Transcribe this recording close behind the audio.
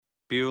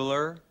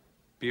Bueller,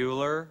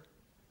 Bueller,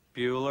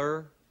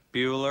 Bueller,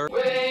 Bueller.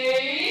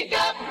 Wake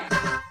up!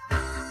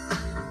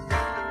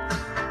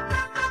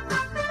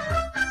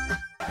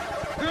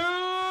 Good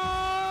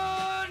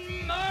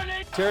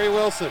morning! Terry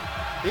Wilson,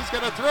 he's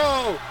going to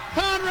throw.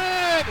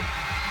 Conrad!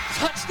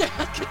 Touchdown,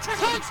 Kentucky!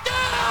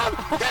 Touchdown!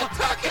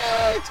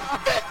 Kentucky!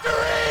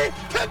 Victory!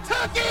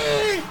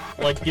 Kentucky!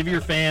 Like, give your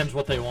fans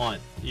what they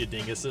want, you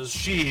dinguses.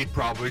 She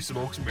probably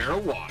smokes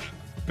marijuana.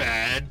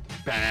 Bad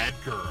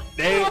girl.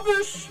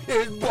 Rubbish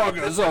is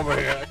buggers over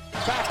here.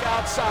 Back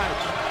outside.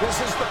 This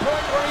is the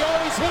point where he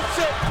always hits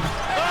it.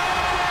 Oh!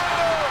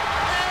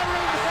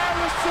 Aaron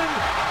Harrison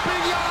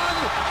beyond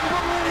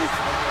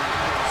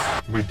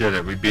the We did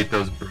it. We beat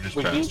those British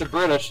We beat bastards. the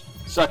British.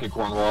 Suck it,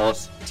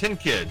 Cornwallis. 10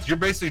 kids. You're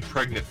basically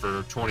pregnant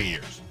for 20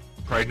 years.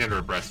 Pregnant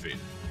or breastfeeding.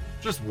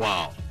 Just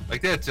wild.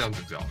 Like, that sounds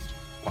exhausting.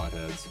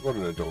 Potheads. What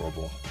an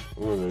adorable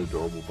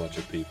bunch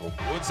of people.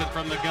 Woodson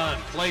from the gun,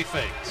 play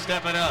fake,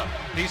 stepping up.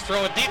 He's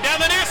throwing deep down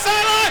the near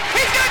sideline.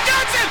 He's got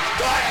Johnson.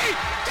 20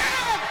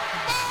 down,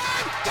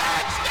 5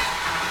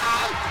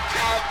 touchdown,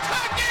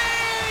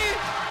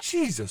 Kentucky!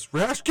 Jesus,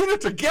 Rash, get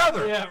it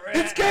together. Yeah, Rash.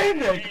 It's game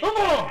day. Come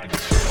on.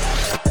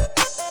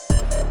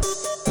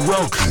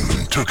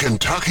 Welcome to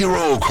Kentucky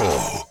Roll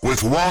Call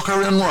with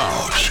Walker and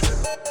Roush.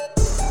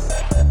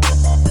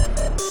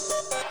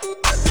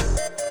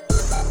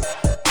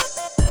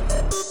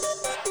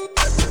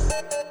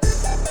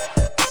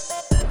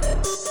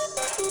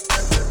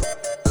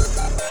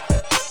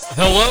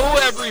 Hello,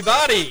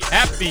 everybody.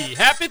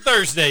 Happy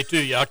Thursday to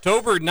you.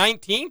 October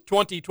 19th,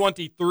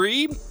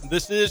 2023.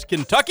 This is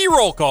Kentucky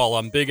Roll Call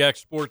on Big X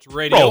Sports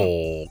Radio.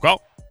 Roll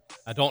call.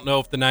 I don't know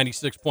if the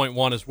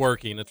 96.1 is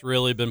working. It's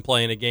really been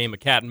playing a game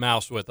of cat and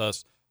mouse with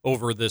us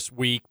over this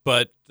week,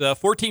 but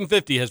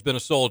 1450 has been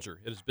a soldier.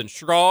 It has been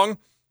strong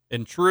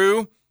and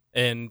true,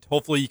 and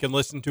hopefully you can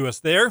listen to us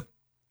there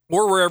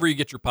or wherever you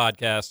get your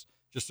podcasts.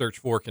 Just search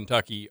for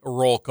Kentucky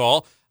Roll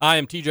Call. I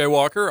am TJ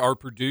Walker, our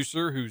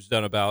producer, who's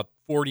done about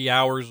 40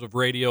 hours of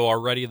radio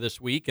already this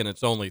week, and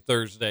it's only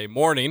Thursday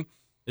morning,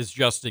 is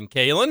Justin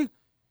Kalen.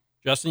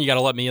 Justin, you got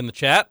to let me in the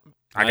chat.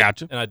 I got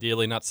you. And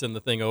ideally not send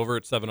the thing over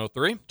at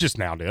 7:03. Just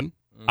now did.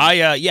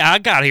 I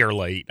got here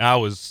late. I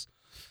was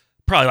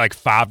probably like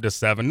 5 to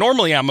 7.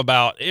 Normally I'm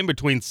about in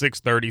between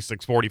 6:30,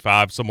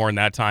 6:45, somewhere in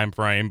that time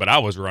frame, but I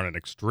was running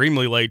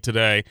extremely late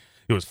today.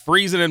 It was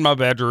freezing in my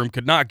bedroom,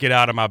 could not get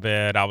out of my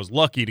bed. I was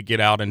lucky to get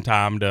out in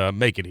time to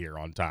make it here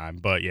on time.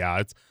 But yeah,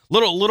 it's a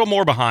little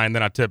more behind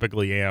than I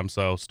typically am.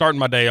 So starting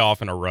my day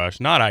off in a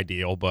rush, not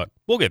ideal, but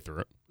we'll get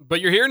through it.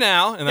 But you're here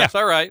now, and that's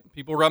all right.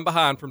 People run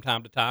behind from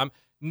time to time.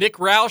 Nick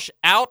Roush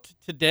out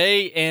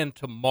today and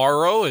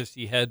tomorrow as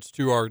he heads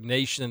to our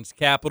nation's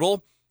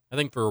capital, I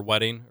think for a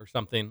wedding or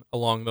something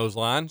along those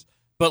lines.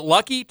 But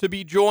lucky to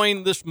be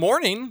joined this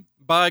morning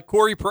by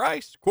Corey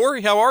Price.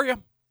 Corey, how are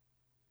you?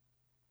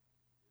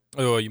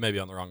 Oh, you may be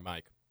on the wrong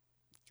mic.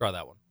 Try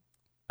that one.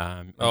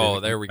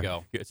 There we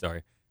go. Good,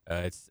 sorry.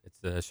 It's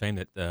a shame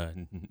that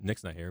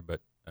Nick's not here,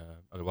 but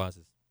otherwise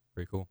it's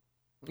pretty cool.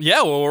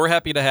 Yeah, well, we're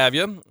happy to have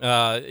you.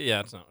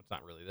 It's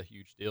not really the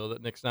huge deal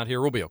that Nick's not here.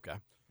 We'll be okay.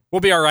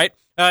 We'll be all right.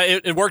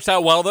 It works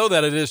out well, though,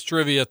 that it is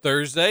Trivia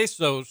Thursday.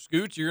 So,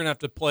 Scoots, you're going to have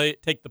to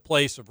take the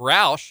place of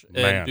Roush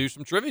and do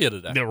some trivia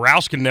today. The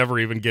Roush can never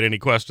even get any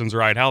questions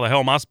right. How the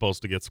hell am I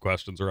supposed to get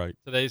questions right?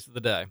 Today's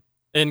the day.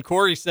 And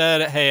Corey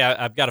said, hey,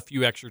 I've got a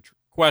few extra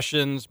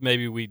questions.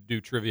 Maybe we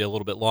do trivia a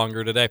little bit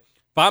longer today.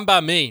 Fine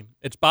by me.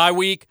 It's bye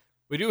week.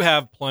 We do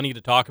have plenty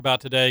to talk about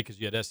today because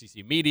you had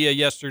SEC Media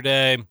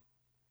yesterday.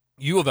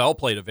 U of L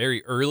played a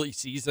very early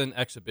season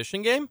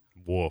exhibition game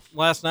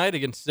last night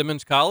against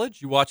Simmons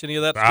College. You watch any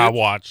of that? I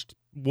watched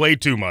way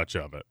too much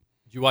of it.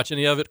 Did you watch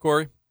any of it,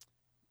 Corey?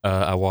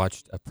 I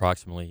watched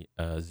approximately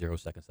 0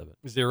 seconds of it.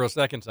 0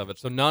 seconds of it,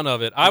 so none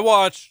of it. I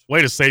watched.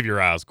 Way to save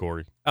your eyes,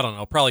 Corey. I don't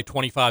know, probably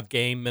 25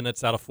 game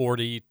minutes out of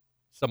 40,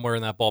 somewhere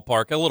in that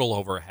ballpark. A little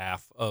over a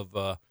half of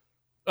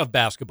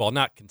basketball,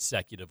 not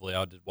consecutively.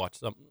 I did watch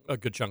a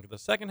good chunk of the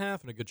second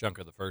half and a good chunk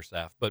of the first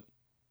half. But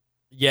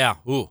yeah,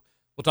 we'll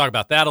talk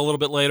about that a little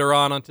bit later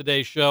on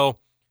today's show.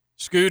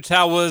 Scoots,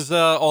 how was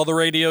all the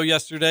radio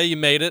yesterday? You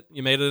made it.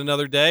 You made it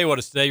another day. What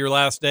is today your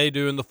last day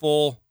doing the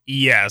full?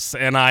 Yes,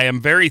 and I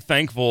am very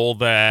thankful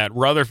that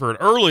Rutherford,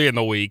 early in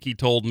the week, he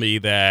told me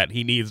that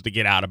he needs to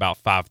get out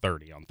about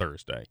 5:30 on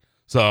Thursday.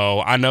 So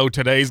I know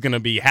today's going to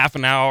be half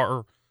an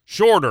hour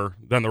shorter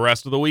than the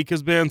rest of the week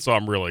has been, so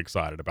I'm really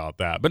excited about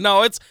that. But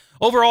no,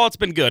 overall it's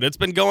been good. It's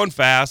been going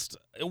fast.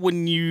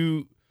 When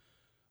you're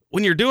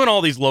doing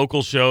all these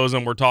local shows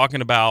and we're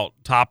talking about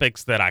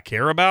topics that I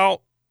care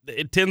about,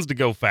 it tends to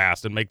go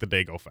fast and make the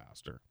day go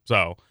faster.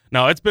 So,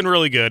 no, it's been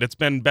really good. It's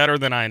been better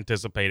than I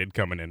anticipated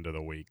coming into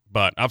the week.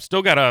 But I've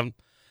still got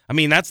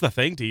that's the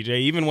thing, TJ.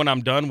 Even when I'm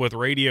done with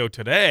radio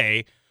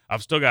today,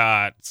 I've still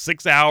got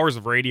 6 hours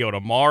of radio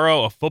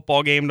tomorrow, a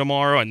football game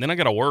tomorrow, and then I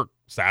got to work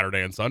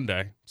Saturday and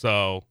Sunday.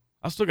 So,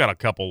 I've still got a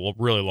couple of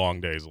really long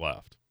days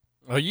left.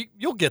 Oh,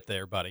 you'll get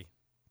there, buddy.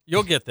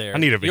 You'll get there. I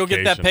need a vacation.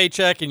 You'll get that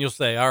paycheck, and you'll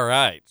say, all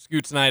right,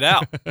 Scoots night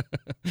out.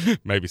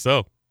 Maybe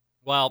so.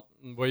 Well,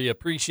 we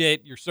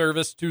appreciate your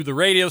service to the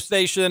radio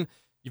station.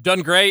 You've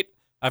done great.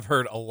 I've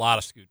heard a lot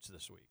of scoots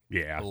this week.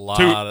 Yeah, A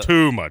lot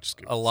too much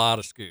Scoots. A lot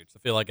of scoots. I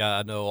feel like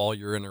I know all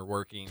your inner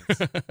workings,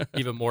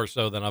 even more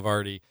so than I've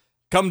already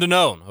come to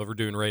know over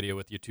doing radio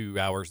with you 2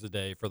 hours a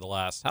day for the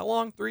last, how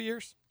long? 3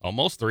 years?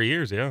 Almost 3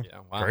 years, yeah. Yeah,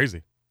 wow.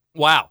 Crazy.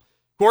 Wow.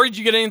 Corey, did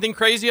you get anything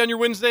crazy on your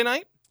Wednesday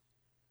night?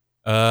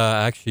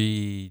 I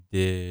actually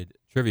did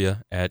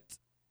trivia at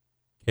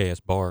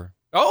KS Bar.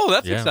 Oh,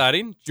 that's Yeah.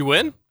 exciting. Did you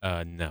win?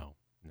 No,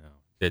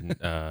 didn't,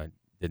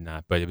 did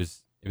not. But it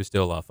was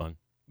still a lot of fun.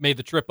 Made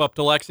the trip up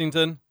to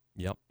Lexington?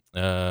 Yep.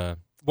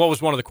 What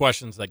was one of the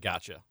questions that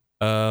got you?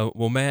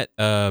 Well,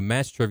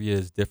 Matt's trivia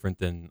is different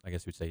than, I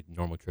guess we'd say,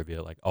 normal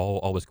trivia. Like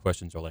all his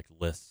questions are like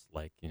lists,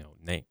 like,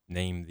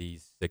 name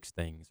these 6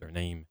 things or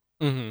name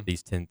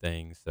these 10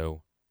 things.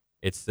 So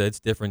it's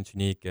different,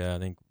 unique. I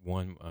think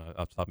one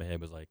off the top of my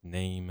head was like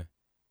name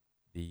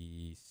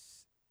the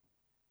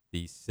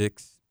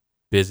 6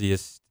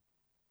 busiest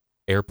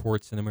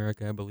airports in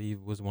America. I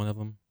believe was one of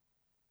them.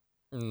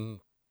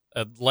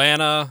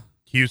 Atlanta,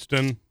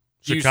 Houston,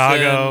 Houston.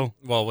 Chicago.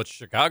 Well, what's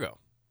Chicago?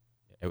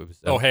 It was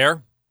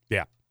O'Hare,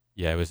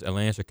 Yeah, it was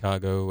Atlanta,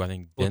 Chicago. I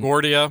think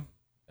LaGuardia,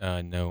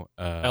 no.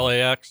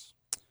 LAX.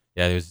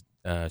 Yeah, it was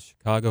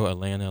Chicago,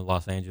 Atlanta,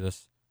 Los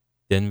Angeles,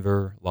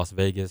 Denver, Las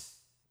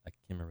Vegas. I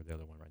can't remember the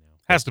other one right now.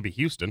 Has to be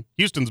Houston.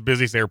 Houston's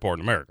busiest airport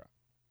in America.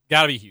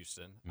 Got to be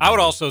Houston. I would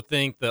Mhm. also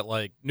think that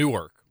like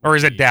Newark, Or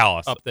is would it be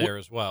Dallas? up there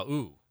as well?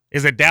 Ooh,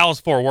 Is it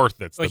Dallas-Fort Worth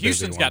that's well, the busy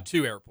Houston's one? got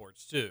 2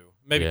 airports too.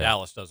 Maybe Yeah.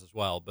 Dallas does as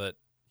well, but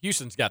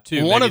Houston's got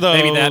 2. One of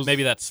those-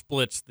 maybe that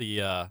splits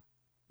the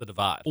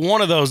divide.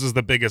 One of those is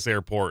the biggest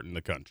airport in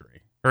the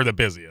country, or the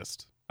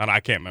busiest, and I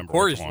can't remember.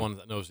 Corey's which the one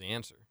that knows the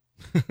answer.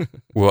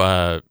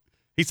 Well,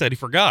 He said he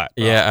forgot.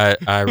 yeah,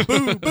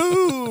 Boo,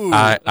 boo.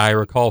 I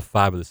recall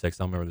 5 of the 6.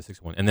 I don't remember the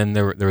 6th one. And then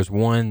there was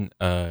one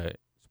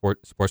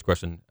sports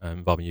question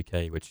involving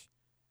UK, which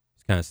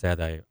is kind of sad.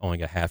 I only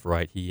got half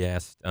right. He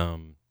asked,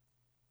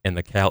 in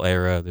the Cal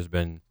era, there's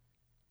been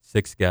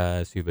 6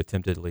 guys who've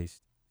attempted at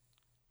least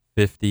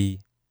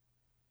 50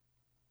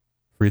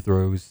 free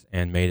throws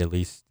and made at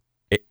least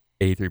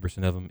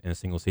 83% of them in a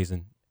single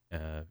season.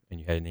 And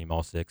you had to name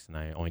all 6, and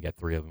I only got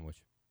 3 of them,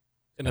 which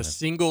In a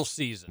single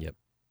season. Yep.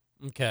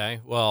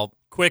 Okay. Well,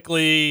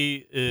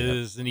 quickly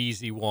is an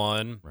easy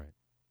one. Right.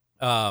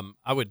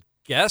 I would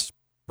guess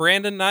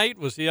Brandon Knight,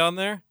 was he on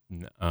there?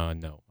 no, I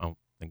don't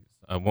think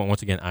so.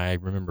 Once again, I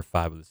remember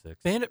 5 of the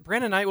 6.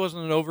 Brandon Knight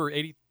wasn't an over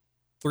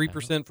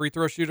 83% free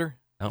throw shooter.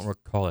 I don't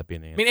recall that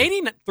being the I answer.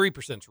 mean,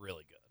 83% is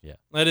really good. Yeah.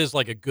 That is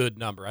like a good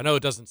number. I know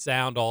it doesn't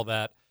sound all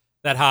that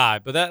high,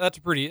 but that's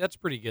pretty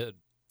good.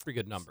 Pretty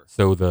good number.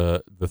 So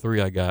the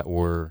 3 I got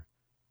were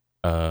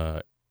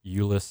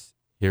Ulyss,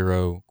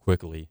 Hero,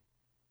 Quickly.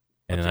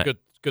 And That's then a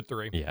good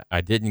 3. yeah,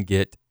 I didn't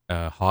get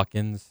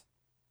Hawkins,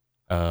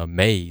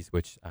 Mays,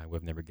 which I would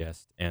have never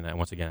guessed. And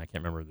once again, I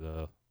can't remember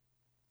the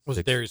Was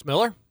it 6. Darius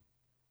Miller?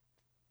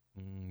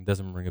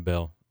 Doesn't ring a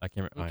bell. I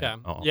can't remember. Okay.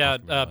 I'll Yeah,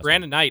 remember the last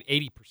Brandon one. Knight,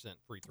 80%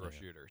 free throw Yeah.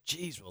 shooter.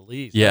 Jeez,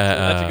 Louise.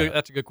 Yeah,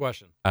 that's a good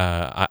question.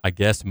 I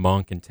guess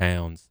Monk and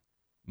Towns.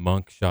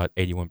 Monk shot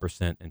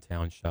 81% and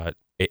Towns shot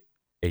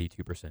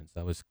 82%. So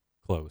that was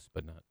close,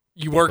 but not.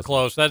 You were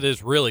close. That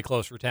is really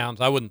close for Towns.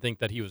 I wouldn't think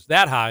that he was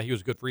that high. He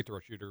was a good free throw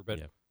shooter, but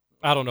Yeah.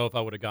 I don't know if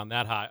I would have gone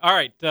that high. All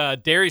right,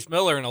 Darius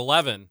Miller in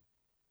 11.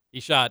 He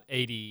shot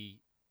 85%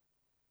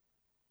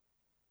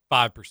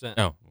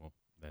 Oh, well,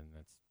 then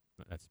that's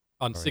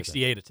on all right,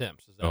 68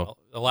 attempts. Is that Oh,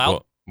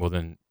 allowed? Well,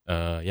 then,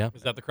 yeah.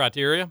 Is that the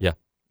criteria? Yeah.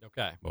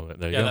 Okay. Well,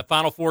 there you Yeah, go. that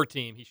Final Four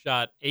team, he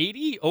shot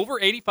over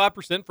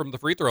 85% from the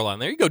free throw line.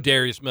 There you go,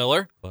 Darius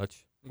Miller.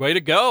 Clutch. Way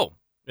to go.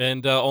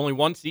 And only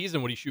one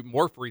season would he shoot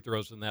more free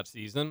throws than that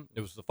season.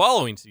 It was the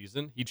following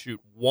season. He'd shoot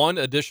 1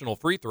 additional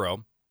free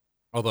throw,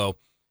 although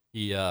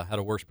he had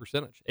a worse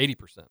percentage,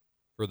 80%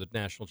 for the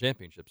national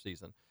championship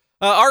season.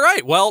 All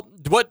right. Well,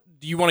 what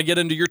do you want to get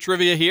into your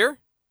trivia here?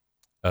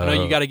 I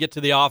know you got to get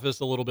to the office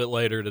a little bit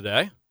later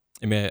today.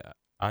 I mean,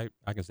 I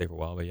can stay for a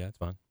while, but yeah, it's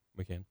fine.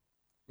 We can.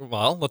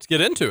 Well, let's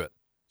get into it.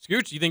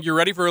 Scooch, you think you're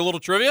ready for a little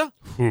trivia?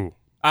 Whew.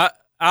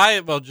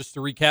 Well, just to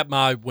recap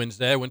my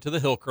Wednesday, I went to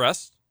the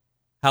Hillcrest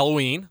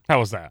Halloween How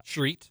was that?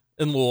 treat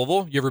in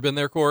Louisville. You ever been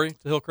there, Corey,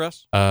 to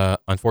Hillcrest?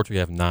 Unfortunately,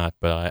 I have not,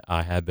 but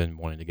I have been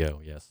wanting to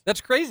go. Yes.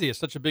 That's crazy. It's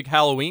such a big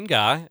Halloween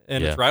guy,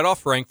 and it's Yeah. right off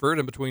Frankfurt,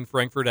 in between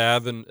Frankfurt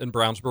Ave and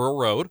Brownsboro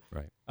Road.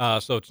 Right.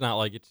 So it's not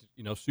like it's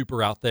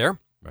super out there.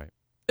 Right.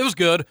 It was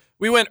good.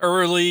 We went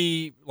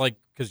early, like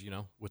because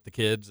with the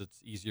kids, it's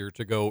easier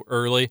to go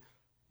early.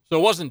 So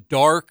it wasn't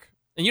dark,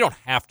 and you don't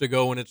have to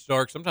go when it's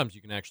dark. Sometimes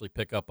you can actually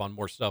pick up on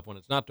more stuff when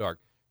it's not dark.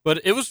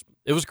 But it was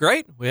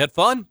great. We had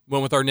fun.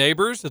 Went with our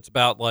neighbors. It's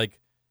about 30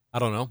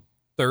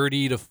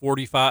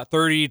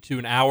 to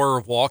an hour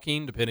of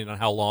walking, depending on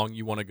how long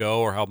you want to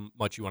go or how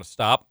much you want to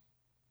stop.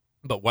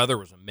 But weather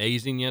was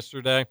amazing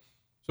yesterday.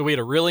 So we had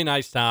a really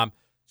nice time.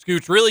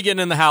 Scooch really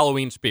getting in the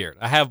Halloween spirit.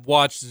 I have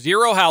watched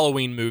 0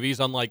 Halloween movies,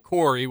 unlike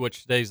Corey,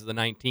 which today's the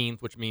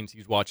 19th, which means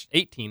he's watched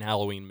 18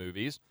 Halloween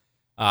movies.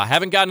 I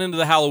haven't gotten into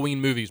the Halloween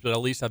movies, but at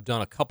least I've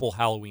done a couple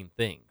Halloween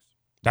things.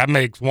 That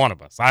makes one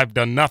of us. I've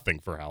done nothing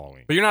for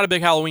Halloween. But you're not a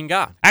big Halloween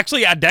guy.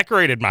 Actually, I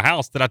decorated my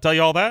house. Did I tell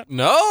you all that?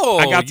 No,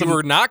 I got you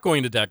were not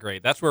going to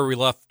decorate. That's where we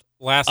left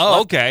last.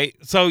 Oh, okay.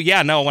 So,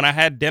 yeah, no, when I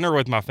had dinner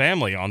with my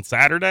family on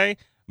Saturday,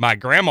 my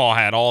grandma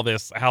had all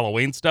this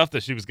Halloween stuff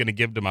that she was going to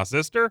give to my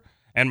sister.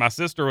 And my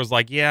sister was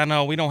like, yeah,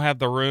 no, we don't have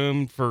the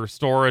room for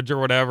storage or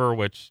whatever,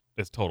 which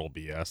is total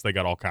BS. They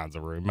got all kinds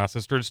of room. My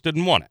sister just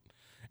didn't want it.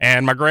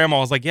 And my grandma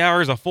was like, yeah,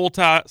 there's a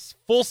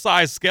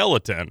full-size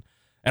skeleton.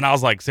 And I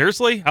was like,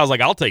 seriously? I was like,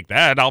 I'll take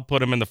that. I'll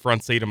put him in the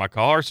front seat of my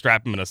car,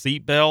 strap him in a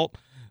seatbelt.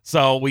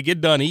 So we get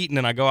done eating,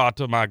 and I go out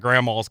to my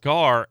grandma's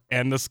car,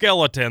 and the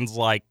skeleton's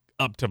like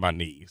up to my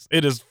knees.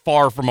 It is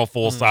far from a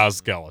full-size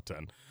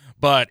skeleton.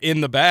 But in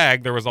the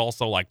bag, there was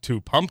also like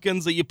 2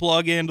 pumpkins that you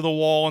plug into the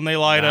wall and they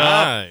light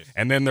up.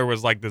 And then there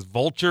was like this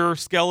vulture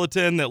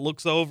skeleton that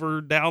looks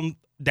over down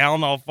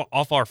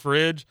off our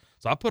fridge.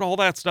 So I put all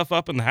that stuff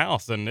up in the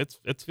house, and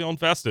it's feeling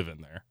festive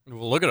in there.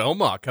 Well, look at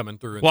Oma coming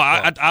through.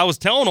 Well, I was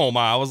telling Oma,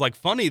 I was like,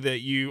 funny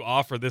that you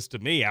offer this to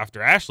me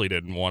after Ashley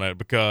didn't want it,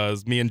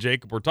 because me and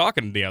Jacob were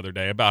talking the other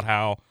day about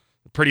how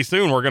pretty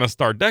soon we're going to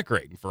start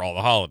decorating for all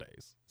the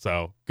holidays.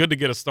 So good to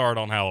get a start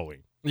on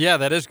Halloween. Yeah,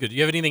 that is good. Do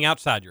you have anything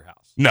outside your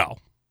house? No.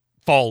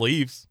 Fall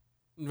leaves.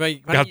 You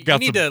need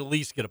to at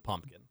least get a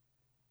pumpkin.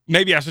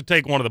 Maybe I should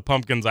take one of the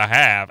pumpkins I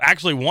have.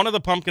 Actually, one of the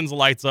pumpkins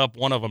lights up,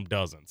 one of them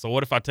doesn't. So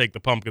what if I take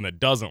the pumpkin that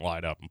doesn't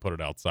light up and put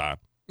it outside?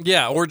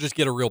 Yeah, or just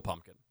get a real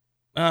pumpkin.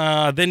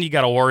 Then you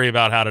got to worry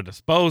about how to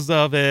dispose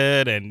of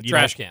it. And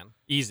trash can.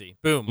 Easy.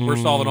 Boom. We're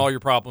solving all your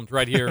problems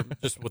right here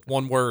just with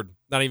one word.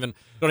 Don't even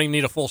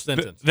need a full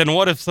sentence. Then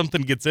what if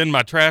something gets in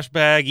my trash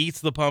bag,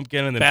 eats the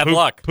pumpkin, and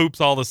then poops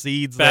all the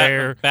seeds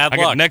there? Bad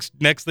luck.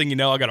 Next thing you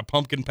know, I got a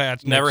pumpkin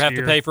patch. Never have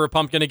to pay for a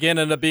pumpkin again.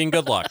 End up being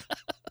good luck.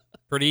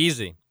 Pretty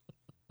easy.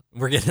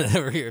 We're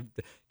getting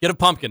get a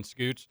pumpkin,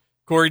 Scooch.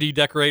 Corey, do you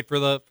decorate for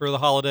the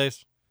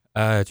holidays?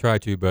 I try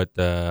to, but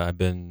I've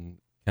been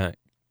kind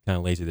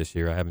of lazy this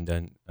year. I haven't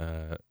done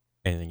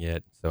anything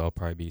yet, so I'll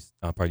probably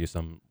do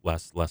some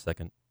last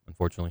second,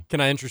 unfortunately. Can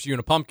I interest you in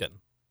a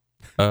pumpkin?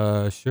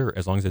 Sure,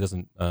 as long as it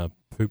doesn't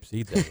poop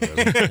seeds out of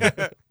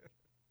it.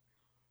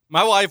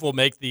 My wife will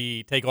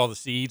take all the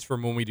seeds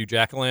from when we do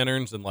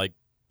jack-o'-lanterns and like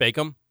bake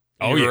them.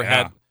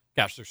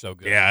 Gosh, they're so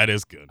good. Yeah, it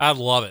is good. I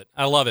love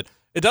it.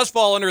 It does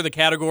fall under the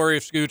category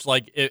of Scooch,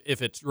 like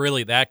if it's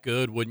really that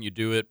good, wouldn't you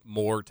do it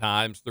more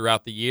times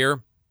throughout the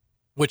year?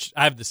 Which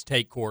I have this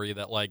take, Corey,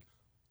 that like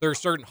there are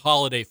certain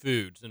holiday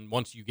foods, and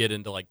once you get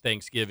into like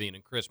Thanksgiving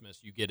and Christmas,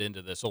 you get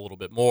into this a little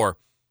bit more.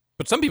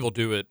 But some people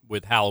do it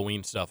with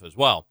Halloween stuff as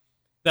well.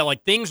 That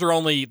like things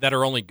that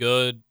are only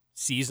good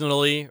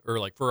seasonally or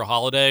like for a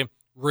holiday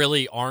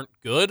really aren't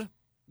good.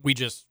 We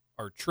just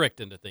are tricked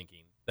into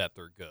thinking that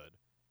they're good.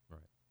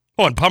 Right.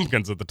 Well, and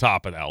pumpkin's at the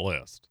top of that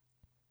list.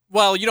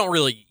 Well, you don't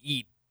really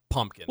eat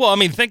pumpkin. Well, I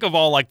mean, think of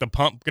all like the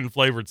pumpkin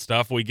flavored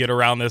stuff we get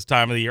around this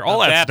time of the year. All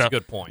that that's stuff. a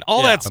good point.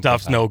 All that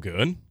stuff's no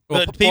good.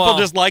 Well, But people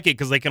just like it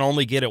because they can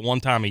only get it one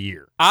time a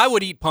year. I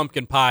would eat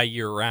pumpkin pie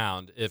year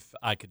round if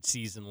I could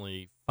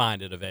seasonally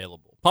find it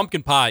available.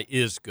 Pumpkin pie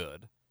is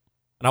good,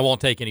 and I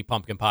won't take any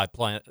pumpkin pie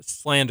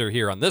slander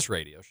here on this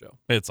radio show.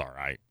 It's all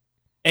right.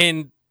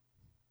 And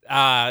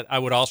I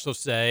would also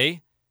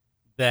say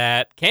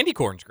that candy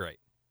corn's great.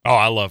 Oh,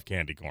 I love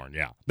candy corn,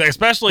 yeah.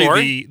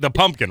 Especially the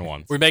pumpkin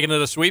ones. We're making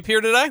it a sweep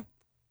here today?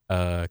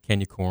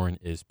 Candy corn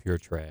is pure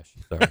trash.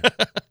 Sorry.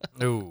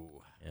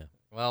 Ooh. Yeah.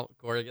 Well,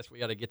 Corey, I guess we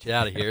got to get you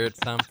out of here. It's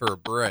time for a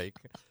break.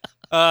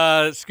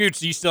 Scooch,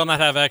 do you still not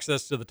have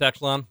access to the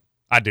text line?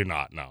 I do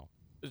not, no.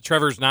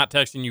 Trevor's not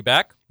texting you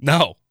back?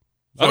 No.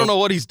 So, I don't know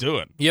what he's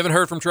doing. You haven't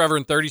heard from Trevor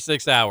in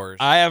 36 hours.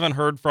 I haven't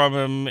heard from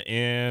him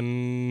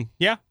in,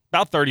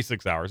 about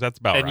 36 hours. That's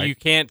about right. And you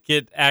can't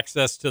get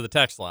access to the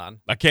text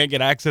line. I can't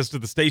get access to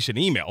the station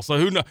email. So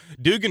who knows?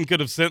 Dugan could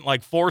have sent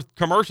like 4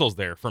 commercials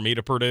there for me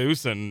to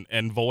produce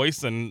and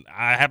voice, and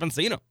I haven't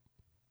seen them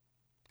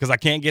because I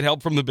can't get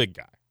help from the big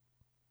guy.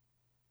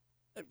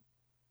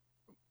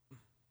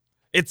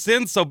 It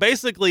sends, so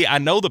basically I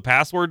know the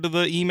password to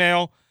the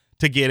email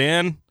to get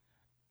in,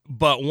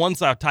 but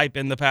once I type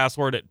in the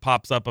password, it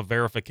pops up a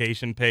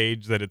verification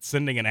page that it's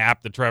sending an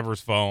app to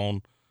Trevor's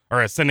phone,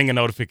 or it's sending a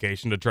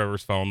notification to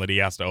Trevor's phone that he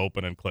has to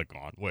open and click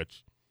on,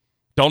 which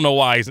don't know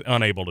why he's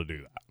unable to do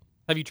that.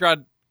 Have you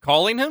tried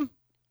calling him?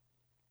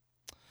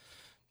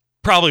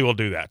 Probably will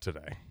do that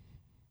today.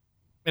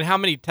 And how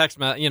many text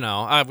we don't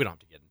have to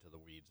get into the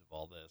weeds of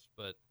all this,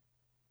 but at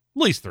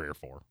least 3 or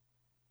 4.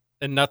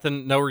 And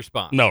nothing, no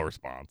response. No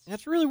response.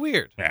 That's really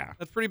weird. Yeah.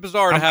 That's pretty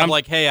bizarre to have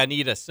hey, I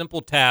need a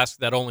simple task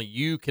that only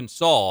you can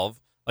solve.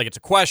 Like it's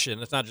a question.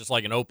 It's not just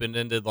like an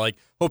open-ended, like,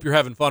 hope you're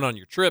having fun on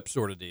your trip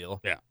sort of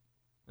deal. Yeah.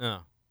 Oh.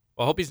 Well,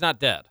 I hope he's not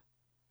dead.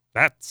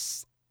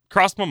 That's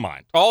crossed my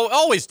mind.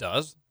 Always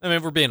does. I mean,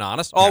 if we're being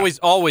honest.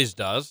 Always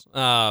does.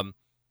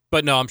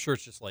 But no, I'm sure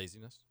it's just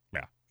laziness.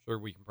 Yeah. Sure,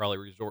 we can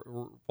probably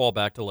fall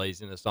back to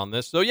laziness on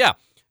this. So, yeah.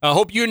 I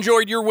hope you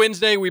enjoyed your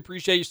Wednesday. We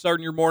appreciate you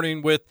starting your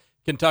morning with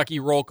Kentucky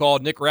Roll Call.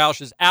 Nick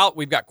Roush is out.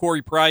 We've got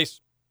Corey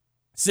Price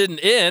sitting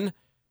in.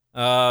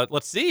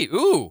 Let's see.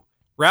 Ooh,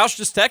 Roush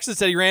just texted,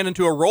 said he ran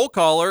into a roll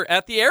caller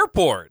at the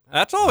airport.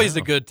 That's always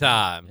a good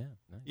time. Yeah.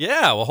 Nice.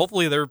 Yeah, well,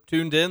 hopefully they're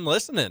tuned in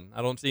listening.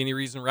 I don't see any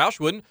reason Roush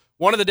wouldn't.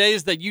 One of the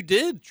days that you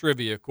did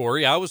trivia,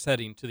 Corey, I was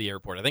heading to the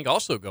airport. I think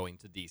also going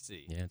to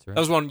D.C. Yeah, that's right. That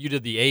was when you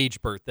did the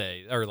age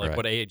birthday, or like Right.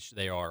 what age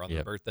they are on the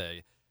Yep.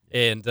 birthday.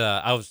 And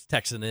I was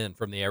texting in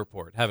from the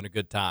airport, having a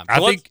good time.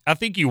 I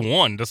think you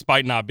won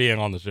despite not being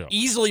on the show.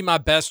 Easily my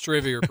best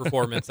trivia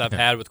performance I've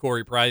had with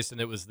Corey Price, and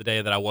it was the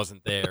day that I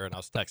wasn't there, and I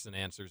was texting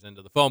answers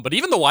into the phone. But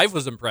even the wife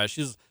was impressed.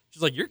 She's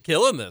like, "You're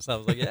killing this." I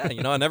was like, "Yeah,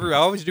 I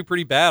always do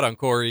pretty bad on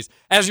Corey's,"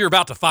 as you're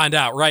about to find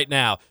out right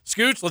now.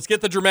 Scooch, let's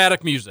get the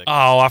dramatic music.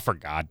 Oh, I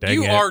forgot. Dang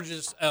You it. are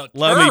just a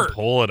Let me turd.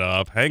 pull it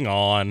up. Hang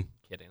on.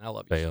 Kidding. I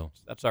love you. Fail.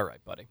 Scooch. That's all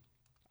right, buddy.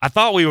 I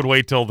thought we would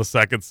wait till the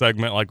second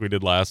segment like we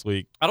did last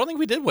week. I don't think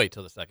we did wait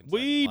till the second.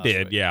 We segment last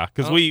did, week. yeah,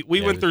 because Oh. we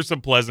Yeah, went through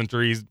some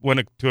pleasantries, went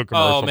to a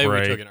commercial Oh, maybe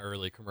break. we took an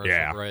early commercial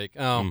Yeah. break. Oh,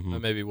 Mhm.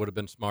 maybe it would have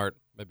been smart.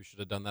 Maybe we should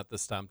have done that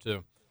this time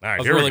too. All I right,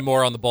 was here we really go.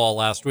 more on the ball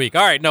last week.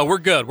 All right, no, we're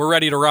good. We're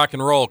ready to rock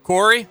and roll.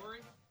 Corey,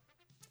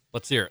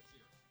 let's hear it.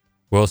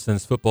 Well,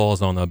 since football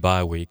is on a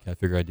bye week, I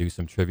figure I'd do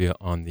some trivia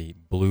on the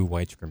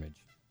blue-white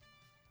scrimmage.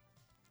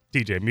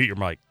 TJ, mute your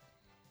mic.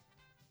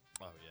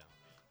 Oh yeah,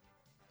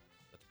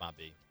 that's my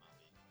B.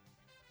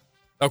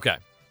 Okay,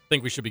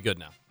 think we should be good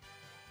now.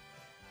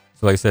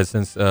 So, like I said,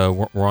 since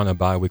we're on a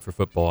bye week for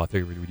football, I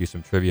figured we'd do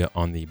some trivia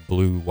on the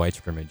blue-white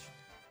scrimmage.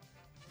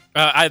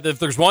 If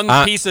there's one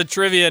piece of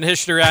trivia in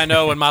history I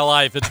know in my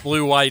life, it's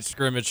blue-white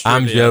scrimmage trivia.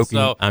 I'm joking.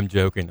 So I'm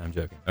joking.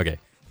 Okay.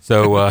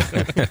 So,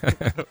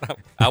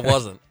 I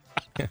wasn't.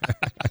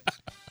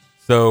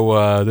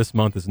 so this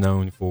month is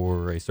known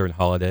for a certain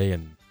holiday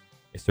and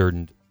a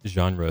certain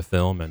genre of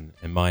film, and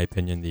in my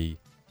opinion, the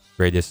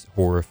greatest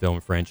horror film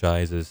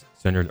franchise is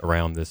centered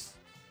around this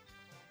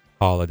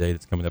holiday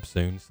that's coming up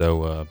soon.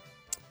 So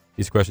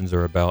these questions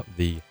are about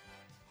the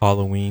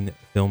Halloween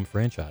film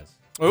franchise.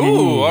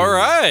 Ooh, all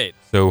right.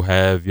 So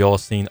have y'all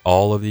seen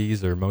all of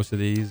these or most of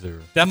these?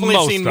 Or Definitely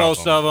Most seen of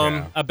most them, of them.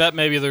 yeah. I bet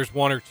maybe there's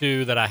one or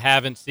two that I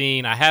haven't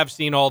seen. I have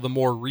seen all the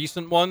more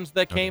recent ones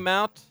that came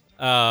out.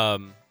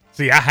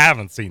 See, I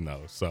haven't seen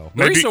those, so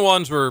The recent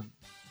ones were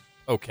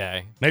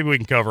okay. maybe we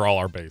can cover all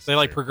our bases. They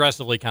like here.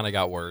 progressively kind of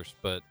got worse,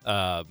 but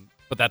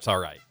that's all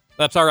right.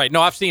 That's all right.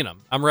 No, I've seen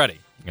them. I'm ready.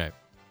 Okay.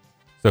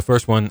 So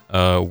first one,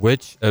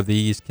 which of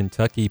these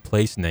Kentucky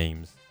place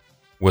names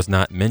was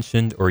not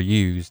mentioned or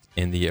used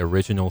in the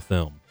original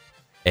film?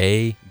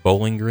 A,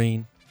 Bowling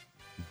Green,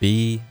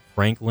 B,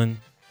 Franklin,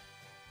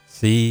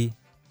 C,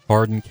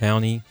 Hardin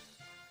County,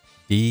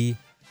 D,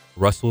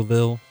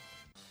 Russellville,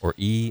 or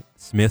E,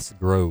 Smith's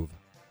Grove?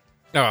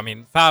 No, I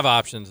mean 5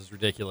 options is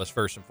ridiculous.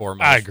 First and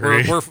foremost, I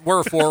agree.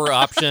 We're a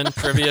 4-option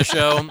trivia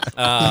show.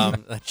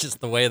 That's just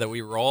the way that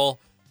we roll.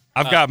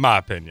 I've got my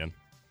opinion.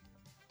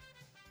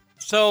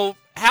 So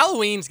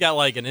Halloween's got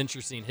like an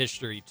interesting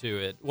history to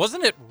it.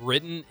 Wasn't it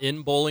written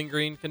in Bowling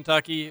Green,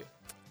 Kentucky?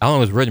 I don't know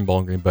if it was written in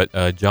Bowling Green,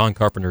 but John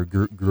Carpenter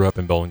grew up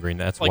in Bowling Green.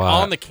 That's Like why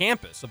on the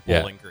campus of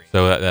Bowling Green.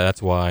 So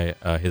that's why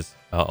his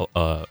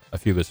a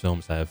few of his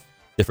films have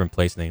different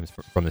place names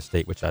from the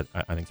state, which I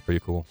think is pretty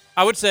cool.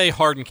 I would say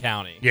Hardin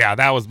County. Yeah,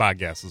 that was my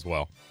guess as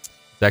well.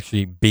 It's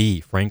actually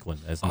B, Franklin.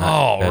 That's not,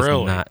 Oh, that's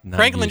really? not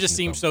Franklin used just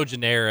in the seems film. so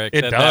generic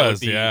It that does,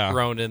 would be yeah.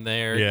 thrown in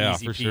there. Yeah,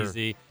 Easy for sure.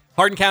 peasy.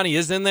 Hardin County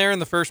is in there in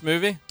the first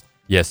movie.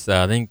 Yes,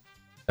 I think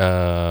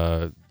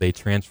they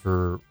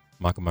transfer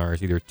Michael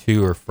Myers either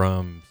to or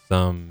from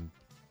some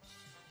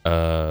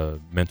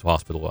mental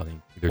hospital. I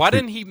think. Why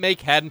didn't he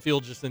make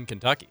Haddonfield just in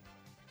Kentucky?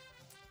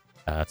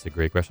 That's a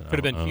great question. Could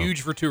have been I don't know.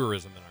 huge for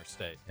tourism in our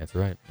state. That's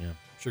right. Yeah. I'm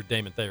sure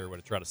Damon Thayer would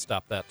have tried to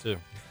stop that too.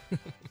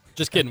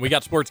 Just kidding. We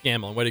got sports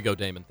gambling. Way to go,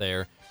 Damon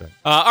Thayer. Right.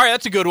 All right,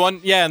 that's a good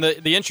one. Yeah, and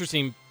the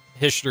interesting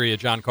history of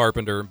John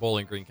Carpenter in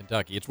Bowling Green,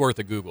 Kentucky. It's worth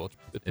a Google.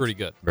 It's pretty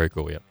good. Very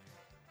cool. Yep.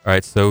 All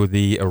right. So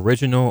the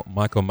original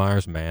Michael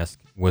Myers mask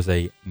was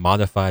a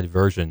modified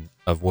version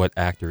of what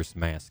actor's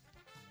mask?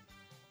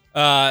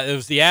 It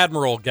was the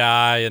Admiral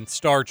guy in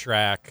Star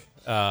Trek,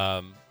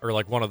 or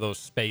like one of those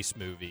space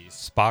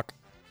movies. Spock.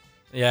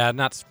 Yeah,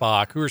 not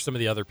Spock. Who are some of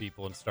the other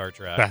people in Star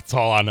Trek? That's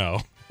all I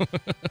know.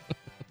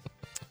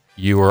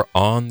 You are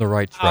on the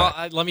right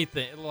track. Let me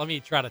think. Let me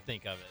try to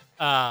think of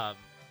it.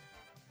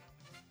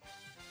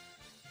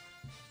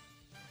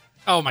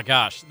 Oh my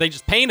gosh, they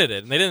just painted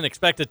it, and they didn't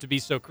expect it to be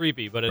so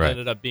creepy, but it Right.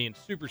 ended up being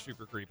super,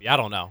 super creepy. I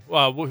don't know.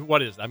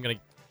 What is it? I'm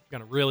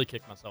gonna really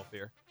kick myself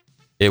here.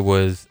 It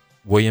was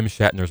William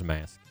Shatner's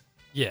mask,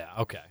 Yeah.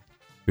 Okay.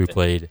 who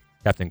played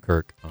Captain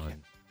Kirk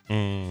on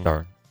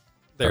Star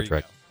There you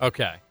Trek. go.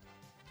 Okay.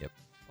 Yep.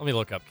 Let me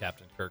look up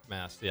Captain Kirk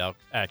mask. See how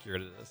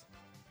accurate it is.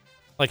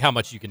 Like how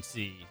much you can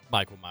see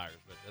Michael Myers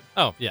with it.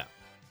 Oh yeah.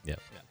 Yep.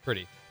 Yeah.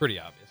 Pretty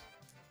obvious.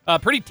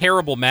 Pretty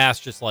terrible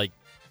mask, just like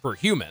for a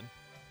human.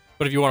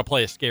 But if you want to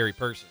play a scary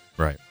person,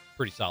 Right.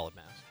 pretty solid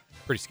mask.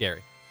 Pretty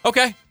scary.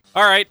 Okay.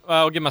 All right.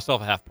 I'll give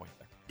myself a half point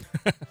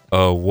there.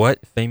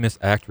 What famous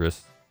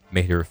actress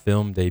made her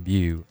film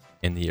debut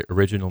in the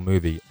original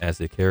movie as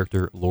the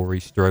character Laurie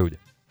Strode?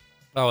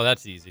 Oh,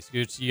 that's easy.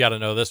 Scoots, you got to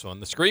know this one.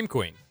 The Scream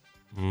Queen,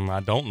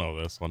 I don't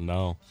know this one,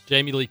 no.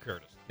 Jamie Lee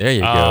Curtis. There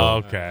you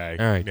Oh, go. okay.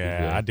 All right,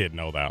 Yeah, TJ. I did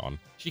know that one.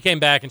 She came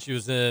back and she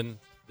was in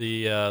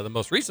the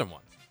most recent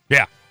one.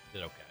 Yeah.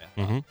 Did okay. I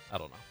thought. Mhm. I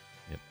don't know.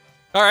 Yep.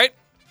 All right.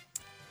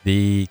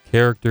 The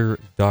character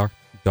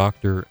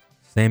Dr.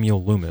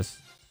 Samuel Loomis,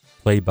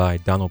 played by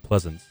Donald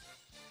Pleasance,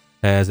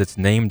 has its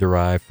name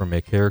derived from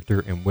a character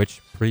in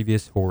which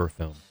previous horror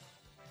film?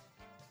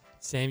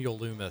 Samuel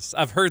Loomis.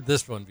 I've heard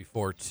this one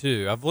before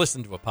too. I've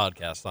listened to a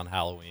podcast on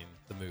Halloween,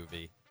 the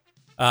movie.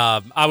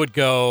 I would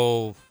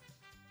go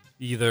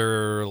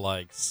either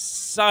like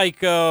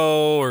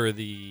Psycho or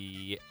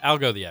I'll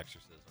go The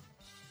Exorcism.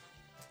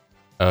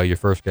 Your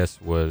first guess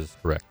was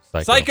correct.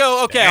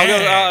 Psycho. Okay,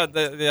 I'll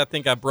Dang. go. I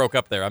think I broke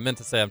up there. I meant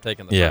to say I'm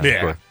taking the Yeah. first. Yeah.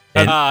 of course.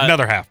 And,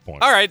 Another half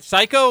point. All right,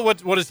 Psycho.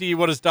 What is he?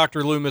 What is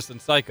Dr. Loomis in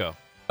Psycho?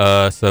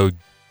 so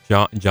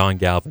John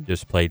Galvin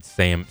just played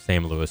Sam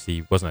Lewis.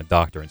 He wasn't a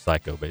doctor in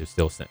Psycho, but he was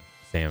still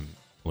Sam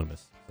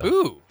Loomis. So,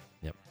 Ooh.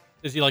 Yep.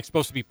 Is he like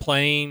supposed to be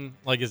playing?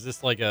 Like, is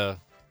this like the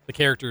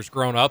character's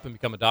grown up and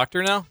become a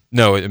doctor now?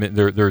 No, I mean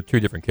they're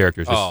two different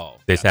characters. Just, Oh,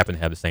 they just gotcha. happen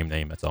to have the same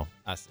name. That's all.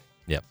 I see.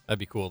 Yep. That'd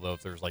be cool though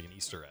if there was like an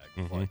Easter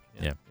egg. Mhm. Like,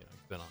 Yeah. You know,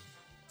 he's been on.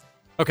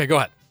 Okay, go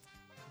ahead.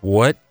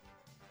 What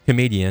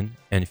comedian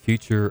and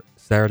future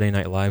Saturday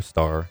Night Live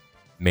star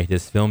made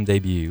his film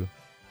debut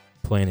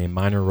playing a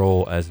minor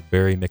role as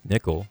Barry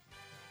McNichol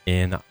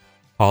in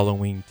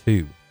Halloween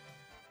 2?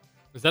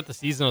 Is that the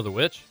season of the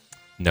witch?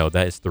 No,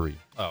 that is 3.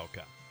 Oh,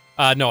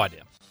 okay. No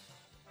idea.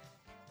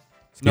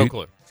 No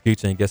clue.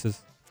 Scooch, any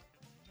guesses?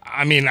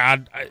 I mean,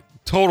 I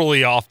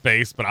totally off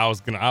base, but I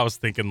was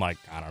thinking like,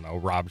 I don't know,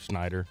 Rob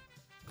Schneider.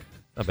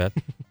 Not bad.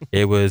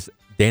 It was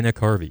Dana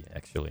Carvey,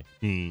 actually.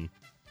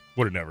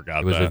 Would have never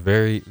got It was that. a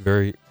very,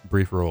 very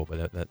brief role,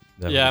 but that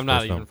was Yeah, his I'm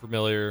not first even film.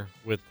 familiar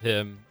with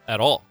him at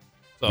all.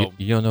 So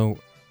You don't know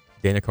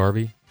Dana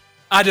Carvey?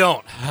 I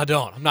don't.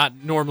 I'm not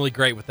normally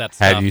great with that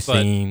stuff. Have you but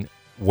seen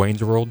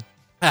Wayne's World?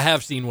 I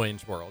have seen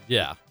Wayne's World.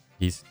 Yeah.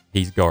 He's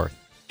Garth.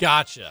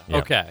 Gotcha. Yeah.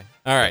 Okay.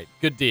 All right.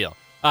 Good deal.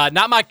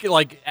 Not my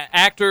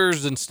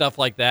actors and stuff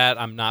like that.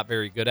 I'm not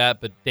very good at.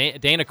 But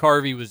Dana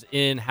Carvey was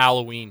in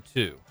Halloween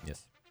 2.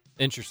 Yes.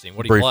 Interesting.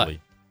 What do you play?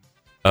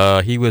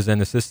 Briefly. He was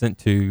an assistant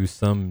to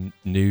some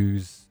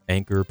news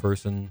anchor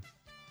person,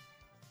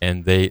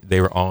 and they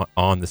were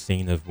on the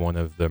scene of one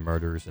of the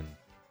murders, and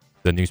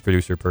the news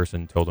producer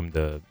person told him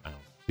to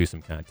do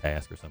some kind of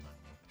task or something.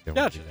 I don't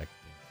know. Gotcha.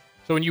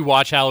 So when you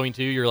watch Halloween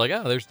 2, you're like,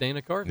 oh, there's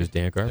Dana Carvey. There's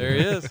Dana Carvey. There he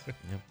is.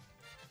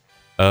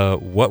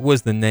 What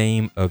was the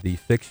name of the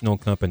fictional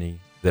company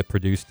that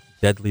produced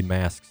Deadly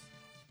Masks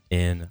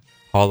in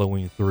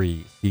Halloween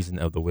 3: Season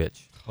of the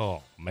Witch?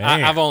 Oh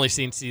man, I've only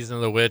seen Season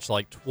of the Witch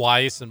like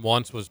twice, and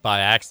once was by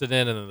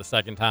accident, and then the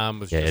second time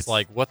was just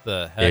like, what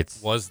the heck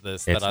was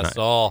this that I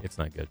saw? It's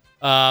not good.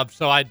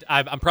 So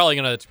I'm probably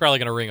gonna it's probably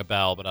gonna ring a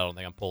bell, but I don't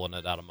think I'm pulling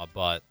it out of my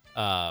butt.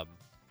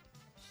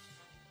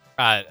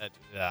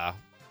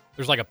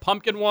 There's like a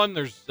pumpkin one.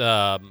 There's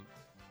a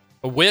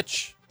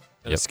witch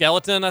and a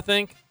skeleton, I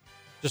think.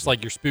 Just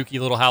like your spooky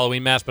little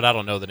Halloween mask, but I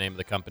don't know the name of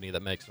the company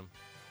that makes them.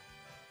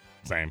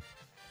 Same.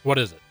 What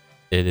is it?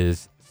 It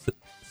is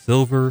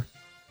Silver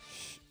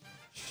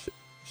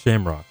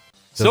Shamrock.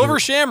 Silver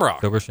Shamrock.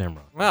 Silver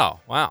Shamrock.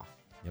 Wow.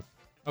 Yep.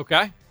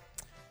 Okay.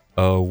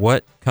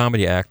 What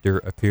comedy actor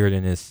appeared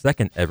in his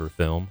second ever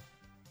film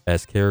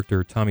as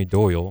character Tommy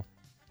Doyle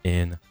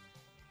in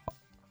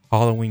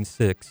Halloween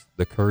 6: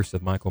 The Curse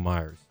of Michael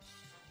Myers?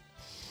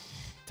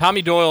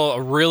 Tommy Doyle,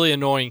 a really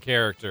annoying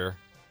character.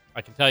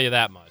 I can tell you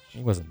that much.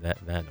 He wasn't that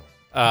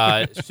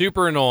annoying.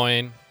 Super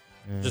annoying.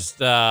 Yeah.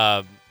 Just,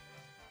 I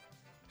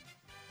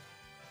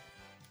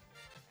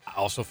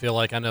also feel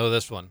like I know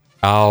this one.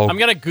 I'm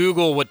going to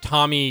Google what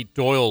Tommy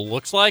Doyle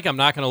looks like. I'm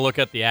not going to look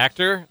at the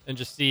actor and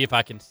just see if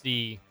I can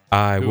see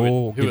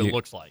who it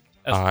looks like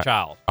as a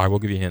child. I will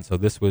give you a hint. So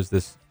this was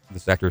this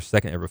actor's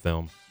second ever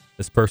film.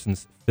 This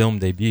person's film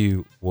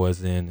debut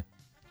was in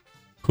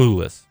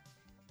Clueless.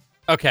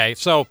 Okay,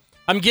 so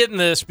I'm getting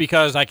this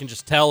because I can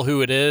just tell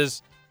who it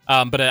is,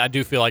 but I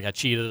do feel like I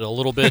cheated a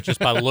little bit just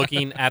by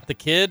looking at the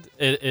kid.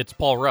 It's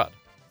Paul Rudd.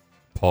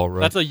 Paul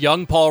Rudd. That's a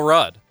young Paul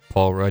Rudd.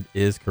 Paul Rudd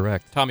is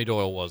correct. Tommy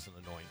Doyle was an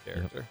annoying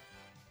character.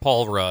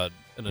 Paul Rudd,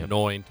 an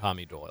annoying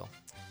Tommy Doyle.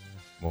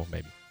 Well,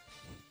 maybe.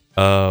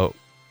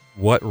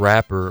 What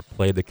rapper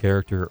played the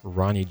character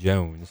Ronnie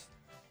Jones,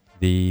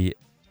 the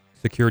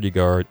security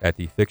guard at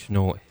the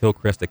fictional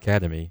Hillcrest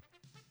Academy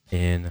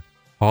in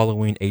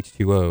Halloween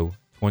H2O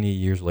 20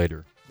 years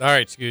later? All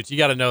right, Scoots, you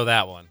got to know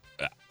that one.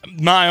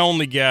 My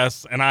only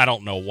guess, and I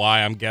don't know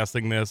why I'm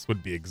guessing this,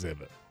 would be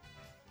Exhibit.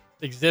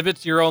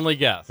 Exhibit's your only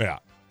guess. Yeah.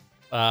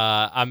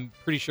 I'm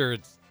pretty sure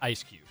it's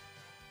Ice Cube.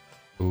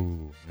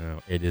 Ooh, no.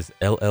 It is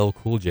LL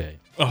Cool J.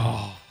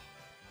 Oh.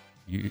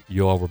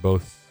 You all were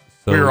both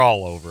We were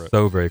all over it.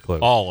 So very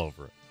close. All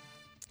over it.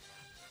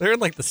 They're in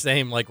like the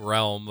same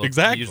realm of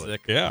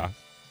music. Yeah.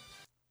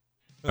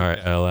 All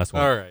right, last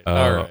one.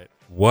 All right.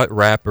 What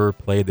rapper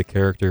played the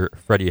character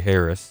Freddie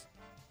Harris,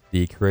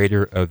 the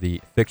creator of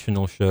the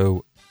fictional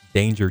show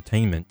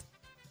Dangertainment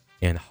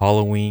and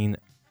Halloween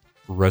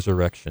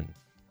Resurrection?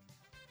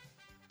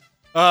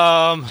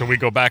 Shall we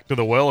go back to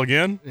the well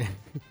again?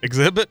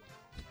 Exhibit?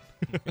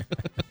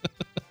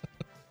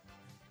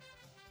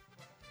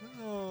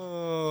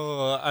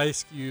 Oh,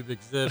 Ice Cube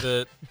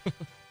exhibit.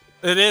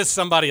 It is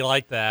somebody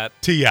like that.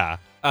 T.I.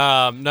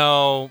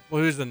 No,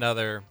 who's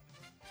another?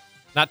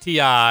 Not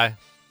T.I.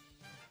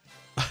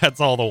 That's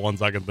all the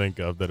ones I can think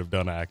of that have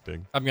done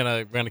acting. I'm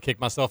gonna kick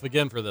myself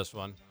again for this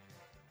one.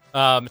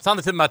 It's on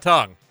the tip of my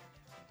tongue.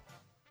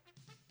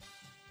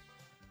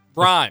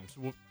 Rhymes.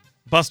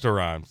 Busta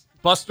Rhymes.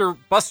 Buster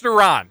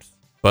Rhymes.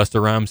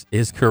 Busta Rhymes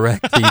is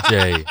correct,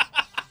 TJ.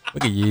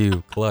 Look at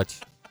you, clutch.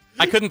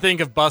 I couldn't think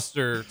of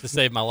Buster to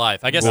save my life.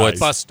 I guess Well, it's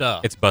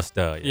Busta. It's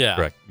Busta. Yeah.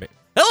 Correct.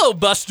 Hello,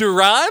 Buster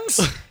Rhymes.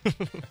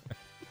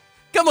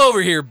 Come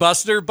over here,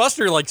 Buster.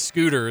 Buster, like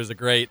Scooter, is a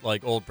great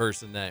like old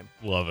person name.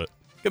 Love it.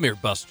 Come here,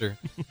 Buster.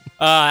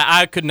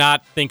 I could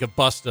not think of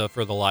Busta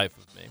for the life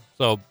of me.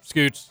 So,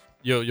 Scoots,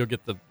 you'll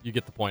get the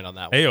point on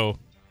that one. Heyo.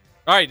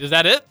 All right, is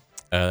that it?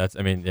 I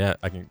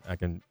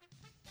can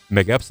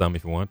make up some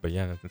if you want, but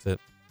yeah, that's it.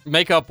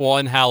 Make up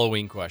one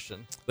Halloween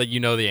question that you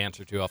know the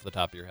answer to off the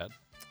top of your head.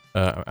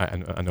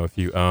 I know a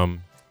few.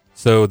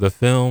 So the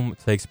film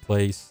takes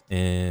place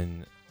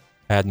in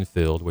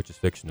Haddonfield, which is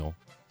fictional.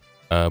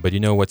 But you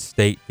know what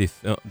state the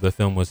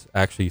film was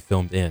actually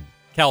filmed in?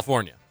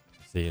 California.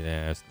 See,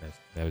 that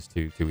was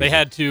too They easy.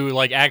 had to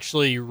like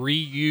actually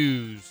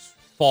reuse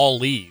fall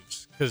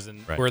leaves because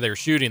Right. where they were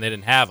shooting, they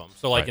didn't have them.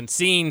 So like Right. in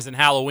scenes in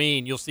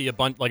Halloween, you'll see a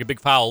bunch like a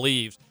big pile of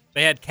leaves.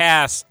 They had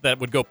casts that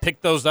would go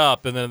pick those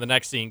up, and then the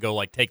next scene go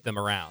like take them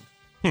around.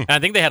 And I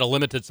think they had a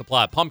limited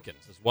supply of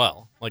pumpkins as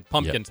well. Like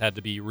pumpkins had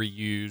to be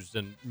reused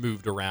and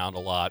moved around a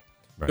lot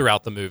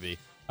throughout the movie.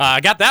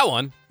 I got that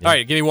one. Yeah. All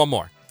right, give me one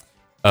more.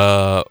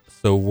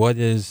 So what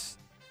is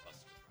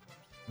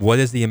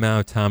the amount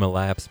of time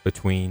elapsed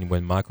between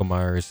when Michael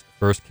Myers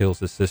first kills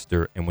his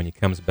sister and when he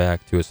comes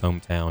back to his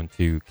hometown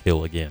to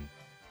kill again?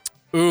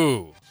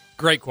 Ooh,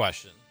 great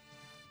question.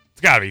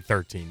 It's got to be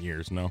 13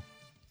 years, no?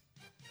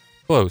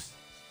 Close.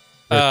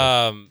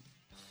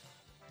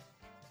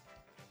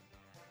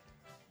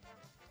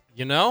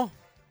 You know,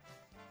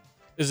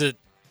 is it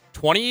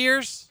 20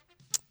 years?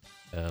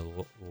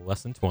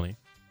 Less than 20.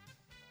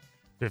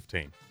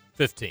 15.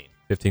 15.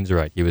 15's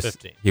right. He was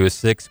 15. He was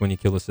 6 when he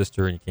killed his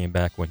sister, and he came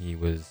back when he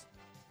was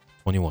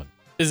 21.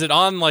 Is it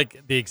on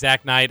like the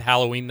exact night,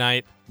 Halloween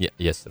night? Yeah.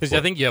 Yes. Because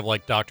I think you have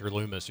like Dr.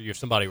 Loomis, or you have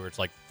somebody where it's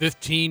like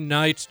 15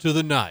 nights to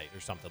the night or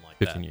something like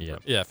 15, that. yeah.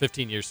 Yeah,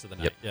 15 years to the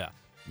night. Yep.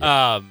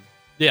 Yeah.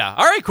 Yeah.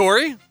 All right,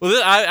 Corey.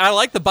 Well, I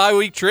like the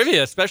bye-week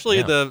trivia, especially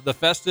Yeah. the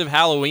festive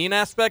Halloween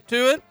aspect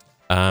to it.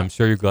 I'm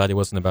sure you're glad it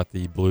wasn't about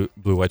the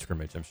blue-white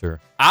scrimmage. I'm sure.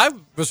 I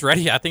was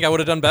ready. I think I would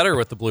have done better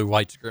with the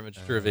blue-white scrimmage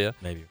trivia.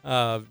 Maybe.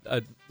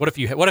 What if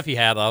you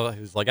had?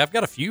 Who's like, I've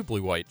got a few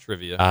blue-white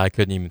trivia. I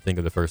couldn't even think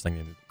of the first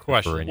thing.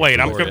 Question. for any Wait,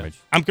 blue-white scrimmage.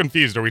 I'm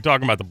confused. Are we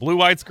talking about the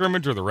blue-white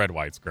scrimmage or the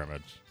red-white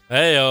scrimmage?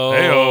 Hey-o.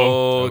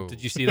 Hey-o.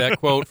 Did you see that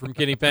quote from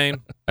Kenny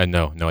Payne?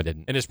 No, I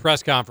didn't. In his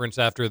press conference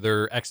after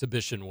their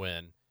exhibition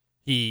win,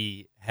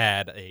 he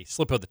had a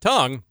slip of the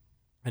tongue,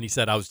 and he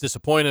said, I was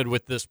disappointed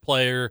with this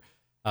player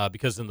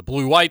because in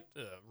the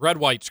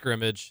red-white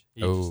scrimmage,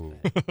 U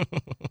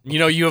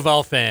of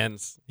L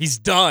fans, he's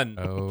done.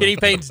 Oh. Kenny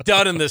Payne's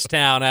done in this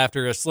town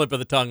after a slip of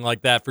the tongue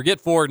like that.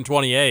 Forget 4 and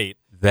 28.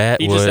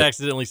 That He was just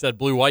accidentally said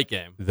blue-white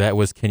game. that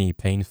was Kenny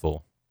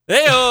Painful.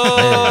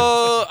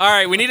 Hey-o! All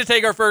right, we need to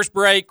take our first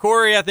break.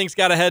 Corey, I think, has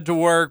got to head to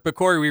work. But,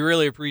 Corey, we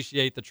really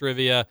appreciate the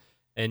trivia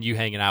and you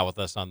hanging out with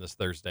us on this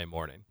Thursday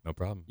morning. No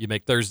problem. You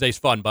make Thursdays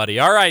fun, buddy.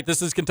 All right,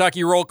 this is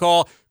Kentucky Roll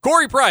Call.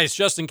 Corey Price,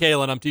 Justin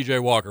Kalen. I'm TJ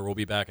Walker. We'll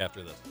be back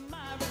after this.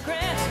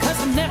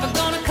 Cause I'm never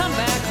gonna come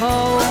back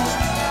home.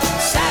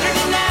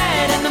 Saturday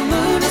night and the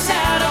moon is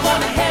out. I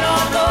wanna head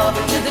on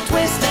over to the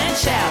twist and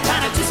shout.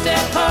 Find a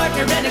two-step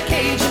partner and a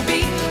Cajun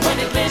beat. When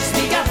it lifts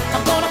me up,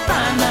 I'm gonna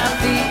find my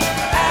feet.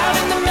 Out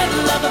in the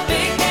middle of a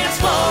big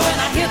dance floor, and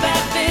I hear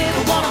that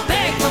fiddle, wanna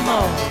beg for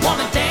more.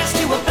 Wanna dance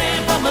to a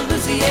band from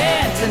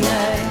Louisiana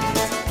tonight.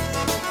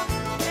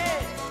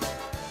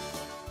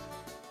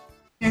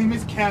 Name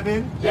is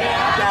Kevin.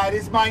 Yeah. That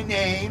is my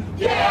name.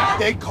 Yeah.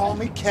 They call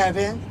me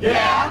Kevin.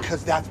 Yeah.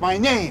 Because that's my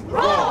name.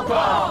 Roll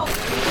call.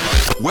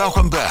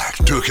 Welcome back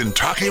to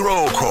Kentucky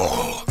Roll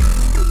Call.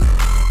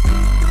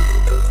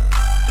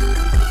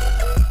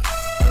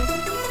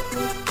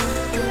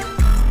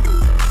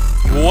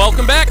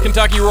 Welcome back.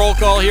 Kentucky Roll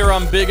Call here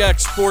on Big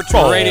X Sports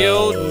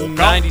Radio,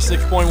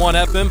 96.1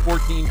 FM,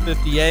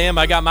 1450 AM.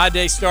 I got my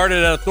day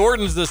started at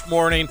Thornton's this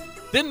morning.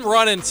 Didn't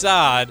run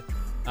inside.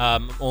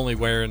 Only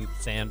wearing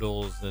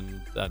sandals,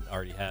 and I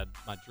already had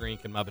my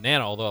drink and my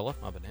banana, although I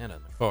left my banana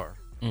in the car.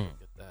 Get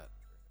that.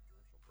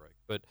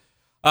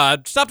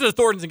 But stopped at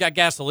Thornton's and got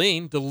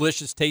gasoline.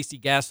 Delicious, tasty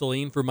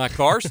gasoline for my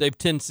car. Saved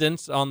 10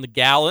 cents on the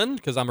gallon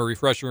because I'm a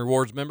Refreshing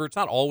Rewards member. It's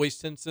not always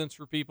 10 cents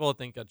for people. I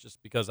think that's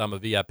just because I'm a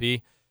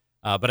VIP.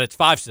 But it's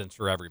 5 cents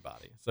for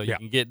everybody. So you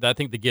can get, I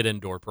think the get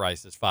indoor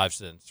price is 5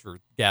 cents for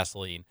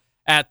gasoline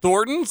at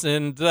Thornton's.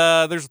 And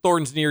there's a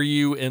Thornton's near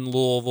you in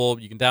Louisville.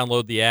 You can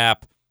download the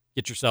app,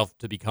 get yourself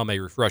to become a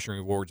Refreshing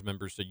Rewards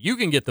member so you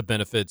can get the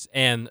benefits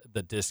and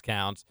the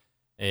discounts.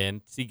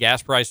 and see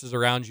gas prices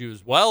around you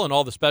as well and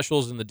all the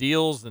specials and the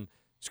deals. And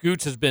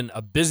Scoots has been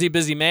a busy,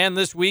 busy man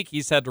this week.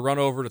 He's had to run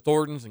over to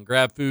Thornton's and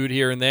grab food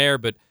here and there,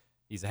 but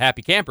he's a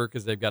happy camper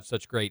because they've got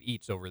such great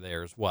eats over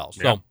there as well.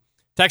 Yeah. So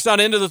text on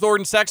into the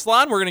Thornton sex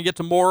line. We're going to get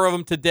to more of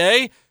them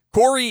today.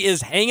 Corey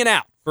is hanging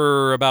out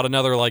for about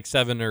another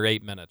 7 or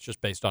 8 minutes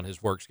just based on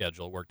his work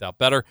schedule. It worked out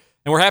better,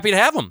 and we're happy to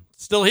have him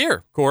still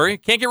here. Corey,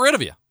 can't get rid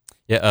of you.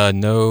 Yeah,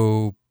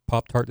 no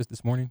Pop-Tart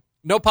this morning?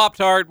 No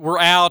Pop-Tart. We're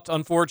out,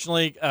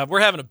 unfortunately. We're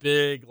having a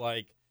big,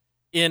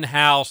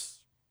 in-house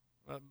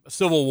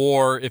civil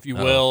war, if you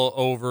will,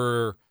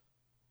 over,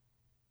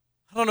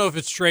 I don't know if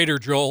it's Trader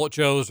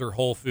Joe's or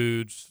Whole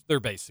Foods. They're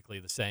basically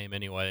the same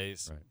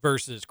anyways, right,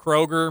 versus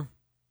Kroger.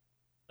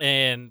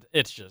 And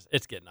it's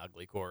getting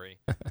ugly, Corey.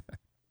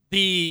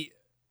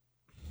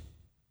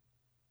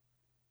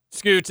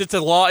 Scoots, it's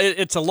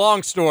a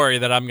long story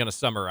that I'm going to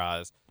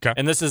summarize. Okay.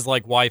 And this is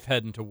wife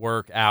heading to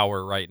work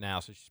hour right now,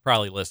 so she's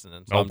probably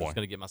listening. So I'm just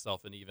going to get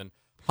myself in even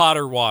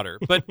hotter water.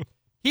 But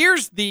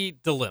here's the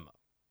dilemma.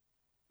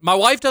 My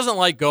wife doesn't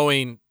like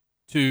going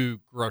to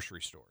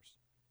grocery stores.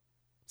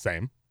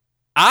 Same.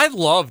 I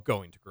love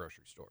going to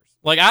grocery stores.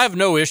 I have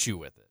no issue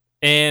with it.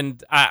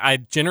 And I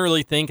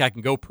generally think I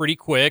can go pretty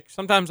quick.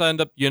 Sometimes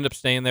you end up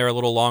staying there a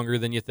little longer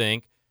than you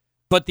think.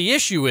 But the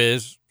issue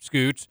is,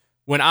 Scoots,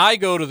 when I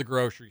go to the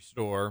grocery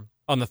store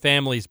on the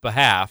family's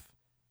behalf,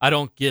 I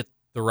don't get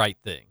the right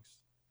things.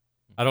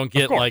 I don't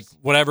get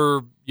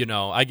whatever,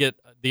 I get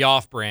the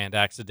off-brand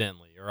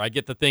accidentally, or I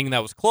get the thing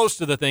that was close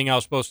to the thing I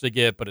was supposed to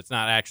get, but it's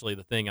not actually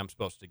the thing I'm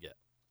supposed to get.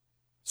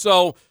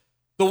 So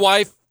the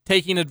wife,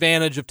 taking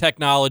advantage of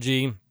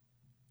technology,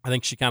 I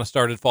think she kind of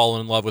started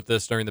falling in love with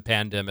this during the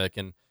pandemic,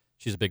 and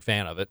she's a big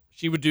fan of it.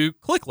 She would do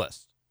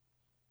ClickList,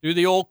 do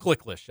the old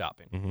ClickList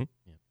shopping. Mm-hmm.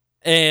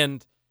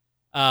 And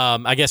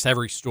I guess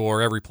every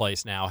store, every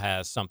place now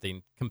has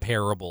something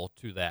comparable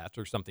to that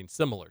or something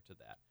similar to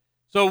that.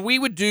 So we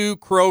would do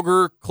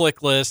Kroger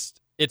ClickList.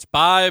 It's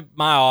by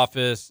my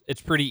office.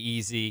 It's pretty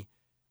easy.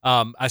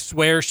 I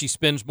swear she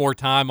spends more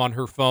time on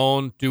her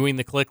phone doing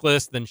the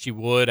ClickList than she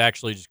would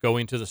actually just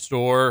going to the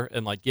store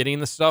and getting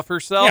the stuff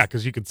herself. Yeah,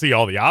 because you can see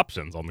all the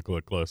options on the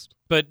ClickList.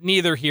 But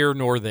neither here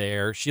nor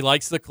there. She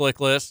likes the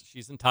ClickList.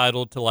 She's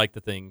entitled to like the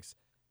things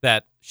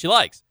that she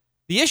likes.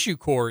 The issue,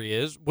 Corey,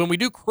 is when we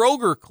do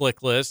Kroger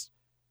ClickList,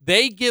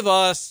 they give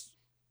us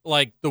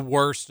the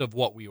worst of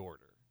what we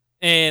order.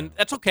 And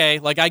that's okay.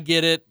 I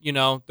get it. They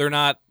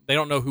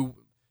don't know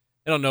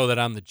that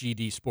I'm the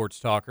GD sports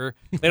talker.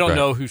 They don't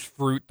know whose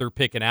fruit they're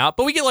picking out.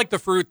 But we get the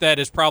fruit that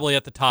is probably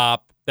at the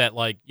top that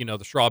the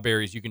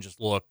strawberries, you can just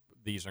look,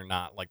 these are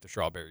not the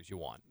strawberries you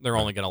want. They're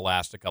only going to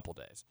last a couple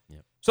days.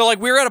 Yep. So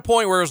we were at a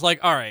point where it was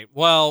all right,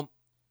 well,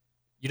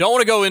 you don't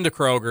want to go into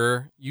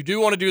Kroger. You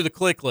do want to do the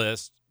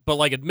ClickList.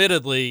 But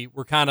admittedly,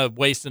 we're kind of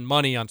wasting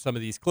money on some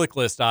of these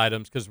ClickList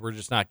items because we're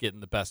just not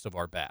getting the best of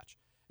our batch.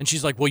 And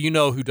she's like, well,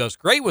 who does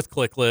great with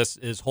ClickList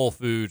is Whole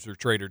Foods or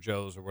Trader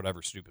Joe's or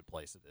whatever stupid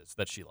place it is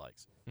that she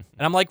likes. And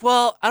I'm like,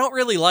 well, I don't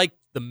really like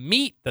the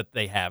meat that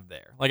they have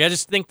there. I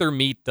just think their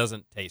meat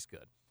doesn't taste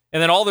good.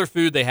 And then all their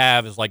food they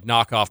have is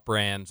knockoff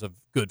brands of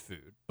good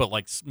food, but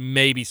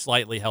maybe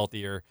slightly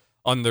healthier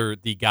under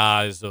the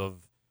guise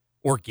of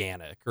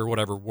organic or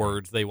whatever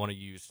words they want to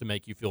use to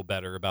make you feel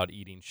better about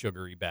eating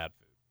sugary bad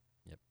food.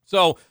 Yep.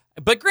 So,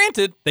 but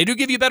granted, they do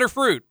give you better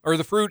fruit, or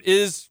the fruit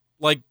is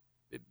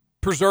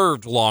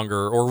preserved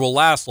longer or will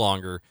last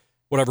longer,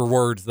 whatever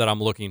words that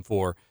I'm looking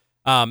for.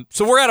 So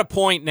we're at a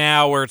point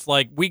now where it's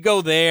we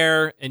go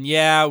there and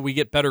we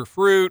get better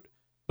fruit,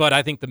 but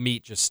I think the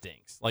meat just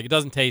stinks. It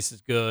doesn't taste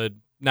as good,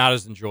 not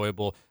as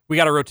enjoyable. We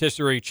got a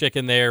rotisserie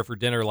chicken there for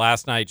dinner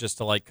last night just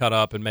to cut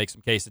up and make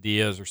some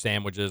quesadillas or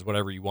sandwiches,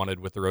 whatever you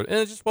wanted with the and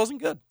it just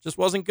wasn't good. Just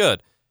wasn't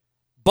good.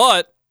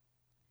 But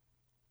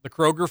the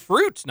Kroger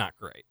fruit's not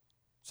great.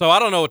 So I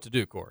don't know what to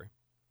do, Corey.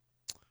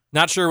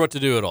 Not sure what to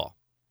do at all.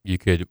 you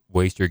could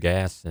waste your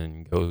gas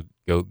and go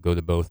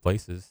to both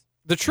places.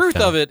 The truth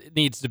of it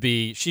needs to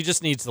be, she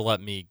just needs to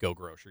let me go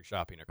grocery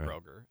shopping at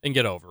Kroger and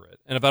get over it.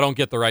 And if I don't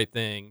get the right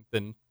thing,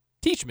 then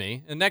teach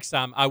me. And next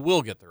time I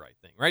will get the right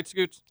thing. Right,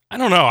 Scoots? I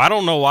don't know. I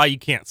don't know why you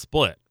can't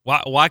split.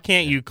 Why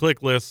can't you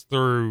click list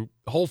through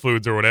Whole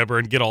Foods or whatever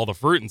and get all the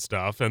fruit and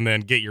stuff and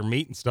then get your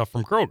meat and stuff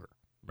from Kroger?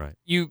 Right.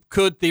 You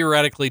could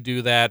theoretically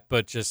do that,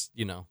 but just,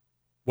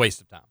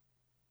 waste of time.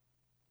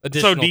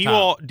 So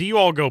do you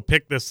all go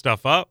pick this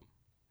stuff up?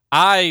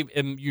 I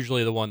am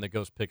usually the one that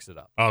goes picks it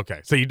up.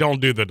 Okay. So you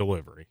don't do the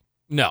delivery?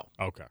 No.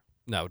 Okay.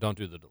 No, don't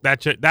do the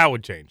delivery. That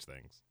would change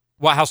things.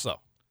 Well, how so?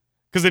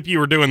 Because if you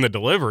were doing the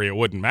delivery, it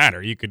wouldn't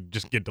matter. You could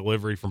just get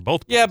delivery from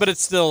both places. Yeah, but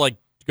it's still like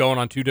going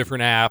on two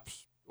different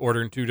apps,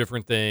 ordering two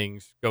different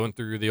things, going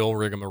through the old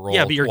rigmarole.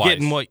 Yeah, but you're twice.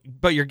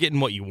 getting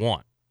what you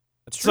want.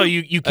 That's true. So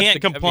you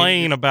can't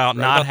complain about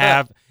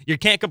you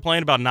can't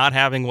complain about not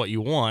having what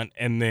you want,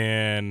 and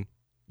then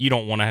you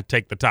don't want to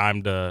take the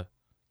time to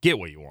get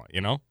what you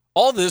want,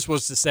 All this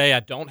was to say I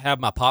don't have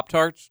my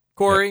Pop-Tarts,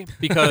 Corey,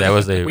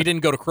 because we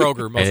didn't go to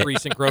Kroger most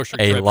recent grocery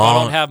trip. I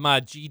don't have my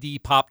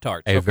GD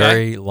Pop-Tarts. A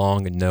very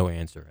long no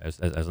answer as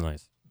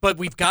nice. But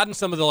we've gotten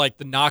some of the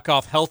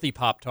knockoff healthy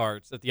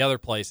Pop-Tarts at the other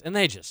place, and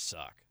they just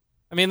suck.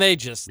 I mean,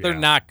 they're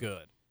not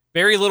good.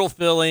 Very little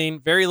filling,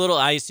 very little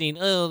icing.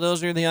 Oh,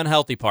 those are the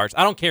unhealthy parts.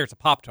 I don't care. It's a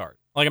Pop-Tart.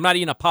 Like, I'm not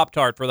eating a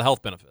Pop-Tart for the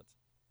health benefits.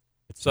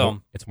 It's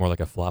more like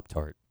a flop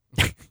tart.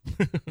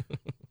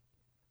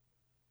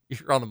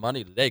 You're on the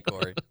money today,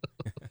 Corey.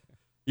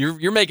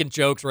 You're making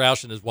jokes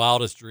Roush in his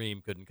wildest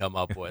dream couldn't come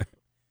up with.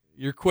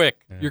 You're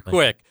quick. You're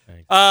quick.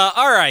 Thanks.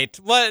 All right.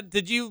 What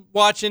did you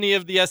watch any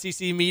of the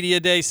SEC Media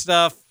Day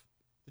stuff?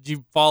 Did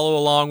you follow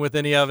along with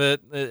any of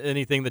it?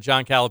 Anything that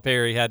John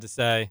Calipari had to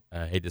say?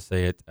 I hate to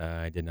say it,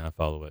 I did not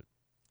follow it.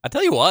 I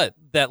tell you what,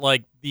 that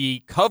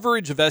the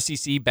coverage of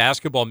SEC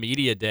Basketball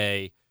Media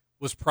Day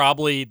was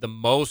probably the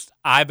most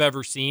I've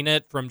ever seen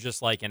it from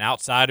just an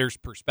outsider's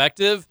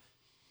perspective,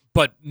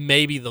 but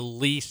maybe the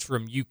least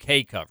from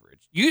UK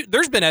coverage.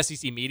 There's been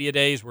SEC Media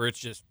Days where it's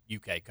just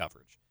UK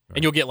coverage. Right.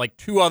 And you'll get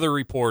 2 other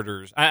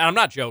reporters. I'm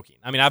not joking.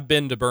 I mean, I've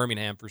been to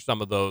Birmingham for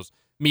some of those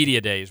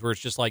media days where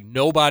it's just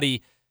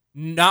nobody,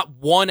 not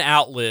one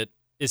outlet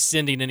is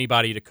sending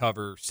anybody to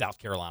cover South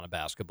Carolina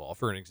basketball,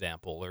 for an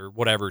example, or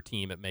whatever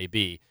team it may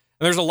be.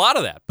 And there's a lot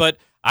of that. But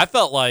I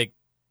felt like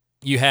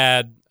you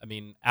had,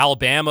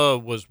 Alabama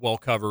was well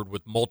covered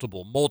with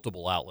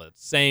multiple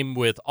outlets. Same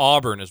with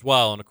Auburn as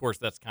well. And, of course,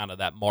 that's kind of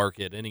that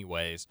market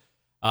anyways.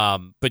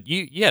 But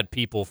you had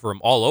people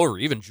from all over,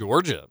 even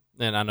Georgia.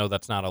 And I know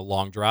that's not a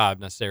long drive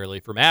necessarily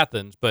from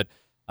Athens, but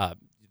the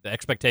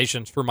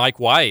expectations for Mike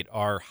White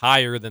are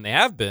higher than they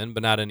have been,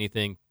 but not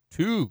anything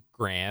too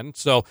grand.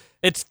 So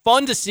it's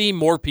fun to see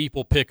more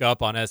people pick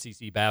up on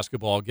SEC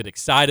basketball, get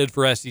excited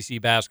for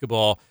SEC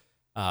basketball.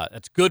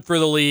 It's good for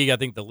the league. I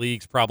think the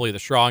league's probably the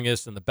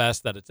strongest and the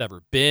best that it's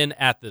ever been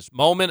at this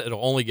moment.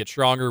 It'll only get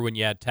stronger when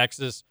you add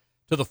Texas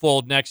to the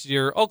fold next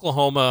year.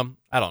 Oklahoma,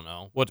 I don't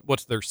know.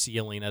 What's their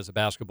ceiling as a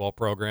basketball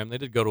program? They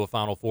did go to a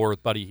Final Four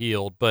with Buddy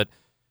Hield, but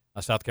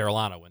South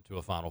Carolina went to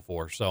a Final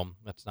Four, so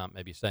that's not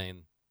maybe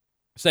saying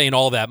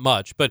all that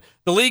much. But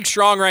the league's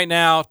strong right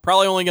now,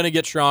 probably only going to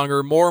get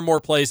stronger. More and more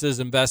places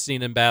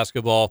investing in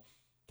basketball.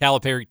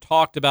 Calipari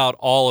talked about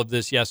all of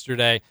this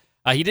yesterday.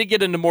 He did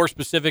get into more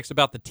specifics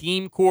about the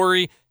team,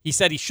 Corey. He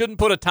said he shouldn't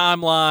put a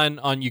timeline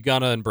on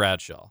Ugonna and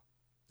Bradshaw.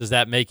 Does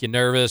that make you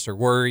nervous or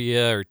worry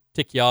you or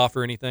tick you off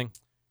or anything?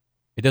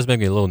 It does make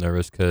me a little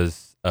nervous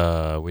because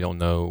we don't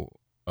know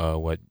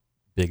what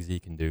Big Z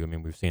can do.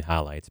 We've seen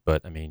highlights,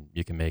 but,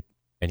 you can make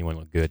anyone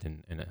look good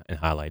in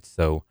highlights.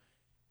 So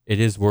it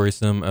is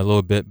worrisome a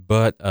little bit,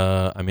 but,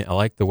 I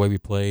like the way we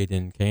played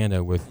in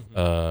Canada with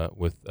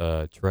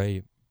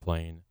Trey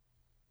playing,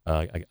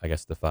 I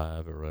guess, the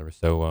 5 or whatever.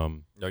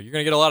 So no, you're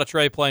going to get a lot of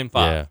Trey playing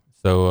 5. Yeah.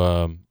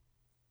 So,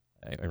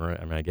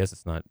 I guess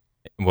it's not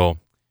 – well,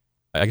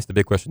 I guess the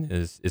big question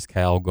is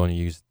Cal going to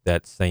use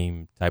that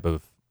same type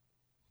of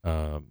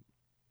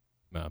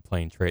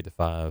playing Trey at the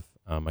 5?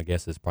 I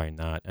guess it's probably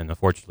not. And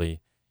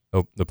unfortunately,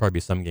 there'll probably be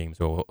some games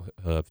where we'll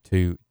have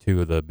two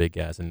of the big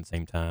guys in the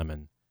same time,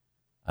 and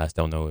I just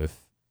don't know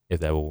if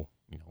that will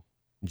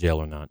gel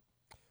or not.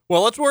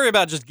 Well, let's worry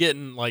about just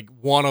getting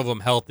one of them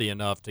healthy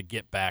enough to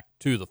get back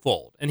to the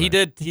fold. And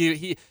right.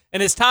 He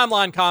and his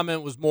timeline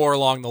comment was more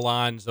along the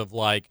lines of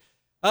I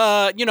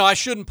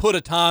shouldn't put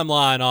a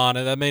timeline on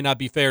it. That may not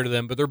be fair to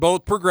them, but they're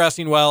both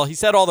progressing well. He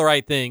said all the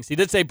right things. He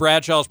did say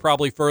Bradshaw's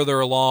probably further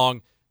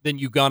along than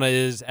Ugonna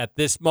is at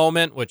this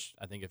moment, which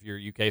I think if you're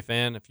a UK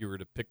fan, if you were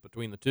to pick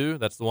between the two,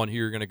 that's the one who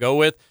you're going to go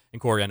with. And,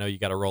 Corey, I know you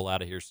got to roll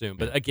out of here soon.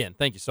 But, again,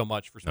 thank you so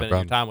much for spending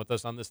your time with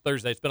us on this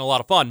Thursday. It's been a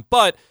lot of fun.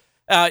 But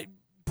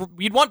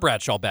you'd want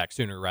Bradshaw back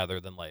sooner rather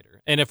than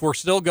later. And if we're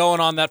still going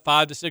on that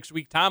 5 to 6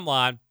 week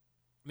timeline,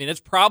 it's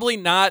probably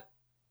not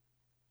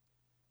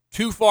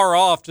too far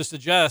off to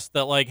suggest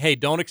that, hey,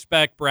 don't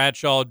expect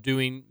Bradshaw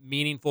doing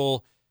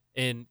meaningful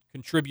and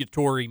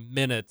contributory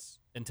minutes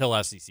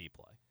until SEC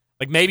play.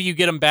 Maybe you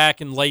get him back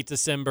in late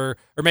December,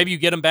 or maybe you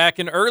get him back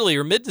in early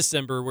or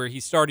mid-December where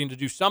he's starting to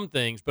do some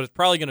things, but it's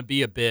probably going to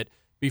be a bit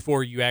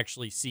before you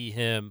actually see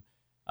him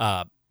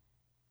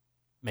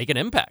make an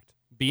impact,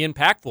 be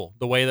impactful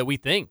the way that we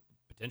think.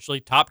 Potentially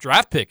top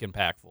draft pick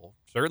impactful,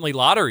 certainly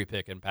lottery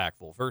pick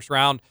impactful, first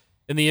round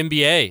in the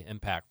NBA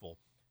impactful.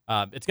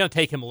 It's going to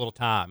take him a little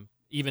time,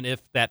 even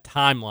if that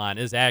timeline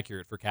is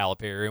accurate for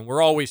Calipari, and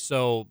we're always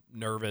so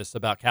nervous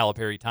about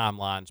Calipari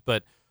timelines,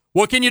 but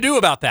what can you do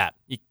about that?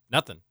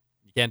 Nothing.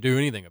 You can't do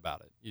anything about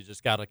it. You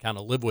just got to kind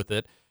of live with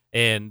it.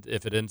 And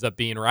if it ends up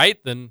being right,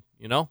 then,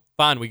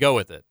 fine, we go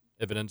with it.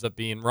 If it ends up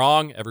being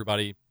wrong,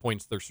 everybody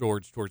points their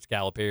swords towards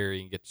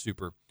Calipari and gets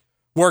super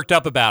worked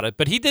up about it.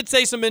 But he did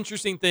say some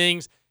interesting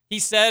things. He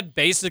said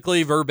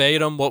basically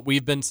verbatim what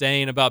we've been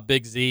saying about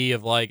Big Z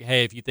of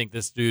hey, if you think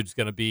this dude's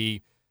going to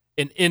be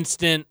an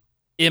instant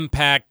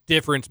impact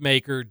difference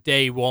maker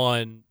day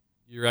one,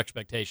 your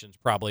expectations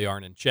probably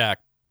aren't in check.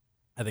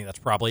 I think that's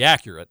probably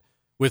accurate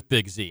with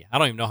Big Z. I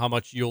don't even know how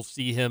much you'll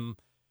see him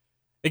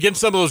against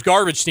some of those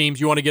garbage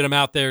teams. You want to get him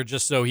out there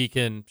just so he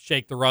can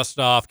shake the rust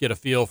off, get a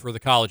feel for the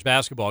college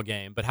basketball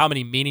game. But how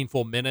many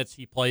meaningful minutes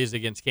he plays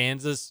against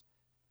Kansas,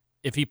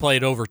 if he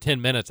played over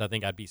 10 minutes, I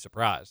think I'd be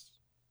surprised.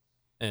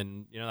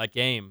 And, that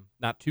game,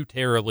 not too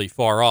terribly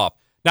far off.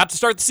 Not to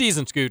start the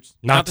season, Scoots.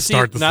 Not to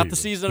start the season. Not the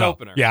season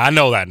opener. Yeah, I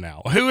know that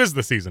now. Who is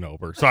the season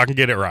opener? So I can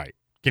get it right.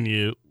 Can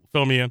you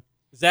fill me in?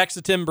 Zach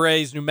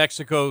Satimbray's New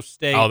Mexico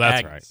State Oh,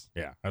 that's Aggies. right.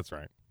 Yeah, that's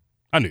right.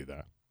 I knew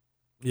that.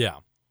 Yeah.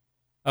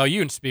 Oh,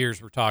 you and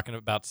Spears were talking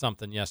about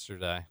something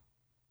yesterday.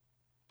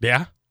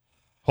 Yeah?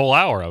 Whole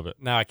hour of it.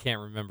 Now I can't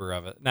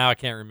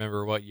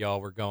remember what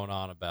y'all were going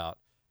on about.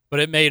 But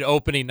it made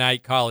opening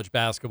night college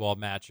basketball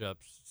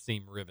matchups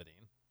seem riveting.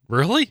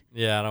 Really?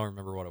 Yeah, I don't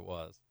remember what it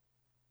was.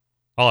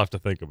 I'll have to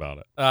think about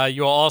it.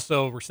 You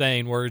also were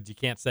saying words you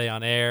can't say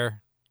on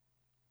air.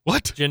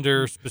 What?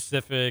 Gender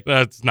specific.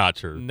 That's not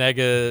true.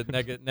 Negative.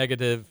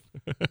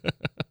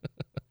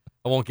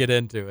 I won't get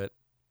into it.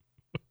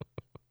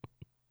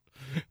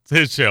 It's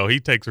his show. He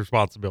takes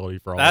responsibility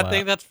for all that. I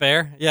think that's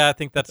fair. Yeah, I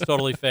think that's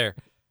totally fair.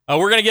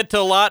 We're going to get to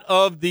a lot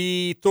of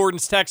the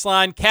Thornton's text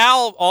line.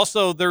 Cal,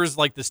 also, there's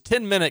like this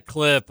 10-minute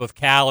clip of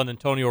Cal and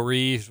Antonio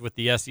Reeves with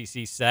the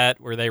SEC set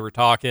where they were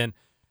talking.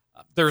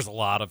 There's a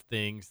lot of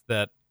things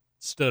that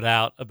stood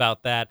out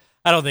about that.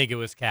 I don't think it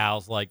was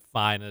Cal's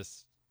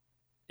finest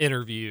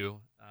interview.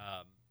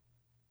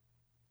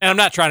 And I'm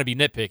not trying to be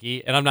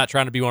nitpicky, and I'm not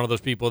trying to be one of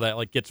those people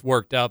that gets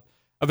worked up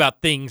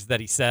about things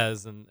that he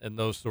says and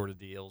those sort of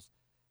deals.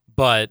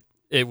 But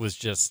it was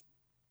just,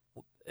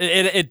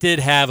 it did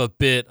have a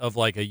bit of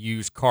a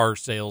used car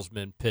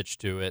salesman pitch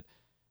to it.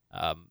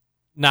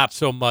 Not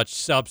so much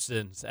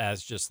substance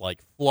as just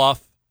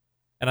fluff.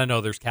 And I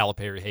know there's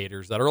Calipari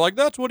haters that are like,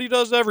 that's what he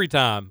does every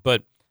time.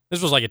 But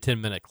this was a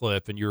 10-minute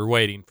clip, and you were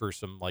waiting for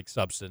some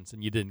substance,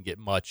 and you didn't get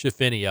much,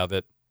 if any of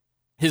it.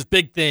 His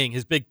big theme,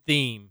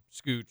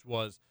 Scooch,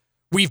 was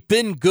we've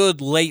been good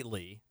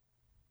lately.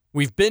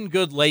 We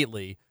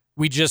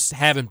just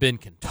haven't been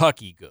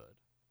Kentucky good.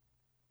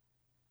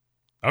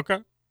 Okay.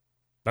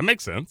 That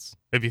makes sense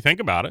if you think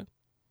about it.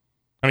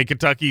 I mean,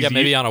 Kentucky's... Yeah,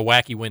 maybe on a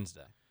wacky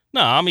Wednesday.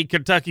 No, I mean,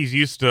 Kentucky's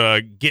used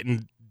to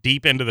getting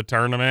deep into the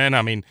tournament.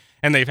 I mean,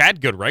 and they've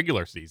had good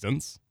regular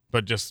seasons,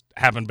 but just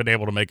haven't been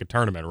able to make a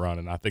tournament run,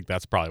 and I think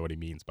that's probably what he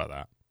means by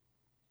that.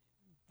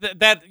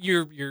 That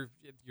you're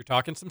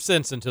talking some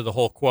sense into the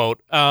whole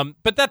quote.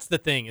 But that's the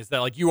thing is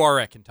that you are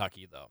at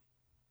Kentucky though.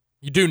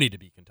 You do need to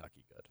be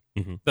Kentucky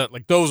good. Mm-hmm.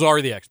 That those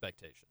are the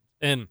expectations.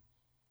 And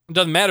it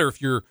doesn't matter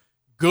if you're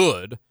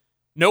good.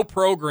 No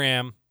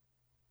program.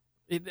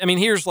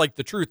 Here's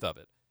the truth of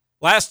it.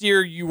 Last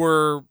year you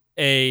were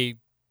there's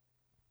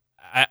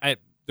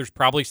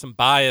probably some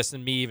bias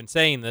in me even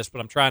saying this,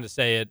 but I'm trying to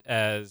say it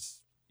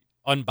as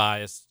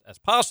unbiased as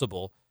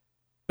possible.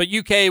 But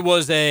UK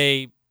was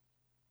a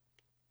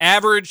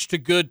average to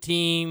good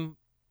team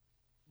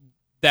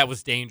that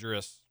was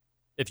dangerous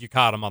if you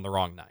caught them on the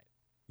wrong night.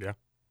 Yeah.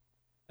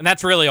 And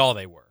that's really all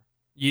they were.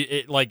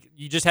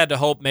 You just had to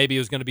hope maybe it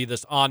was going to be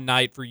this on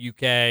night for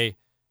UK.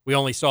 We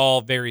only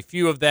saw very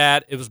few of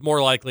that. It was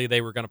more likely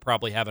they were going to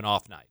probably have an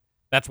off night.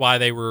 That's why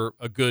they were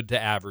a good to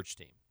average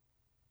team.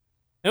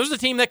 It was a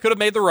team that could have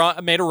made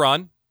a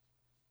run.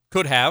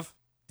 Could have.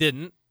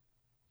 Didn't.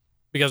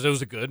 Because it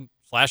was a good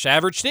 /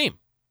 average team.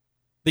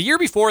 The year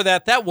before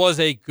that, that was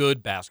a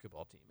good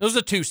basketball team. It was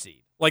a 2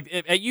 seed.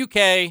 At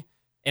UK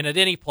and at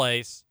any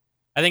place,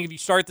 I think if you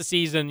start the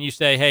season and you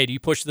say, hey, do you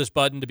push this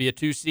button to be a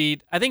 2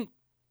 seed? I think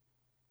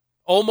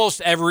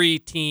almost every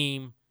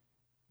team,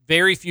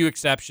 very few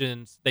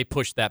exceptions, they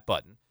push that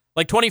button.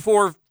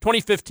 2014,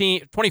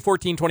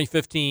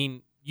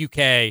 2015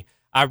 UK,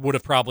 I would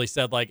have probably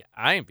said,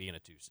 I ain't being a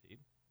 2 seed.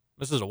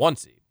 This is a 1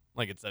 seed.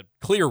 It's a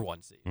clear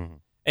 1 seed. Mm-hmm.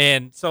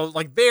 And so,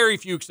 very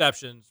few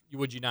exceptions,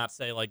 would you not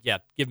say, yeah,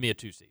 give me a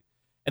 2 seed.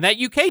 And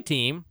that UK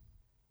team,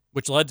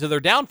 which led to their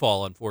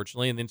downfall,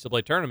 unfortunately, in the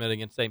NCAA tournament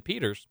against St.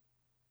 Peter's,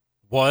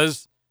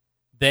 was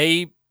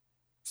they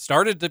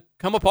started to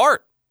come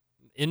apart.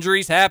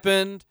 Injuries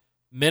happened.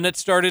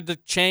 Minutes started to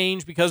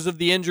change because of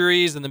the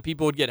injuries, and then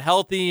people would get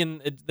healthy,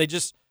 and they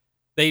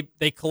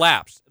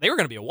collapsed. They were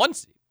going to be a 1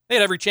 seed. They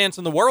had every chance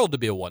in the world to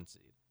be a 1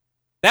 seed.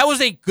 That was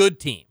a good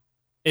team.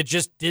 It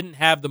just didn't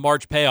have the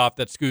March payoff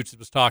that Scoots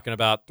was talking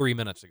about 3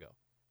 minutes ago.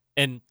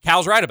 And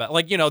Cal's right about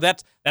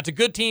it. That's a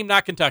good team,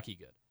 not Kentucky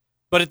good.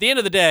 But at the end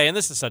of the day, and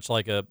this is such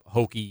a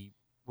hokey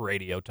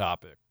radio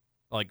topic,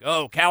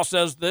 Cal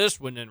says this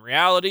when in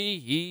reality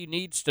he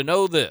needs to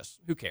know this.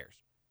 Who cares?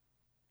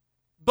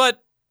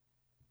 But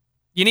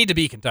you need to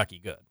be Kentucky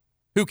good.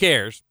 Who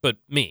cares but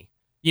me?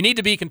 You need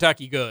to be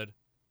Kentucky good.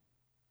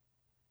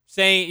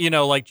 Saying,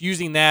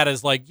 using that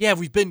as yeah,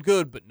 we've been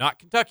good, but not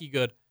Kentucky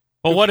good.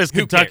 Well, what is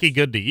Kentucky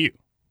good to you?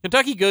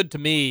 Kentucky good to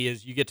me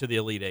is you get to the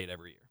Elite Eight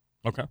every year.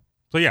 Okay.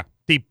 So, yeah,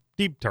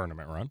 deep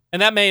tournament run.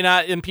 And that may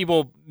not, and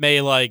people may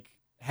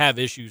have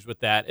issues with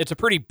that. It's a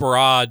pretty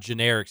broad,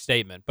 generic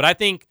statement. But I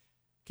think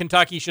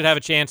Kentucky should have a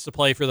chance to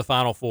play for the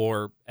Final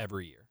Four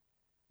every year.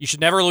 You should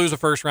never lose a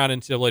first-round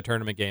NCAA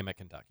tournament game at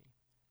Kentucky.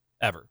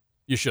 Ever.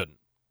 You shouldn't.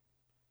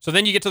 So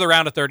then you get to the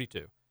round of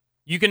 32.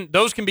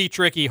 Those can be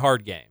tricky,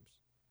 hard games.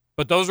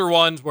 But those are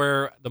ones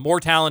where the more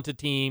talented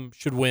team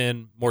should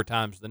win more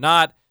times than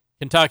not.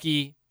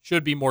 Kentucky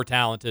should be more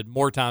talented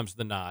more times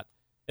than not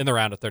in the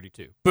round of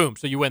 32. Boom.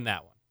 So you win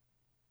that one.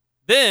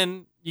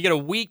 Then you get a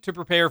week to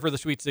prepare for the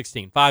Sweet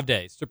 16, 5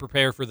 days to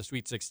prepare for the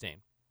Sweet 16.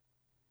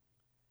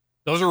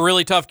 Those are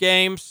really tough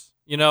games.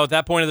 You know, at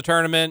that point of the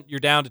tournament, you're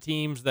down to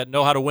teams that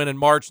know how to win in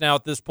March now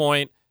at this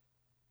point.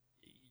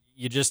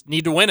 You just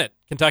need to win it.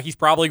 Kentucky's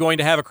probably going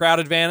to have a crowd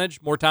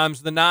advantage more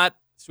times than not.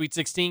 Sweet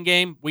 16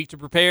 game, week to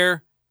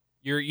prepare.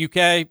 You're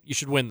UK, you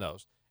should win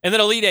those. And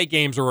then Elite 8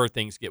 games are where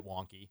things get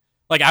wonky.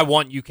 Like, I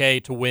want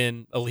UK to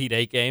win Elite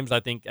 8 games. I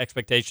think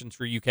expectations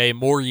for UK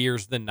more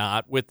years than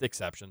not, with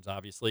exceptions,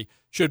 obviously,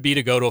 should be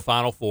to go to a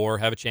Final Four,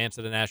 have a chance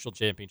at a national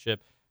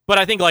championship. But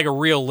I think, like, a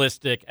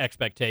realistic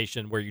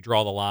expectation where you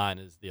draw the line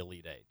is the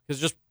Elite 8.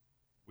 Because just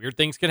weird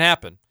things can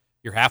happen.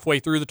 You're halfway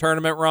through the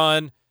tournament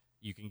run.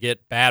 You can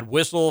get bad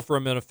whistle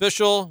from an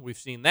official. We've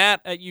seen that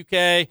at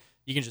UK.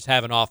 You can just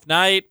have an off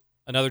night.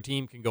 Another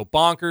team can go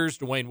bonkers.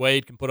 Dwayne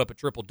Wade can put up a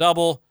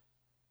triple-double.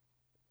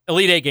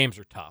 Elite 8 games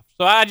are tough.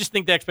 So I just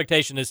think the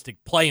expectation is to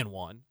play in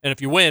one. And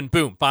if you win,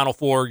 boom, Final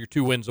Four, you're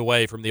 2 wins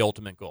away from the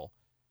ultimate goal.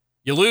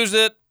 You lose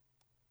it,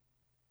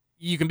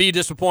 you can be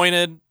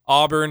disappointed.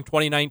 Auburn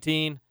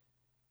 2019.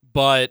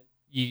 But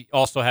you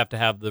also have to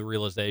have the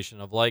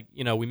realization of, like,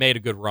 you know, we made a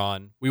good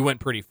run. We went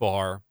pretty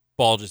far.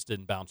 Ball just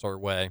didn't bounce our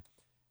way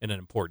in an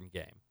important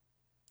game.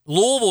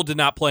 Louisville did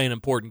not play an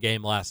important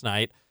game last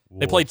night.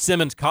 They played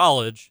Simmons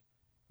College,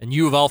 and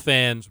U of L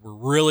fans were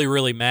really,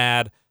 really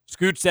mad.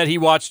 Scoot said he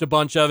watched a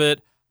bunch of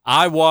it.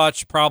 I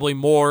watched probably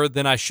more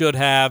than I should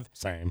have.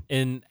 Same.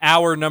 In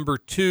hour number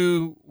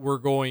 2, we're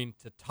going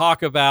to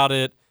talk about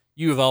it.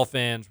 U of L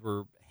fans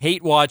were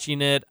hate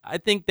watching it. I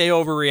think they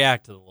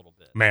overreacted a little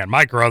bit. Man,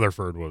 Mike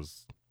Rutherford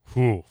was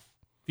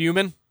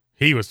fuming.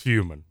 He was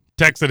fuming.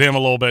 Texted him a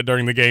little bit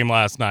during the game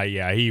last night.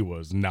 Yeah, he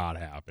was not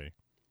happy.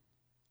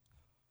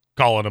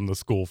 Calling him the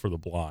school for the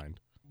blind.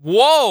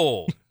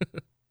 Whoa!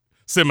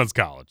 Simmons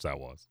College, that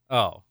was.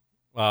 Oh.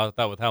 Well, I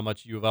thought with how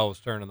much U of L was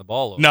turning the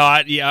ball over. No,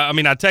 I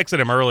texted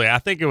him early. I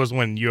think it was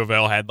when U of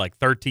L had like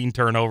 13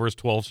 turnovers,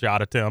 12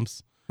 shot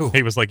attempts. Ooh.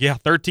 He was like,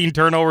 13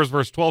 turnovers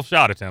versus 12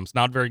 shot attempts.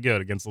 Not very good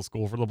against the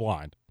school for the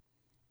blind.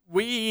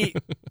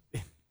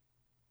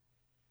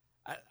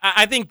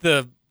 I think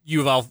the U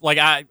of L, like,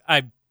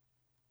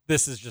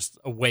 this is just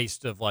a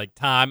waste of, like,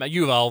 time.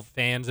 U of L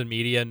fans and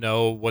media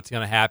know what's going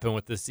to happen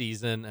with this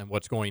season and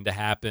what's going to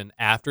happen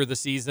after the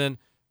season.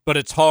 But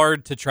it's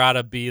hard to try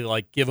to be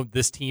like, give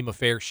this team a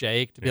fair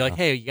shake, to be like,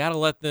 hey, you got to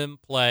let them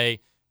play.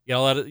 You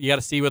got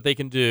to see what they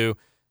can do,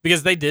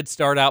 because they did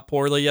start out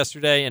poorly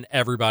yesterday, and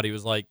everybody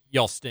was like,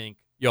 y'all stink.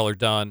 Y'all are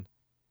done.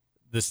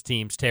 This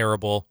team's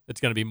terrible. It's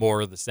going to be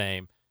more of the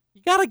same.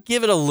 You got to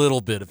give it a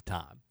little bit of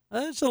time.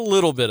 Just a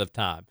little bit of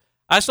time.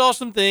 I saw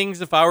some things,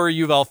 if I were a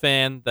U of L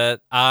fan, that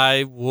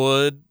I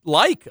would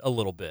like a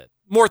little bit.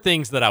 More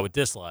things that I would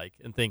dislike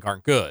and think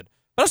aren't good.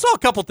 But I saw a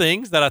couple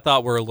things that I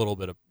thought were a little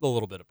bit of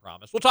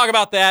promise. We'll talk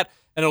about that,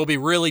 and it'll be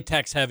really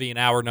text heavy in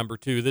hour number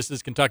 2. This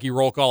is Kentucky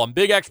Roll Call on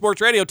Big X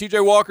Sports Radio.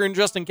 TJ Walker and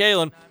Justin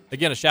Kalen.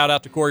 Again, a shout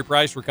out to Corey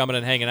Price for coming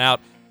and hanging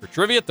out for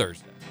Trivia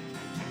Thursday.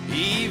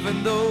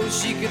 Even though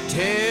she could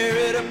tear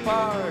it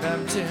apart,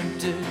 I'm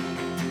tempted.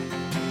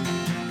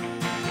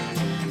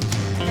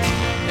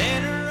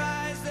 In her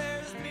eyes,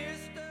 there's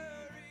mystery.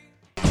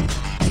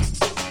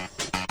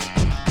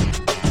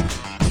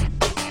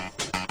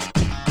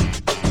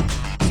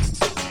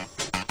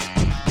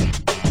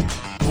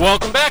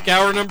 Welcome back.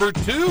 Hour number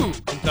 2,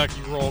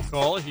 Kentucky Roll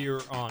Call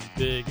here on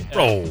Big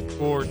X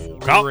Sports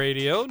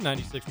Radio,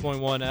 96.1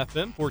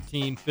 FM,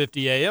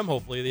 1450 AM.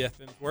 Hopefully the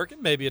FM's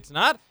working. Maybe it's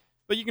not,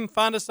 but you can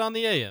find us on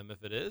the AM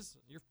if it is.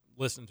 You're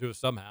listening to us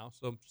somehow.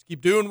 So just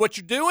keep doing what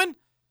you're doing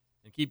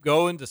and keep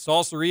going to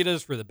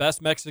Salsaritas for the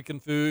best Mexican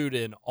food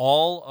in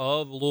all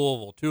of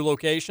Louisville. 2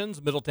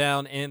 locations,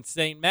 Middletown and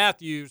St.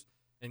 Matthews.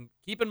 And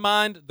keep in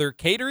mind, they're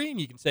catering.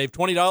 You can save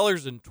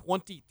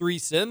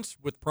 $20.23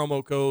 with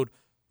promo code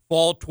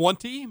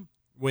Fall20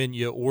 when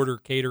you order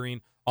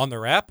catering on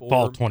their app. Or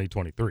Fall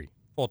 2023.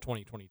 Fall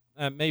 2020.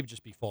 Maybe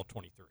just be Fall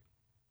 23.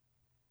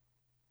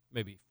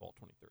 Maybe Fall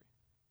 23.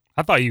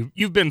 I thought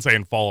you've been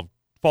saying Fall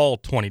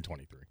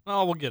 2023.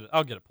 Oh, we'll get it.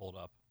 I'll get it pulled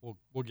up. We'll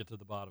get to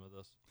the bottom of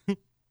this.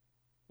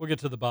 We'll get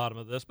to the bottom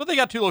of this. But they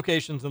got 2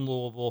 locations in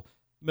Louisville,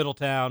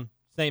 Middletown,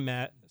 St.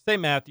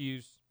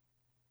 Matthews.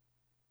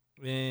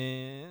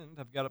 And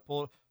I've got it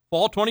pulled up.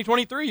 Fall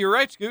 2023. You're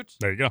right, Scoots.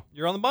 There you go.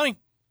 You're on the money.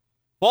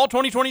 Fall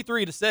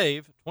 2023 to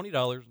save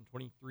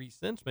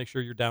 $20.23. Make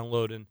sure you're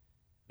downloading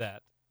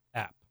that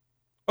app.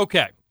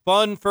 Okay.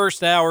 Fun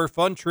first hour,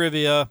 fun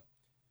trivia,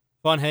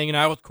 fun hanging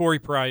out with Corey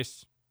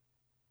Price.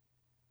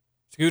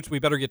 Scoots, we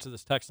better get to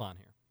this text line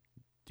here.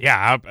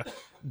 Yeah,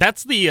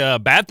 that's the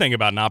bad thing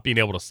about not being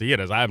able to see it,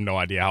 is I have no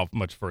idea how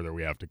much further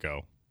we have to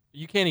go.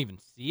 You can't even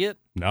see it?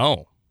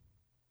 No.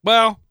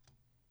 Well,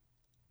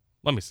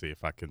 let me see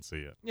if I can see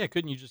it. Yeah,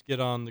 couldn't you just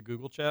get on the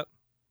Google chat?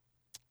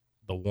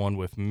 The one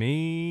with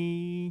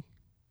me.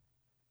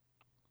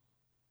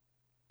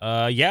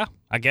 Yeah,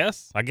 I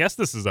guess. I guess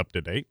this is up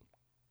to date.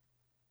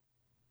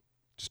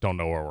 Just don't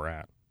know where we're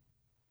at.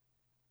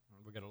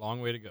 We've got a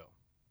long way to go.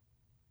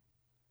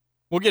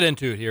 We'll get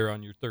into it here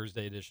on your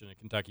Thursday edition of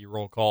Kentucky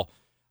Roll Call.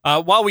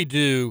 While we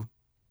do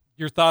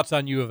your thoughts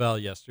on U of L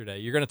yesterday.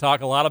 You're going to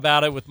talk a lot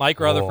about it with Mike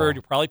Rutherford.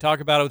 You'll probably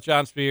talk about it with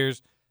John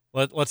Spears.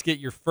 Let's get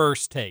your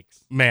first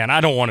takes. Man, I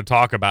don't want to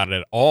talk about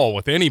it at all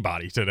with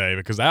anybody today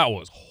because that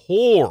was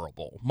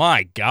horrible.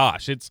 My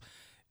gosh, it's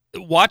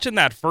watching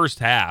that first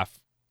half.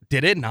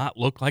 Did it not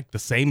look like the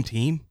same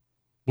team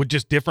with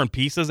just different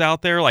pieces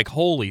out there? Like,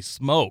 holy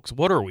smokes,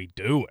 what are we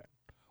doing?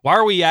 Why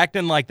are we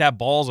acting like that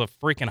ball's a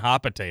freaking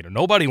hot potato?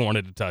 Nobody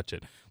wanted to touch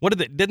it.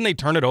 Didn't they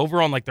turn it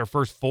over on like their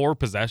first 4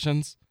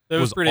 possessions? It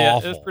was pretty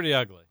awful. It was pretty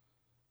ugly.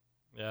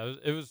 Yeah,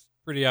 it was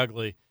pretty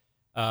ugly.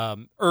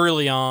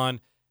 Early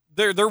on,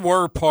 there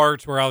were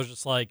parts where I was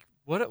just like,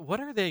 what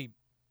are they?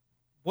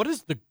 What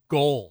is the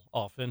goal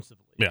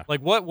offensively? Yeah.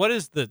 Like what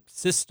is the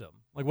system?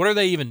 Like what are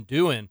they even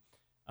doing?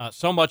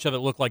 So much of it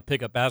looked like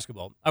pickup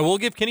basketball. I will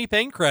give Kenny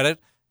Payne credit.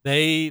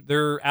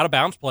 Their out of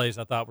bounds plays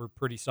I thought were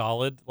pretty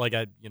solid. Like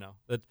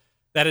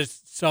that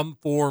is some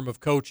form of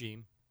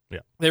coaching. Yeah.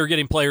 They were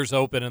getting players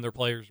open and their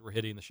players were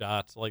hitting the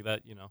shots like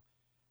that,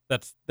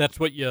 That's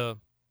what you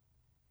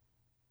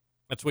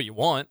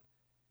want.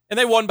 And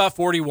they won by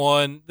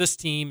 41.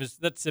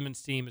 That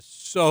Simmons team is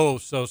so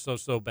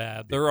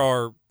bad. There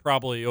are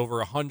probably over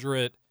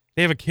 100.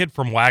 They have a kid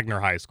from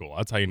Wagner High School.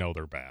 That's how you know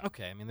they're bad.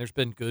 Okay, I mean, there's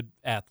been good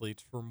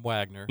athletes from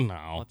Wagner.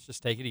 No. Let's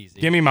just take it easy.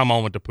 Give me my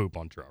moment to poop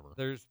on Trevor.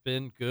 There's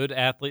been good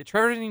athletes.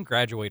 Trevor didn't even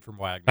graduate from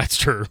Wagner. That's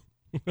true.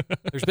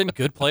 There's been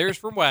good players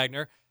from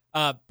Wagner,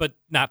 but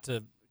not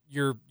to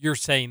you're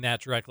saying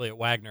that directly at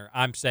Wagner.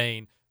 I'm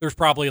saying there's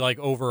probably like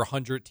over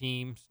 100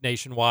 teams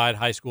nationwide,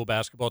 high school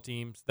basketball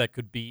teams that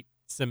could beat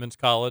Simmons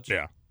College.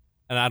 Yeah.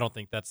 And I don't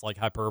think that's like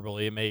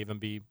hyperbole. It may even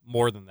be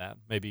more than that,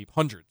 maybe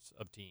hundreds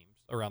of teams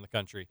around the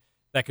country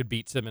that could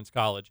beat Simmons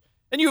College.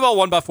 And U of L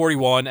won by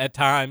 41. At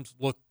times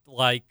looked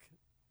like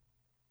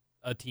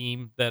a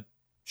team that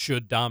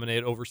should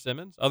dominate over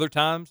Simmons. Other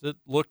times it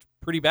looked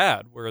pretty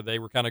bad where they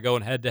were kind of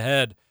going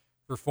head-to-head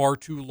for far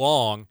too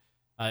long,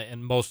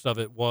 and most of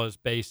it was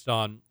based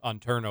on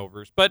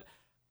turnovers. But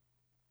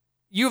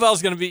U of L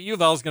is going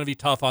to be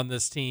tough on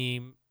this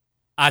team.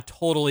 I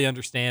totally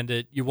understand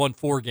it. You won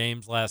 4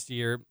 games last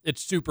year.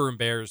 It's super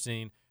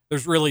embarrassing.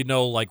 There's really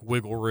no like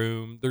wiggle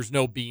room. There's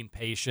no being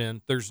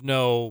patient. There's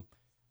no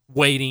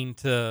waiting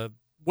to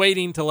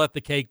let the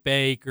cake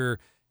bake, or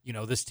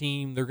this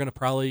team, they're going to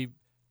probably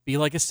be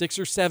like a 6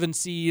 or 7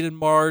 seed in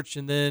March,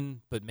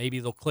 but maybe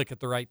they'll click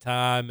at the right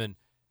time and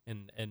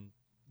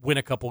win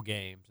a couple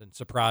games and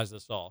surprise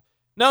us all.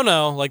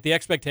 No. Like the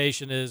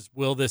expectation is,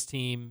 will this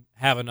team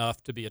have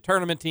enough to be a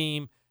tournament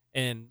team?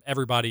 And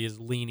everybody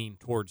is leaning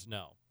towards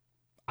no.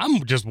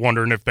 I'm just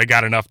wondering if they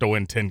got enough to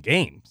win 10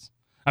 games.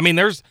 I mean,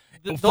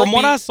 from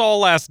what I saw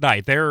last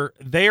night,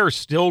 they are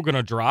still going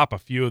to drop a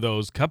few of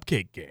those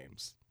cupcake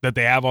games that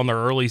they have on their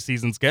early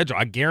season schedule.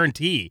 I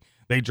guarantee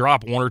they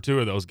drop 1 or 2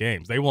 of those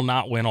games. They will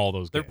not win all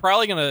those games. They're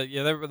probably going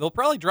to they'll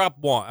probably drop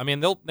 1. I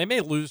mean, they may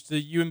lose to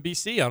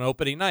UMBC on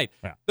opening night.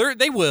 Yeah.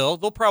 They will.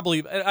 They'll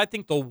probably, I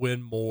think they'll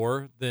win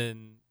more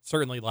than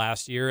certainly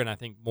last year, and I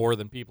think more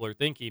than people are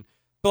thinking.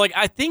 But, like,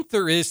 I think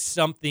there is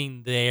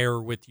something there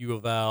with U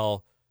of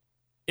L,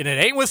 and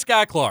it ain't with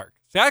Sky Clark.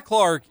 Sky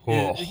Clark,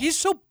 he's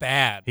so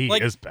bad. He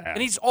is bad.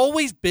 And he's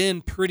always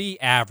been pretty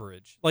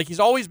average.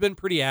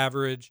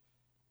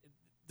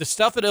 The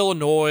stuff at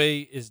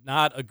Illinois is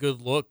not a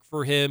good look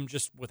for him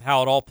just with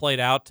how it all played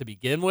out to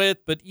begin with.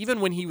 But even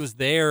when he was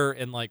there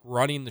and, like,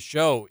 running the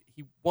show,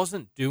 he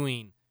wasn't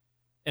doing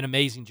an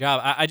amazing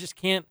job. I just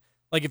can't.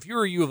 Like, if you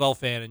were a U of L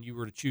fan and you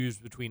were to choose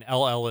between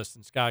L. Ellis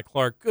and Sky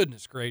Clark,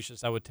 goodness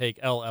gracious, I would take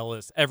L.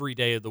 Ellis every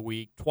day of the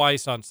week,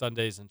 twice on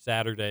Sundays and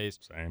Saturdays.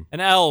 Same. And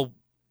L,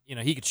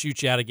 he could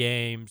shoot you out of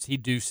games.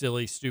 He'd do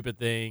silly, stupid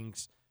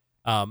things.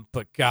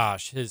 But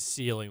gosh, his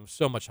ceiling was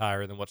so much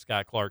higher than what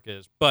Sky Clark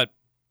is. But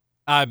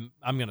I'm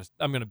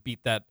gonna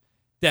beat that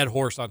dead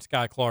horse on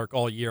Sky Clark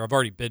all year. I've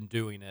already been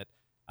doing it.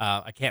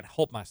 I can't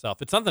help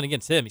myself. It's something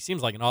against him. He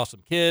seems like an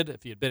awesome kid.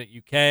 If he had been at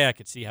UK, I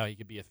could see how he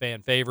could be a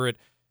fan favorite.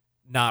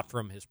 Not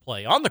from his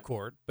play on the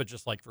court, but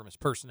just like from his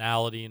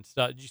personality and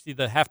stuff. Did you see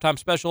the halftime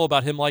special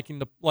about him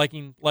liking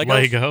Legos?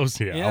 Legos,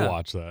 yeah. I'll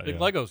watch that. Big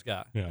Legos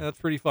guy. Yeah. That's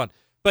pretty fun.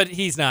 But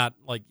he's not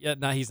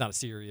he's not a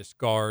serious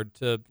guard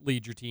to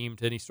lead your team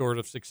to any sort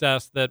of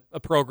success that a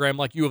program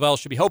like U of L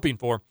should be hoping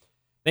for.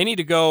 They need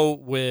to go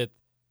with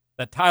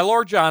that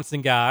Tyler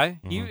Johnson guy.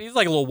 Mm-hmm. He's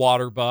like a little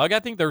water bug. I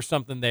think there's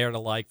something there to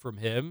like from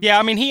him. Yeah,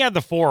 I mean, he had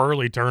the 4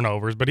 early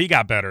turnovers, but he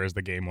got better as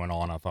the game went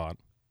on, I thought.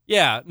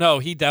 Yeah, no,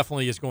 he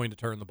definitely is going to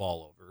turn the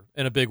ball over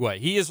in a big way.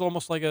 He is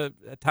almost like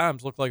at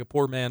times look like a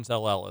poor man's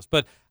L. Ellis.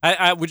 But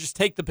I would just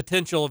take the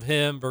potential of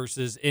him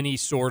versus any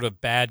sort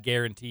of bad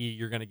guarantee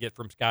you're going to get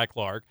from Sky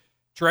Clark.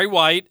 Trey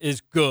White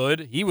is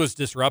good. He was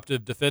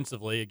disruptive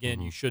defensively.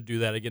 Again, you should do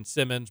that against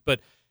Simmons.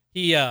 But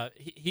he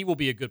will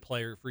be a good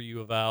player for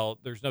U of L.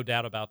 There's no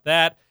doubt about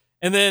that.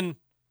 And then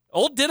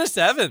old Dennis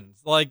Evans.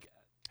 Like,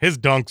 his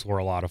dunks were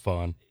a lot of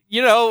fun.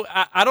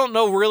 I don't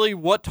know really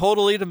what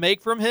totally to make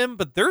from him,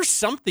 but there's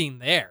something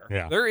there.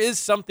 Yeah. There is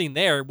something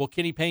there. Will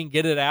Kenny Payne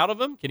get it out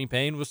of him? Kenny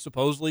Payne was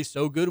supposedly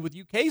so good with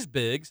UK's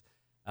bigs.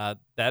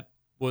 That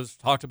was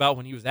talked about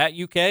when he was at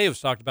UK. It was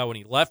talked about when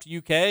he left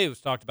UK. It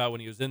was talked about when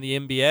he was in the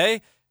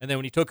NBA. And then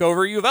when he took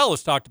over U of L, it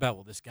was talked about,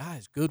 well, this guy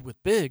is good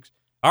with bigs.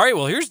 All right,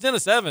 well, here's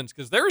Dennis Evans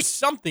because there is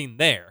something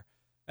there.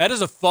 That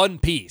is a fun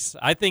piece.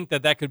 I think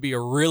that could be a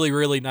really,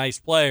 really nice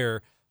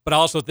player. But I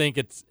also think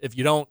it's if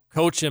you don't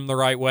coach him the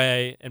right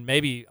way, and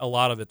maybe a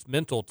lot of it's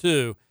mental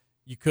too,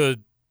 you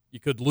could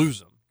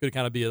lose him. Could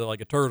kind of be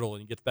like a turtle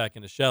and he gets back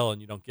in his shell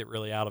and you don't get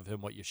really out of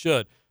him what you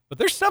should. But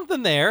there's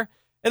something there.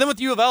 And then with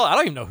U of L, I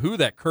don't even know who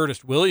that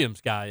Curtis Williams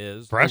guy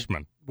is.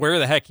 Freshman. Where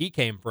the heck he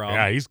came from.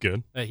 Yeah, he's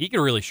good. He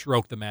can really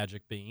stroke the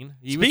magic bean.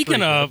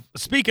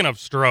 Speaking of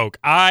stroke,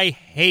 I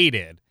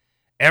hated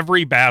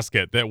every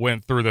basket that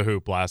went through the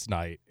hoop last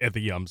night at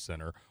the Yum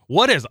Center.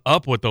 What is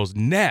up with those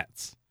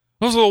nets?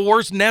 Those are the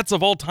worst nets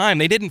of all time.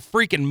 They didn't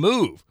freaking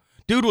move.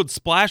 Dude would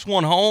splash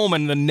one home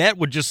and the net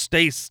would just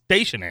stay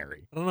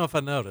stationary. I don't know if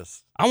I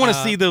noticed. I want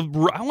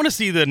to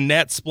see the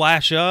net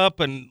splash up,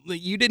 and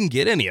you didn't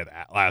get any of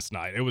that last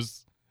night. It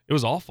was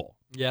awful.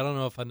 Yeah, I don't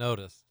know if I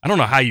noticed. I don't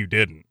know how you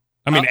didn't.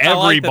 I mean, I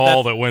every like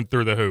ball that went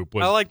through the hoop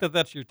was. I like that.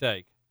 That's your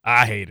take.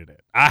 I hated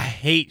it. I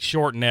hate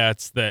short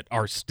nets that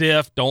are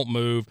stiff, don't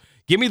move.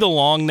 Give me the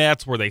long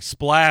nets where they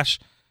splash,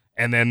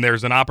 and then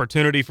there's an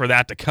opportunity for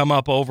that to come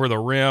up over the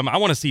rim. I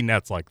want to see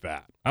nets like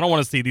that. I don't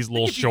want to see these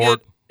little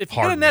short. If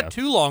you get a net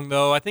too long,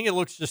 though, I think it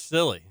looks just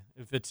silly.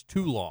 If it's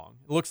too long,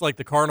 it looks like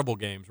the carnival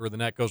games where the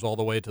net goes all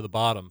the way to the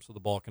bottom, so the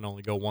ball can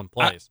only go one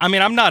place. I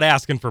mean, I'm not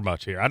asking for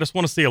much here. I just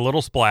want to see a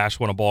little splash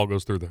when a ball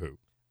goes through the hoop.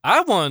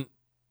 I want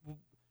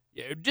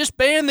just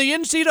ban the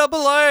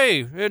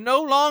NCAA. And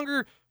no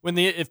longer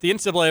if the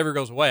NCAA ever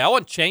goes away, I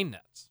want chain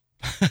nets.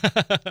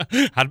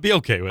 I'd be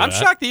okay with that. I'm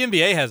shocked the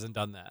NBA hasn't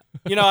done that.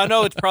 I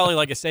know it's probably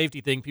like a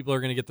safety thing. People are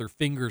going to get their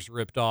fingers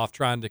ripped off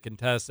trying to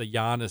contest a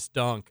Giannis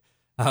dunk.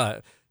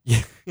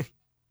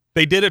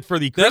 They did it for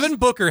the Devin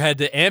Booker had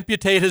to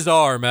amputate his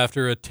arm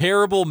after a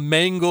terrible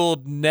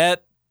mangled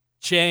net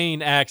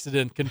chain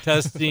accident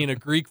contesting a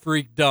Greek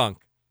Freak dunk.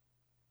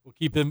 We'll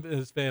keep him and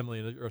his family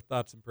in our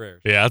thoughts and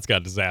prayers. Yeah, it's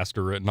got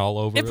disaster written all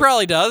over it. It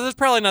probably does. It's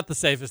probably not the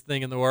safest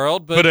thing in the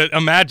world. But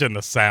imagine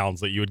the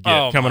sounds that you would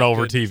get coming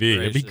over TV.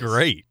 Gracious. It'd be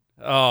great.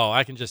 Oh,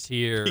 I can just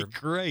hear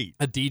great.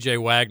 A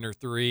DJ Wagner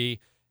 3,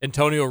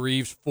 Antonio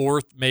Reeves'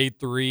 fourth made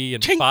 3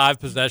 in Ching. 5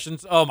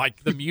 possessions. Oh,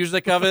 the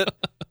music of it.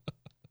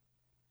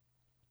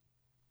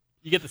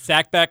 You get the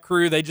Sackback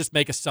Crew. They just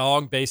make a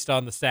song based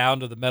on the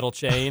sound of the metal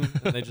chain,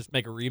 and they just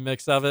make a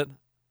remix of it.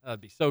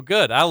 That'd be so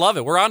good. I love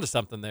it. We're on to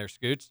something there,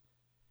 Scoots.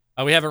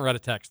 We haven't read a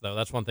text, though.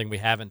 That's one thing we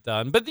haven't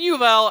done. But the U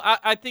of L,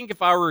 I think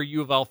if I were a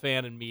U of L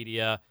fan in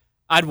media,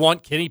 I'd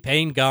want Kenny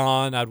Payne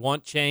gone. I'd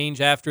want change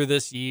after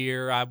this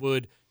year. I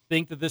would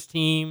think that this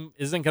team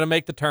isn't going to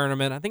make the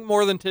tournament. I think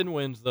more than 10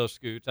 wins, though,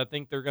 Scoots. I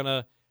think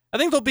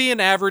they'll be an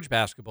average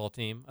basketball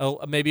team,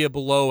 maybe a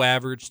below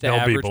average to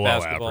average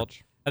basketball.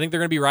 Average. I think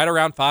they're going to be right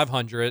around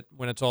 500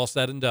 when it's all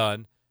said and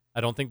done. I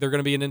don't think they're going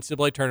to be an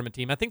NCAA tournament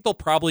team. I think they'll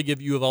probably give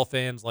U of L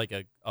fans like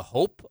a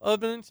hope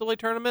of an NCAA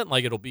tournament.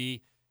 Like it'll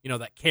be,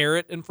 that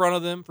carrot in front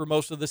of them for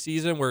most of the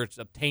season where it's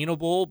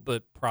obtainable,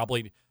 but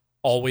probably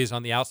always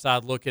on the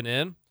outside looking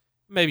in.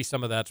 Maybe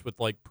some of that's with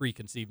like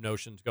preconceived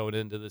notions going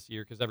into this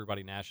year because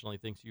everybody nationally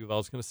thinks U of L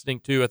is going to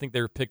stink too. I think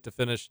they were picked to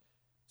finish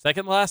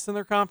second last in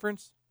their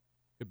conference.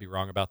 Could be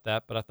wrong about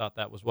that, but I thought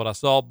that was what I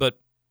saw. But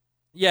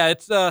yeah,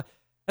 it's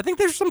I think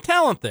there's some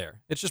talent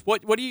there. It's just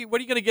what are you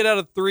going to get out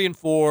of 3 and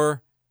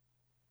 4?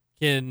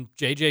 Can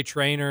JJ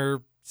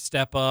Traynor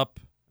step up?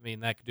 I mean,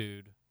 that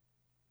dude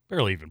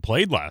barely even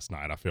played last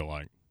night, I feel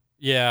like.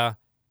 Yeah.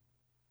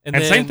 And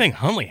then, same thing,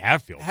 Huntley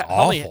Hatfield's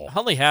awful.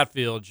 Huntley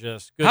Hatfield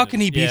just goodness. How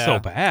can he be so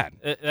bad?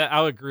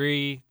 I would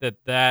agree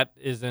that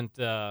isn't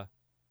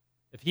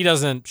if he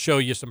doesn't show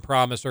you some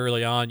promise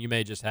early on, you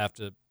may just have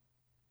to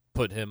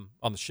put him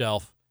on the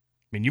shelf.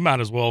 I mean, you might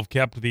as well have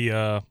kept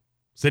the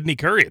Sidney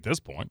Curry at this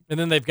point. And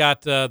then they've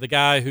got the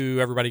guy who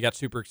everybody got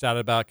super excited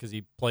about because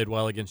he played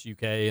well against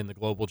UK in the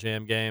Global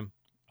Jam game.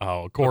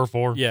 Oh,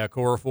 Core-4? Yeah,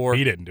 Core-4.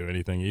 He didn't do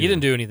anything either. He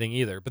didn't do anything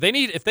either. But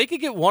if they could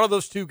get one of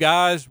those two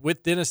guys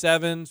with Dennis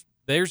Evans,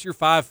 there's your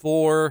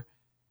 5-4.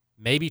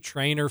 Maybe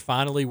Traynor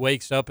finally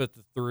wakes up at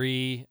the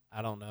 3.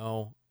 I don't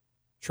know.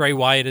 Trey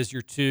White is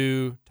your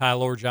 2.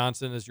 Tyler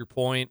Johnson is your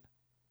point.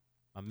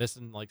 I'm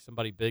missing like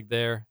somebody big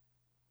there.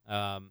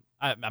 I'm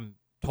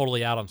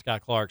totally out on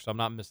Scott Clark, so I'm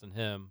not missing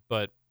him.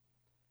 But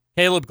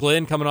Caleb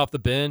Glenn coming off the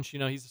bench,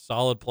 he's a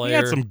solid player. He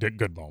had some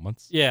good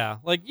moments. Yeah,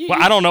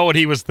 I don't know what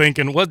he was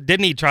thinking.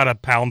 Didn't he try to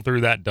pound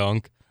through that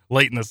dunk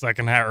late in the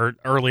second half or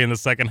early in the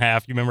second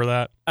half? You remember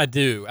that? I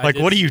do.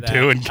 What are you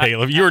doing,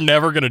 Caleb? You were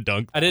never going to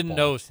dunk. I didn't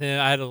know it was him.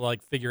 I had to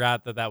figure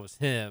out that was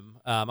him.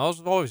 I've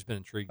always been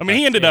intrigued. I mean,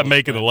 he ended up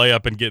making the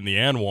layup and getting the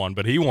and one,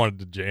 but he wanted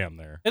to jam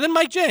there. And then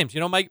Mike James,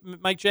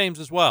 Mike James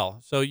as well.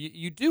 So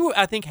you do,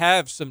 I think,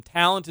 have some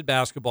talented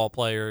basketball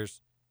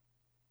players.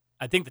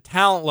 I think the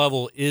talent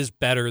level is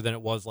better than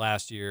it was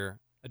last year.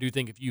 I do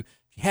think if you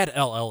had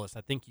L. Ellis,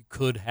 I think you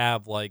could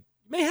have you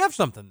may have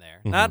something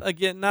there.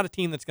 Mm-hmm. Not a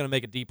team that's going to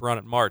make a deep run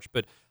in March,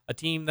 but a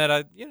team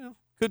that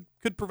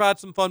could provide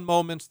some fun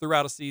moments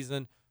throughout a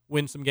season,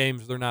 win some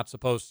games they're not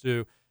supposed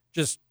to.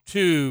 just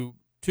too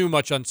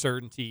much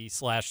uncertainty /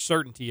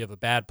 certainty of a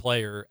bad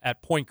player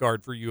at point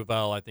guard for U of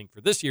L, I think,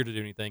 for this year to do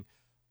anything.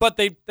 But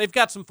they've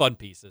got some fun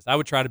pieces. I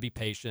would try to be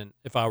patient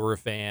if I were a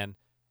fan,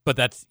 but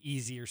that's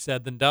easier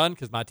said than done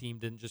because my team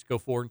didn't just go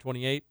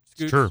 4-28.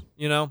 Scoots, true.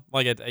 You know,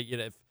 like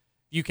if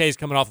UK is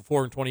coming off a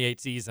 4-28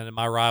 season and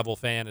my rival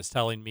fan is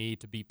telling me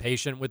to be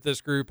patient with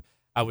this group,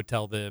 I would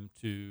tell them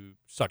to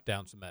suck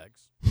down some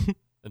eggs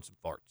and some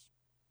farts.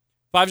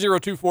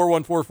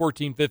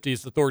 502-414-1450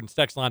 is the Thornton's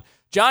text line.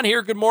 John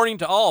here, good morning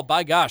to all.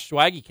 By gosh,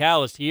 Swaggy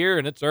Cal is here,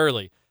 and it's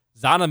early.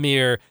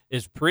 Zanamir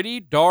is pretty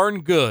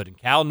darn good, and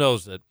Cal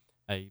knows it.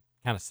 I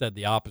kind of said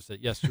the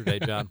opposite yesterday,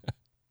 John.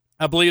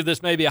 I believe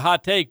this may be a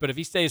hot take, but if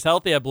he stays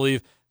healthy, I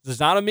believe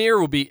Zanamir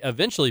will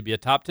eventually be a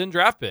top 10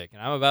 draft pick,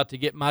 and I'm about to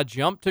get my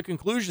jump to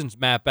conclusions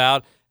map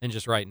out and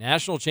just write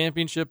national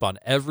championship on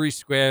every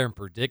square and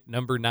predict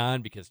number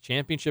 9 because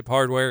championship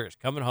hardware is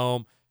coming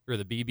home for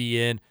the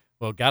BBN.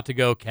 Well, got to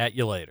go, cat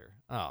you later.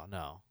 Oh,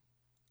 no.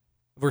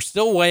 We're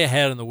still way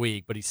ahead in the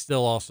week, but he's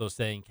still also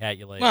saying cat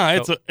you later.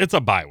 No, it's a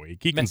bye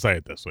week. He can say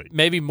it this week.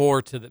 Maybe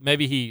more to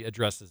maybe he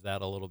addresses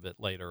that a little bit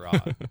later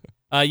on.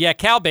 Yeah,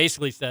 Cal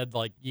basically said,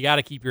 like, you got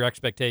to keep your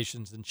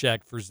expectations in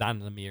check for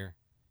Zanamir.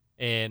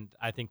 And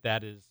I think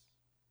that is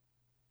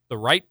the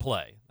right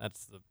play.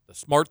 That's the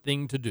smart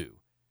thing to do.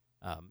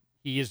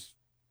 He is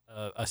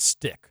a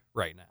stick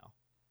right now.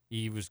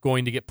 He was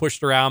going to get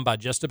pushed around by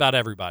just about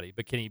everybody.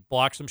 But can he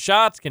block some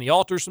shots? Can he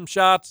alter some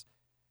shots?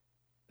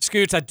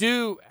 Scoots, I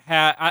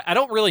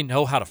don't really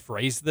know how to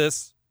phrase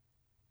this.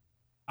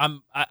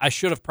 I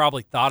should have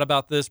probably thought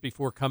about this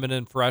before coming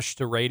in fresh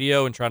to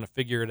radio and trying to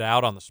figure it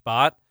out on the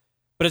spot.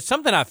 But it's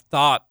something I've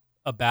thought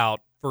about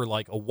for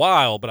like a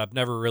while, but I've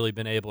never really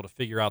been able to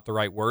figure out the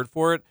right word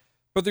for it.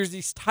 But there's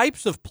these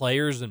types of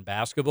players in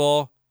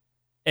basketball,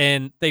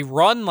 and they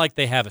run like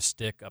they have a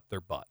stick up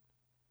their butt.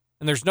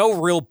 And there's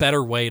no real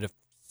better way to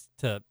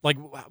like,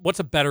 what's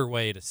a better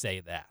way to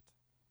say that?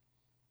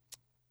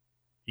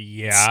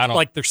 Yeah, I don't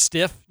like they're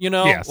stiff, you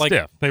know? Yeah, like,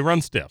 stiff. They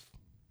run stiff.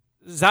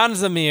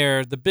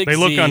 Zanamir, the big They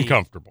look Z,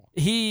 uncomfortable.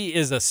 He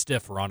is a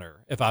stiff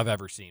runner if I've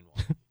ever seen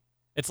one.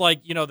 It's like,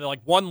 you know, like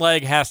one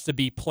leg has to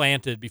be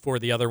planted before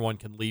the other one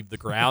can leave the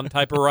ground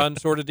type of run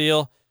sort of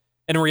deal.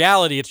 And in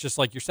reality, it's just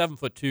like you're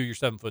 7'2", you're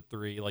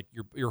 7'3", like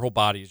your whole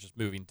body is just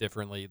moving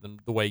differently than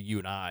the way you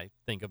and I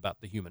think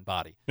about the human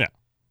body. Yeah.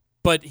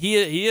 But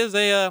he's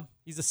a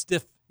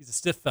stiff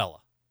fella.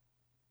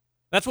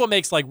 That's what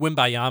makes like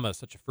Wimbayama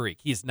such a freak.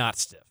 He's not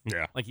stiff.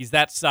 Yeah. Like he's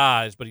that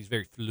size, but he's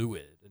very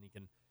fluid, and he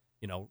can,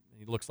 you know,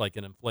 he looks like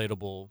an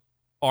inflatable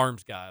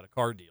arms guy at a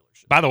car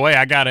dealership. By the way,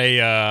 I got a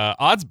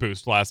odds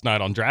boost last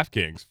night on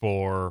DraftKings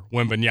for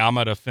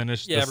Wembanyama to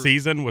finish the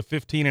season with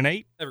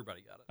 15-8.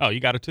 Everybody got it. Oh, you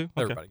got it too?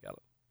 Okay. Everybody got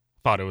it.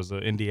 Thought it was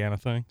an Indiana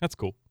thing. That's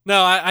cool.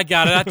 No, I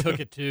got it. I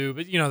took it too,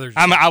 but you know, there's.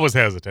 I was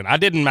hesitant. I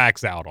didn't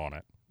max out on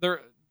it.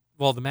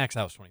 Well, the max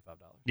out was $25.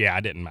 Yeah,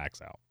 I didn't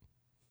max out.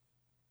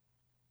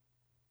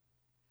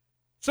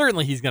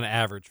 Certainly, he's going to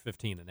average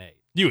 15 and 8.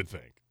 You would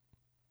think.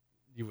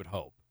 You would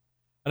hope.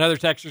 Another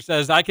texter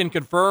says, I can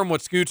confirm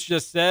what Scoots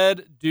just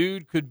said.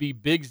 Dude could be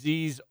Big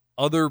Z's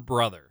other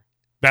brother.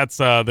 That's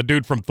the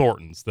dude from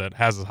Thornton's that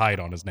has his height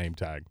on his name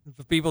tag.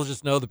 If people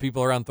just know the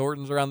people around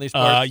Thornton's around these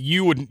parts.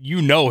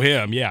 You know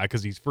him, yeah,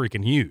 because he's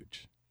freaking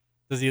huge.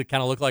 Does he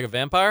kind of look like a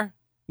vampire?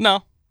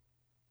 No.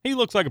 He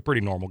looks like a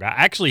pretty normal guy.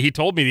 Actually, he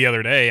told me the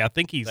other day, I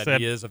think he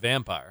said he is a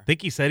vampire. I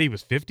think he said he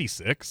was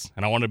 56,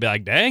 and I wanted to be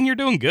like, dang, you're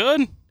doing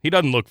good. He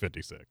doesn't look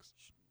 56.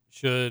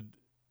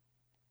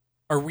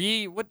 Are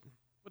we, what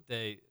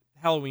day?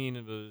 Halloween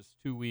was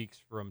 2 weeks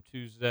from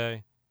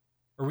Tuesday.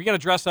 Are we going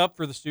to dress up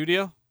for the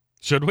studio?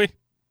 Should we?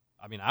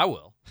 I mean, I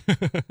will.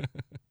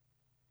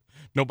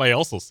 Nobody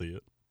else will see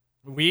it.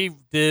 We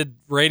did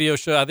radio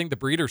show. I think the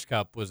Breeders'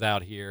 Cup was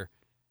out here,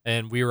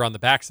 and we were on the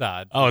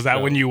backside. Oh, is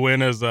that when you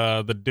win as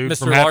the dude Mr.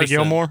 from Happy Larson.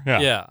 Gilmore?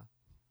 Yeah.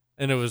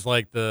 And it was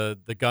like the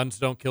guns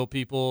don't kill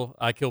people,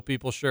 I kill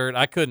people shirt.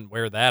 I couldn't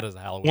wear that as a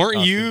Halloween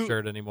costume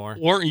shirt anymore.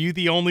 Weren't you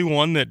the only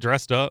one that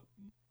dressed up?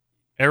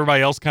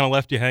 Everybody else kind of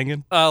left you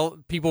hanging?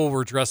 People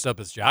were dressed up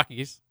as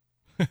jockeys.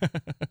 But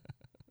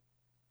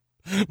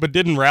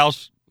didn't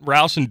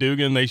Roush and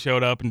Dugan, they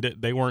showed up and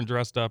they weren't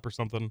dressed up or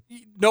something?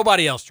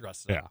 Nobody else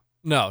dressed up. Yeah.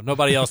 No,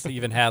 nobody else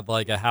even had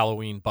like a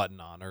Halloween button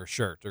on or a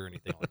shirt or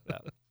anything like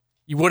that.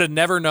 You would have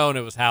never known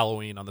it was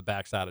Halloween on the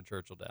backside of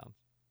Churchill Downs.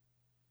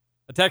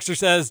 A texter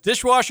says,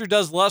 dishwasher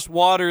does less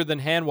water than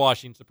hand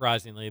washing,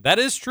 surprisingly. That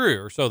is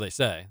true, or so they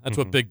say. That's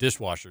what Big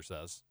Dishwasher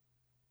says,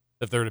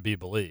 if they're to be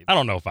believed. I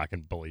don't know if I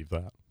can believe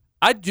that.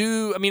 I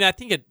do. I mean, I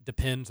think it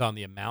depends on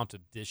the amount of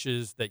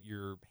dishes that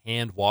you're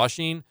hand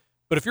washing.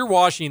 But if you're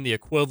washing the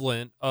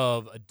equivalent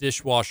of a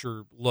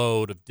dishwasher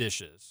load of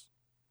dishes,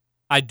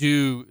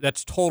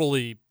 that's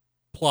totally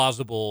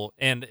plausible,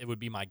 and it would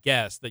be my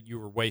guess that you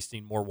were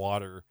wasting more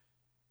water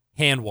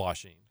hand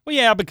washing. Well,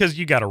 yeah, because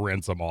you got to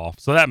rinse them off,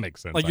 so that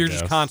makes sense. Like you're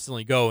just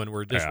constantly going,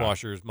 where a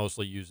dishwasher is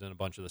mostly using a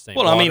bunch of the same.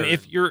 Well, water. I mean,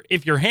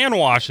 if you're hand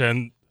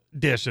washing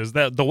dishes,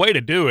 the way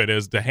to do it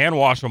is to hand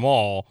wash them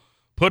all,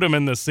 put them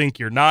in the sink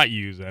you're not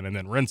using, and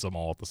then rinse them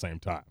all at the same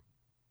time.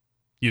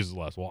 uses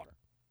less water.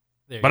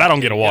 There But you- I don't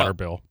there get a you water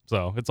go. bill,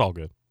 so it's all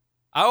good.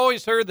 I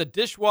always heard the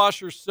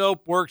dishwasher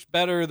soap works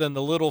better than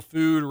the little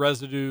food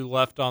residue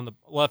left on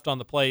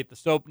the plate. The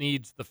soap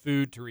needs the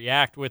food to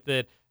react with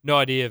it. No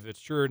idea if it's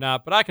true or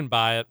not, but I can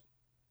buy it.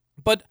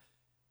 But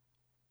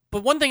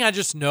one thing I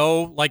just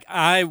know, like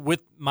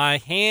with my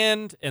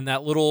hand and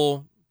that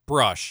little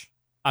brush,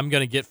 I'm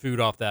gonna get food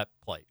off that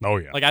plate. Oh,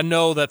 yeah. Like I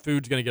know that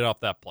food's gonna get off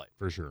that plate.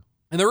 For sure.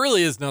 And there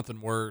really is nothing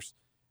worse.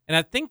 And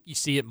I think you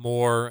see it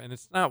more, and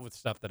it's not with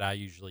stuff that I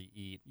usually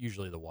eat,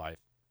 usually the wife.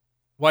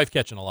 Wife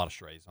catching a lot of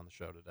strays on the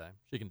show today.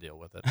 She can deal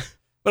with it.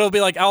 But it'll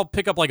be like I'll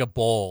pick up like a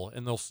bowl,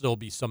 and there'll still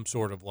be some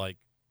sort of like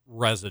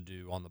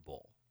residue on the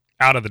bowl.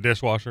 Out of the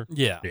dishwasher?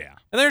 Yeah. Yeah.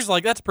 And there's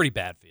like, that's a pretty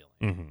bad feeling.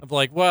 Mhm. Of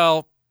like,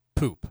 well,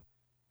 poop.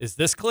 Is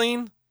this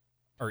clean?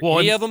 Or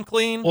any of them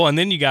clean? Well, and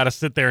then you got to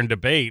sit there and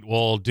debate.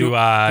 Well, do Do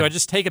I I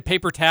just take a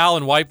paper towel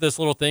and wipe this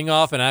little thing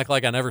off and act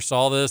like I never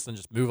saw this and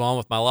just move on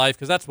with my life?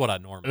 Because that's what I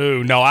normally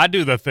Ooh, no, I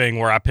do the thing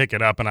where I pick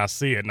it up and I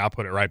see it and I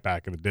put it right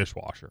back in the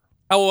dishwasher.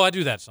 Oh, well, I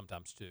do that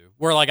sometimes too.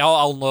 Where like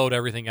I'll load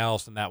everything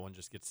else and that one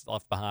just gets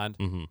left behind.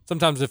 Mhm.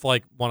 Sometimes if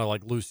like one of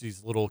like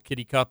Lucy's little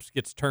kitty cups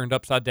gets turned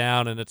upside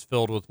down and it's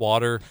filled with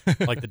water,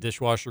 like the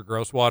dishwasher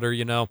gross water,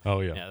 you know. Oh,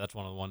 yeah. Yeah, that's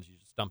one of the ones you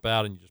just dump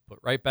out and you just put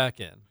right back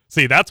in.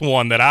 See, that's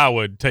one that I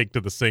would take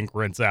to the sink,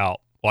 rinse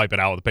out, wipe it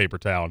out with a paper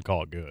towel, and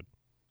call it good.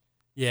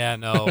 Yeah,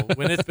 no.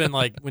 When it's been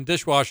like when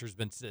dishwasher's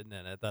been sitting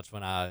in it, that's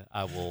when I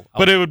will.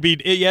 But it'd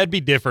be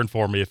different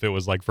for me if it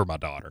was like for my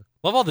daughter.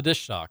 Love all the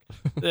dish talk.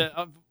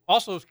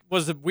 Also,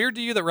 was it weird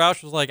to you that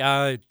Roush was like,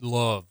 I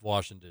love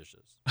washing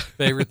dishes.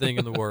 Favorite thing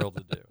in the world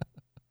to do.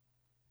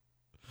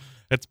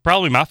 It's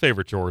probably my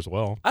favorite chore as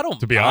well. I don't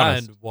to be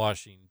mind honest.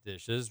 washing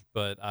dishes,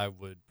 but I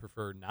would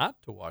prefer not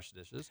to wash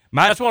dishes.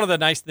 My- That's one of the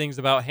nice things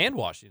about hand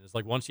washing. Is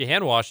like once you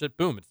hand wash it,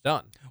 boom, it's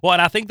done. Well,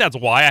 and I think that's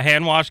why I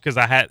hand wash, because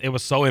it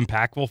was so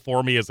impactful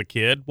for me as a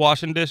kid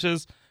washing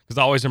dishes. Because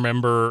I always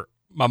remember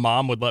my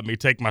mom would let me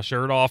take my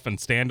shirt off and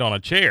stand on a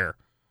chair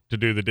to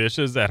do the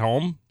dishes at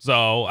home.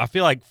 So I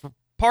feel like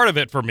part of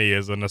it for me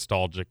is a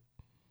nostalgic.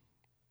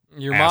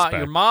 Your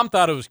aspect. mom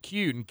thought it was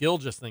cute, and Gil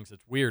just thinks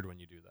it's weird when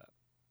you do that.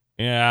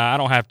 Yeah, I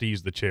don't have to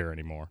use the chair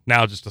anymore.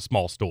 Now just a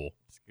small stool.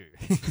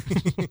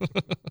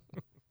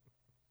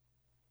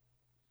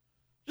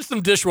 Just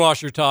some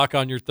dishwasher talk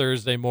on your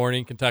Thursday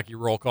morning. Kentucky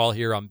Roll Call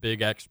here on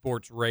Big X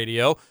Sports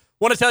Radio.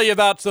 Want to tell you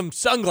about some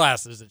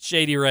sunglasses at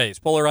Shady Rays,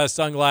 polarized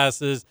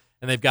sunglasses,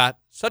 and they've got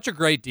such a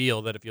great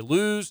deal that if you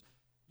lose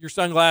your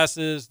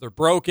sunglasses, they're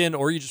broken,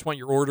 or you just want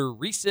your order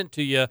resent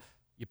to you,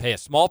 you pay a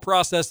small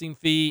processing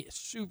fee.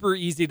 Super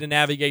easy to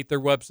navigate their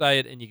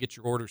website, and you get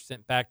your order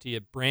sent back to you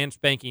brand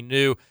spanking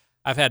new.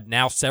 I've had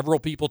now several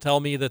people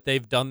tell me that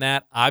they've done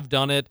that. I've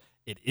done it.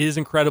 It is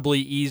incredibly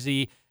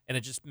easy, and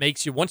it just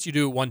makes you, once you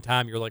do it one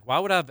time, you're like, why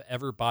would I have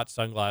ever bought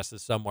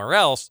sunglasses somewhere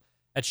else?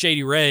 At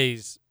Shady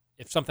Rays,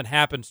 if something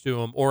happens to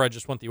them or I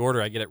just want the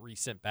order, I get it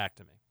resent back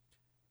to me.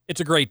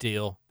 It's a great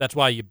deal. That's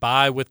why you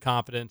buy with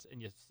confidence,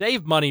 and you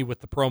save money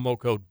with the promo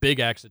code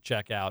BIGX at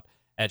checkout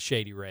at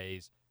Shady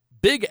Rays.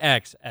 Big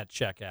X at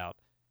checkout,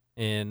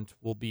 and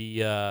you'll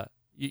be a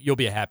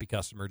happy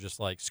customer, just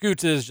like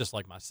Scoots is, just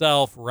like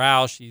myself.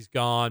 Roush, he's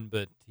gone,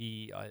 but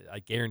I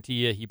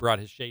guarantee you he brought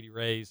his Shady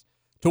Rays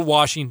to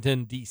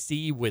Washington,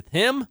 D.C. with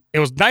him. It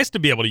was nice to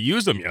be able to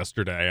use them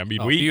yesterday. I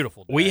mean,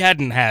 beautiful day. we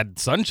hadn't had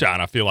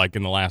sunshine, I feel like,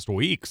 in the last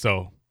week,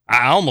 so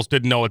I almost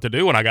didn't know what to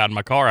do when I got in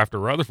my car after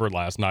Rutherford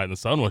last night and the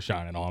sun was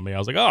shining on me. I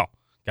was like, oh,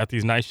 got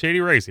these nice Shady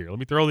Rays here. Let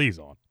me throw these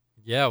on.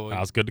 Yeah. Well, I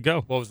was good to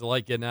go. what was it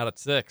like getting out at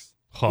 6?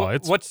 Oh,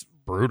 it's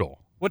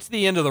brutal. What's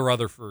the end of the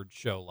Rutherford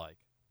show like?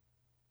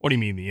 What do you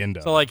mean the end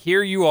of So, it? like,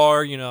 here you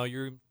are,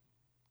 you're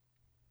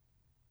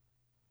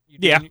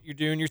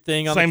doing your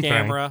thing on Same the thing.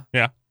 camera.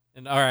 Yeah.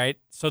 And all right,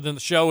 so then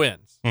the show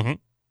ends. Mhm.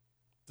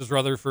 Does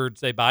Rutherford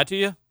say bye to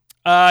you?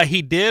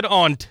 He did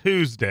on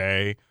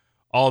Tuesday,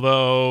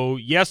 although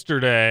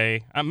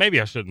yesterday, maybe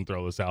I shouldn't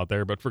throw this out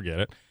there, but forget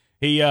it.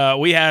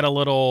 We had a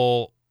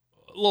little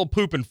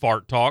poop and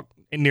fart talk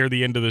near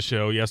the end of the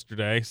show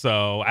yesterday.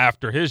 So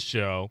after his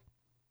show,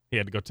 he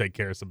had to go take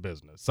care of some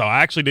business. So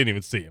I actually didn't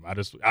even see him.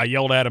 I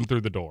yelled at him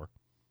through the door.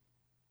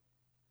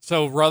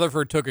 So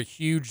Rutherford took a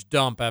huge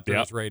dump after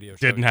Yep. his radio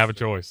show. Didn't have a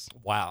yesterday. choice.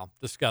 Wow,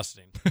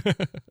 disgusting.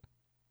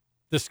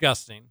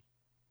 Disgusting.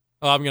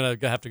 Oh, I'm gonna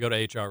have to go to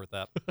HR with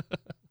that.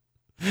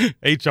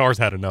 HR's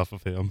had enough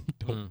of him.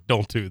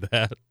 Don't do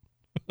that.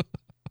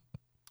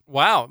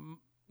 Wow,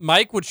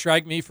 Mike would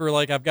strike me for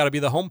like I've got to be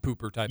the home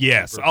pooper type.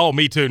 Yes. Pooper. Oh,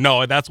 me too.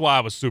 No, that's why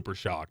I was super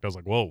shocked. I was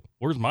like, "Whoa,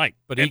 where's Mike?"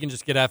 But he can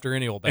just get after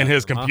any old. And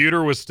his bathroom, huh?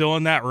 computer was still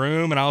in that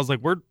room, and I was like,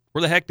 "Where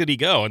the heck did he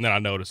go?" And then I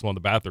noticed one of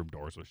the bathroom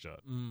doors was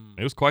shut.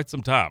 It was quite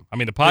some time. I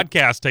mean, the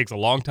podcast takes a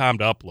long time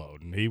to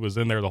upload, and he was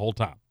in there the whole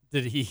time.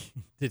 Did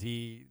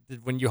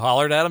when you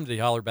hollered at him? Did he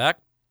holler back?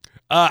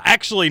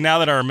 Actually, now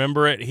that I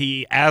remember it,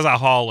 as I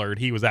hollered,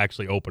 he was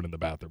actually opening the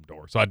bathroom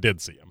door, so I did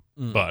see him,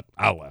 but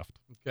I left.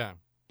 Okay.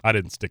 I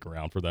didn't stick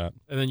around for that.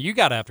 And then you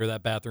got after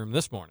that bathroom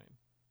this morning.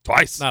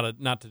 Twice.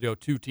 Not to go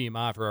too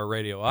TMI for our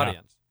radio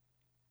audience.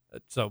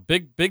 So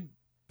big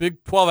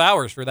 12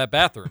 hours for that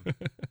bathroom.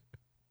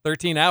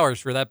 13 hours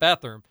for that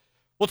bathroom.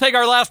 We'll take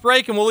our last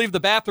break, and we'll leave the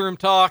bathroom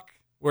talk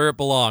where it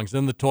belongs,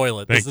 in the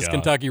toilet. This is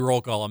Kentucky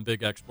Roll Call on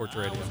Big X Sports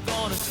Radio.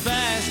 Going as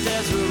fast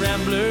as a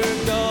rambler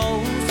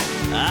goes.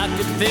 I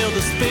could feel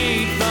the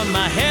speed from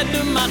my head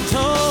to my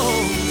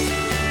toes.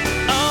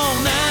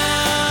 Oh,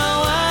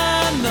 now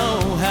I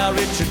know how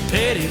Richard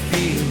Petty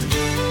feels.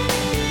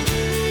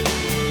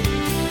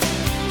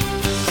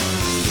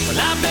 Well,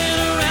 I've been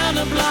around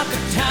the block a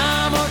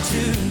time or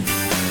two.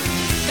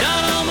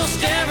 Done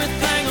almost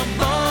everything a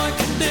boy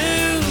can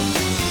do.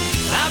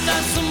 I've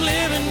done some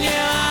living,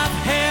 yeah, I've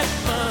had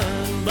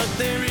fun, but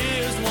there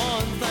is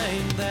one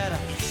thing that I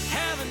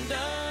haven't done.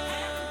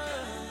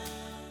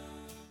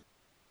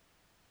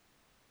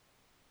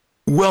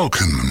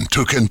 Welcome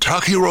to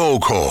Kentucky Roll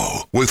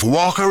Call with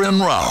Walker and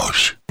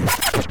Roush.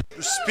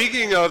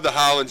 Speaking of the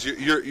Howlands,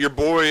 your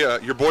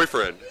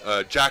boyfriend,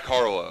 Jack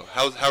Harlow.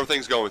 How are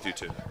things going with you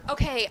two?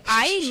 Okay,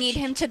 I need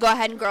him to go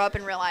ahead and grow up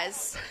and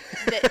realize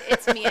that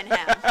it's me and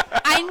him.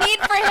 I need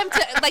for him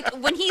to,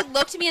 like, when he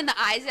looked me in the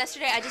eyes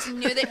yesterday, I just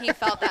knew that he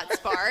felt that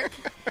spark.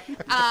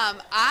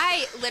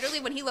 I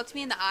literally, when he looked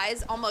me in the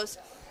eyes, almost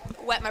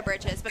wet my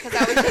britches because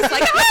I was just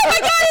like, oh my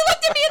God, he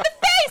looked at me in the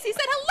face. He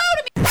said hello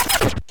to me.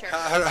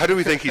 How do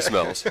we think he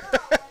smells?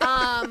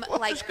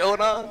 What's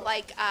going on?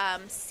 Like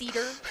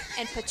cedar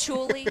and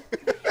patchouli,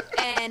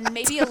 and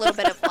maybe a little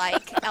bit of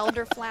like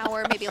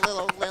elderflower, maybe a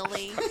little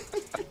lily.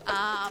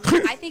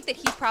 I think that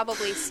he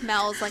probably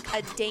smells like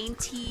a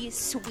dainty,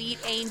 sweet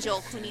angel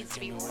who needs to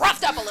be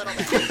roughed up a little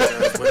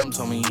bit. With him,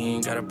 told me he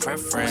ain't got a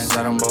preference.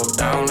 Got them both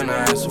down and I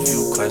asked a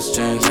few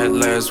questions. Met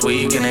last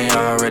week and they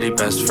already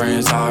best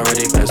friends.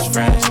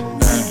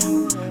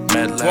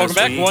 Welcome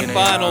back. One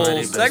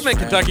final segment,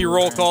 Kentucky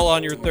Roll Call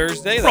on your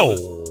Thursday. That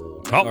was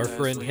our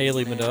friend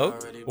Haley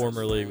Minogue,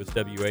 formerly with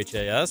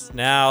WHAS,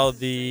 now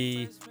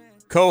the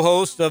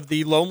co-host of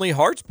the Lonely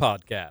Hearts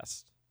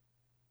podcast,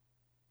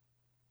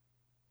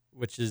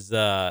 which is,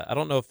 I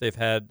don't know if they've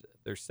had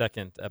their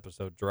second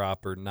episode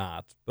drop or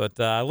not, but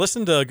I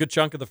listened to a good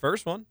chunk of the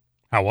first one.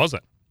 How was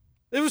it?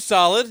 It was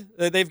solid.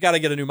 They've got to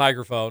get a new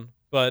microphone,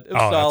 but it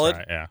was solid.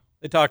 That's right, yeah.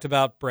 They talked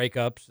about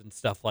breakups and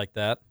stuff like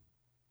that.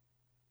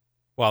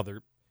 While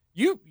they're,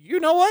 you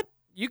know what?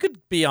 You could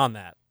be on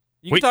that.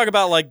 You can talk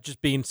about like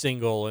just being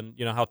single and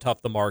you know how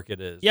tough the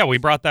market is. Yeah, we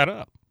brought that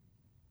up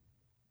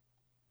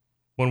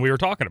when we were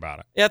talking about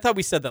it. Yeah, I thought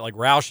we said that like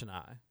Roush and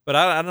I, but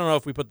I don't know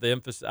if we put the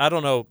emphasis. I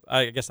don't know.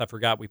 I guess I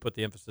forgot we put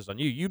the emphasis on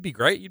you. You'd be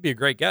great. You'd be a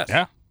great guest.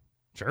 Yeah,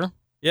 sure.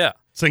 Yeah.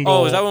 Single.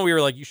 Oh, is that when we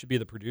were like, you should be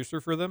the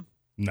producer for them?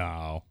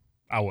 No,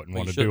 I wouldn't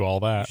want to do all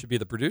that. You should be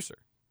the producer.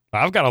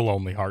 I've got a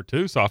lonely heart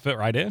too, so I fit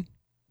right in.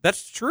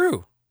 That's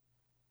true.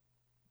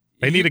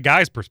 They need a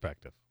guy's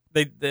perspective.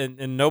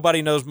 And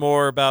nobody knows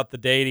more about the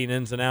dating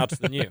ins and outs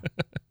than you.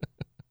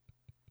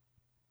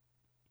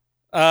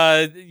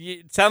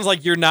 It sounds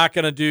like you're not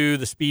going to do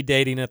the speed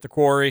dating at the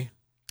quarry.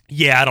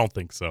 Yeah, I don't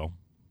think so.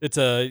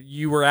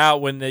 You were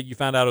out when you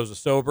found out it was a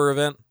sober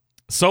event?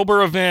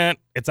 Sober event.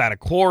 It's at a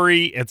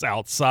quarry. It's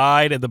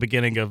outside at the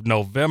beginning of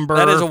November.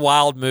 That is a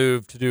wild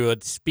move to do a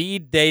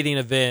speed dating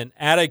event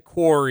at a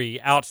quarry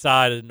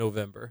outside in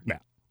November. Yeah.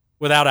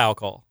 Without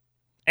alcohol.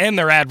 And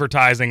they're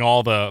advertising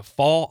all the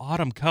fall,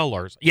 autumn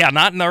colors. Yeah,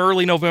 not in the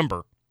early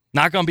November.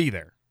 Not going to be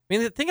there. I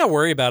mean, the thing I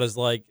worry about is,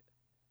 like,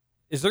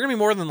 is there going to be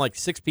more than, like,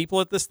 6 people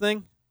at this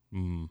thing?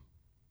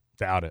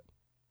 Doubt it.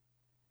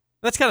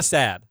 That's kind of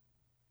sad.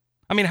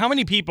 I mean, how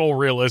many people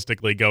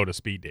realistically go to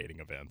speed dating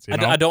events? You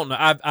know? I don't know.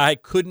 I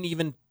couldn't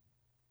even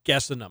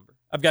guess the number.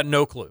 I've got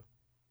no clue.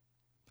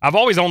 I've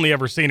always only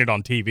ever seen it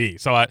on TV.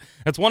 So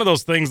it's one of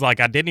those things, like,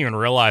 I didn't even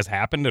realize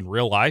happened in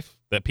real life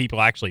that people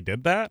actually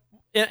did that.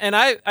 And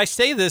I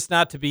say this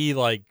not to be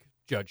like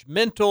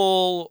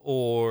judgmental,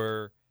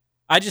 or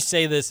I just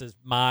say this as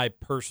my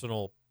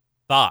personal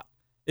thought,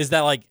 is that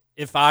like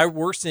if I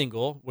were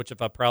single, which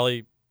if I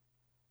probably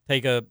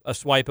take a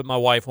swipe at my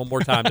wife one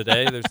more time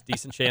today, there's a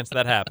decent chance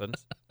that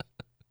happens.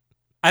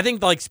 I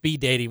think like speed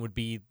dating would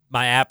be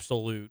my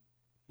absolute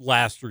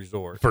last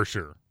resort. For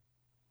sure.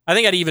 I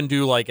think I'd even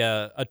do like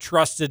a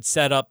trusted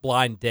setup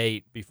blind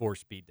date before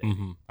speed dating.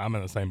 Mm-hmm. I'm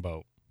in the same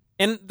boat.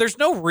 And there's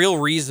no real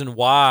reason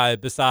why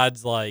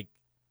besides, like,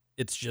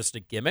 it's just a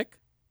gimmick,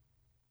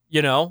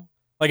 you know?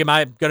 Like, am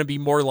I going to be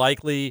more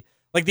likely?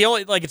 Like,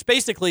 it's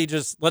basically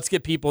just let's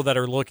get people that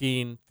are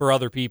looking for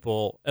other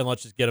people and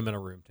let's just get them in a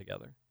room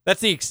together.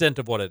 That's the extent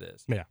of what it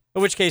is. Yeah.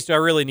 In which case do I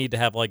really need to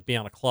have, like, be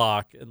on a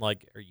clock and,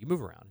 like, or you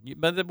move around.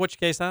 But in which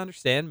case I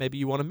understand maybe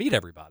you want to meet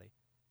everybody.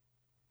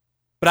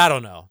 But I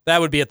don't know.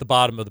 That would be at the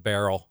bottom of the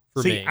barrel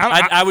for me.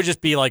 I would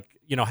just be, like,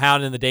 you know,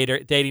 hounding the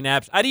dating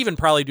apps. I'd even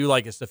probably do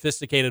like a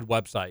sophisticated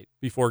website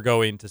before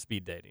going to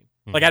speed dating.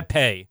 Mm-hmm. Like I'd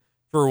pay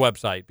for a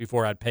website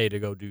before I'd pay to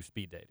go do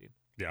speed dating.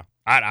 Yeah.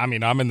 I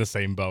mean, I'm in the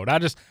same boat.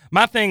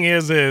 my thing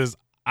is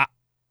I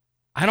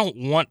don't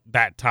want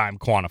that time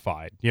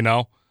quantified, you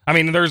know? I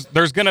mean,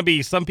 there's going to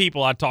be some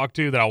people I talk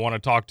to that I want to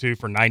talk to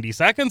for 90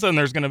 seconds, and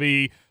there's going to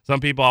be some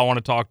people I want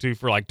to talk to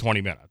for like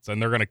 20 minutes,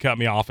 and they're going to cut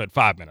me off at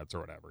 5 minutes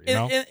or whatever, you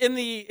know? In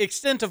the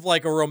extent of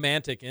like a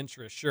romantic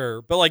interest,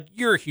 sure. But like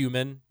you're a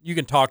human. You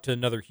can talk to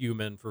another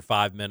human for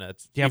 5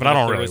 minutes. Yeah, but I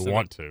don't really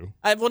want to.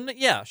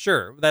 Yeah,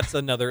 sure. That's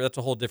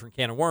a whole different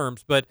can of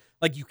worms. But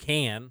like you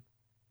can.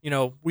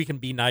 We can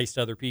be nice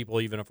to other people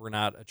even if we're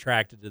not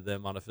attracted to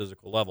them on a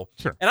physical level.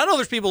 Sure. And I know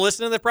there's people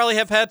listening that probably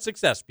have had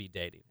success speed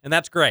dating, and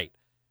that's great.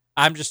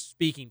 I'm just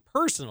speaking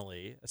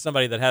personally as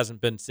somebody that hasn't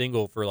been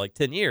single for like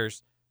 10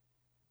 years.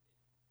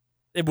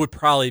 It would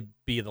probably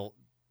be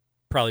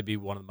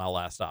one of my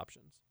last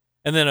options.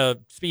 And then a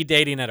speed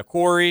dating at a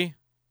quarry.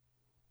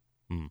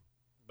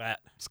 That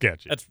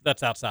sketchy.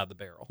 That's outside the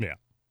barrel. Yeah.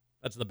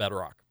 That's the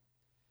bedrock.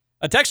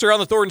 A texter on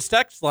the Thornton's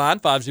text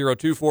line,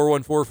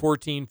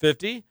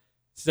 502-414-1450,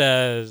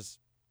 says,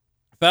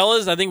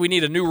 fellas, I think we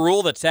need a new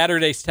rule that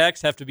Saturday's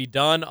texts have to be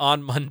done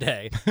on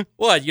Monday.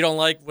 What, you don't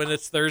like when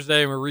it's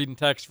Thursday and we're reading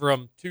texts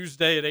from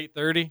Tuesday at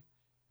 8:30?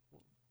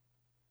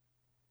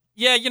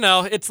 Yeah,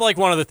 it's like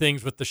one of the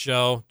things with the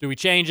show. Do we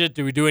change it?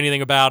 Do we do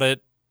anything about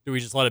it? Do we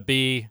just let it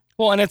be?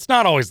 Well, and it's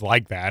not always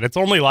like that. It's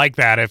only like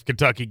that if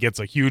Kentucky gets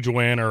a huge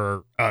win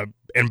or an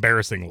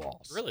embarrassing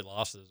loss. Really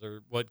losses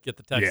are what get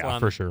the text line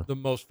for sure. the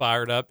most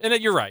fired up. And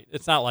you're right.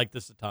 It's not like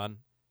this a ton.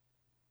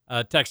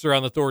 Texter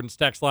on the Thornton's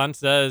text line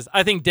says,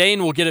 I think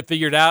Dane will get it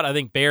figured out. I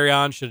think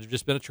Baryon should have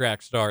just been a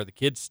track star. The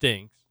kid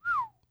stinks.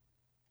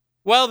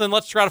 Well, then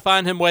let's try to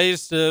find him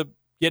ways to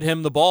get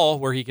him the ball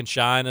where he can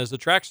shine as a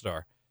track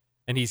star.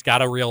 And he's got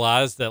to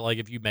realize that, like,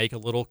 if you make a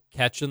little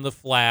catch in the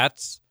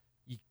flats,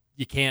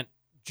 you can't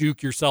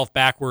juke yourself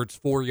backwards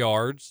 4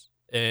 yards.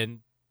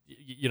 And,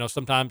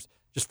 sometimes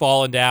just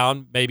falling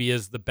down maybe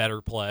is the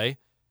better play.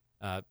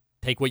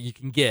 Take what you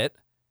can get,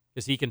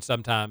 because he can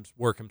sometimes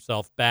work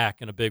himself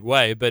back in a big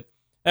way. But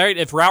all right,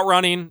 if route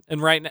running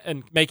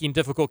and making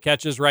difficult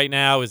catches right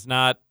now is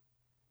not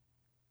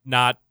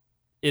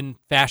in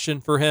fashion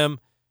for him,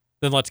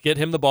 then let's get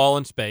him the ball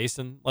in space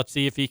and let's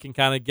see if he can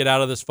kind of get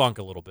out of this funk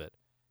a little bit.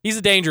 He's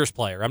a dangerous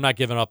player. I'm not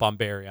giving up on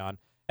Baryon,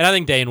 and I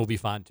think Dane will be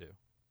fine too.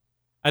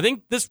 I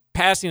think this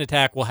passing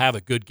attack will have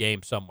a good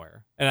game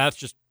somewhere, and that's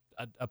just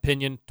an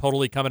opinion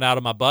totally coming out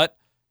of my butt.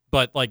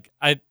 But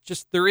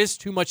there is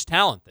too much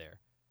talent there.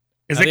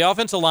 The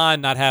offensive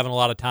line not having a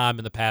lot of time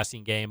in the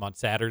passing game on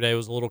Saturday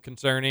was a little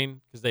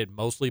concerning because they had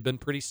mostly been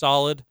pretty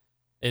solid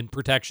in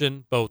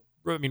protection.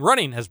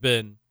 Running has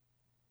been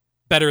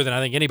better than I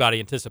think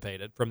anybody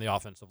anticipated from the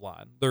offensive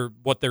line.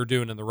 What they're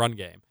doing in the run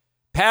game.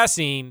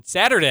 Passing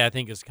Saturday, I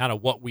think, is kind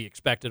of what we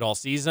expected all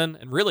season,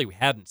 and really we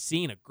hadn't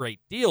seen a great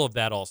deal of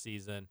that all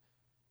season.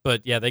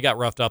 But, yeah, they got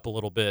roughed up a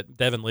little bit.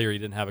 Devin Leary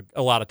didn't have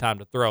a lot of time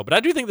to throw. But I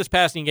do think this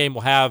passing game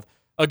will have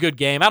a good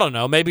game. I don't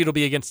know. Maybe it'll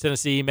be against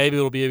Tennessee. Maybe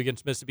it'll be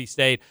against Mississippi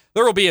State.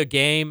 There will be a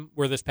game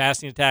where this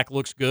passing attack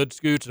looks good,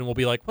 Scooch, and we'll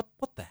be like,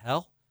 what the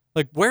hell?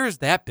 Like, where has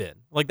that been?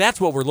 Like,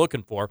 that's what we're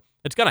looking for.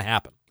 It's going to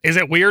happen. Is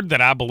it weird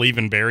that I believe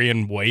in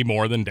Baryon way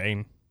more than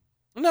Dane?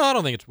 No, I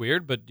don't think it's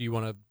weird, but do you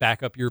want to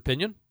back up your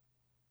opinion?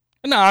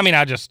 No, I mean,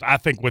 I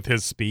think with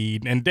his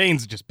speed, and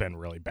Dane's just been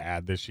really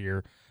bad this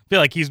year. I feel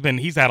like he's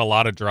had a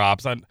lot of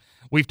drops.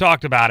 We've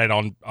talked about it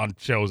on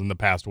shows in the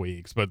past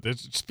weeks, but it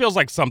just feels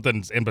like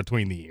something's in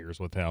between the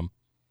ears with him.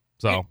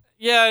 So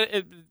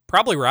yeah,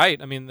 probably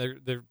right. I mean,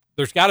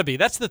 there's got to be.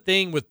 That's the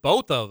thing with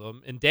both of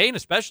them, and Dane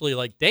especially.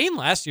 Like Dane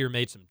last year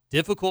made some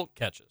difficult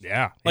catches.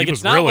 Yeah, like he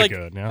was really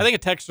good. Yeah. I think a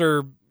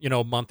texter,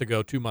 a month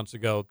ago, 2 months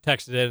ago,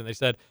 texted in and they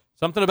said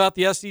something about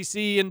the SEC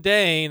and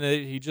Dane.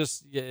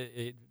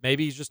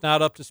 Maybe he's just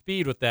not up to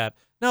speed with that.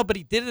 No, but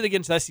he did it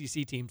against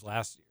SEC teams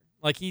last year.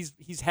 Like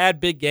he's had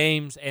big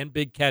games and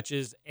big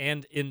catches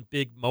and in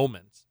big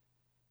moments.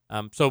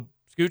 So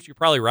Scooch, you're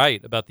probably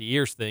right about the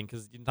ears thing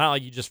because it's not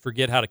like you just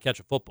forget how to catch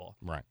a football,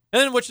 right?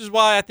 And which is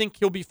why I think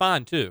he'll be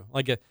fine too.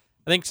 I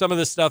think some of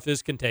this stuff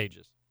is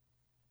contagious.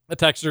 A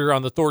texter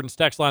on the Thornton's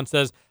text line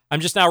says, "I'm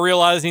just now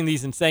realizing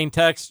these insane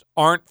texts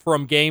aren't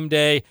from game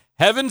day.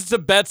 Heavens to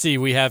Betsy,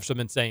 we have some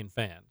insane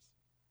fans,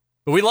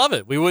 but we love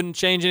it. We wouldn't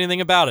change anything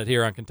about it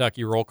here on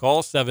Kentucky Roll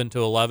Call 7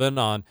 to 11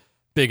 on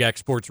Big X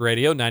Sports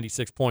Radio,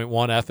 96.1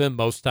 FM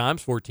most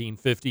times,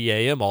 1450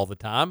 AM all the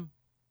time.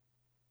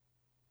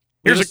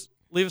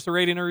 Leave us a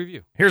rating or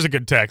review. Here's a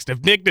good text.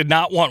 If Nick did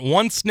not want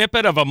one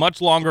snippet of a much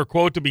longer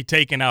quote to be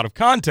taken out of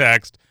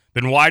context,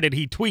 then why did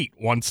he tweet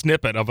one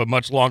snippet of a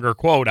much longer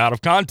quote out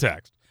of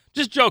context?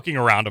 Just joking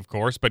around, of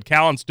course, but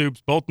Cal and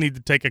Stoops both need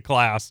to take a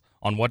class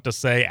on what to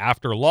say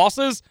after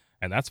losses,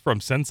 and that's from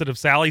Sensitive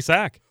Sally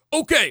Sack.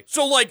 Okay,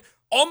 so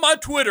on my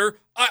Twitter,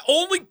 I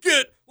only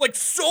get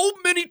so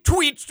many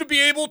tweets to be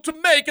able to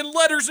make in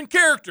letters and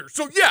characters.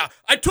 So yeah,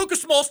 I took a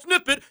small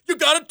snippet. You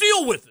got to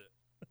deal with it.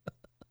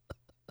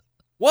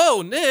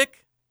 Whoa,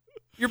 Nick,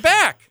 you're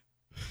back.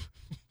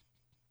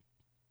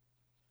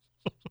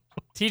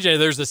 TJ,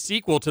 there's a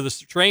sequel to The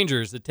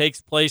Strangers that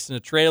takes place in a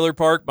trailer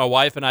park. My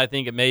wife and I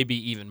think it may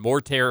be even more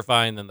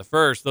terrifying than the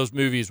first. Those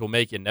movies will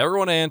make you never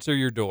want to answer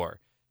your door.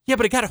 Yeah,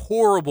 but it got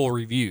horrible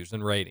reviews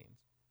and ratings.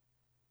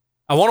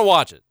 I want to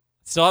watch it.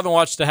 Still haven't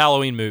watched a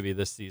Halloween movie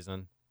this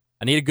season.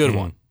 I need a good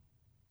one.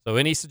 So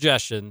any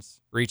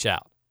suggestions, reach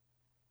out.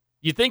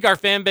 You think our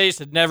fan base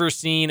had never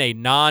seen a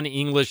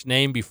non-English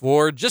name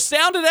before? Just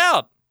sound it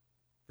out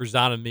for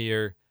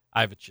Zvonimir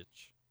Ivicic.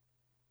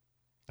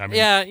 I mean,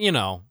 Yeah, you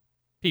know,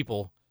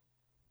 people,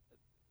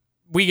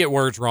 we get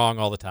words wrong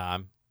all the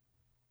time.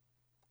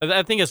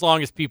 I think as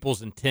long as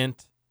people's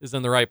intent is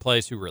in the right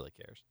place, who really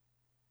cares?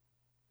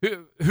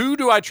 Who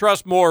do I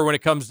trust more when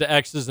it comes to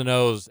X's and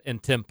O's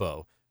and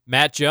tempo?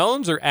 Matt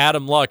Jones or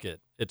Adam Luckett?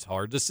 It's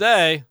hard to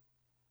say.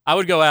 I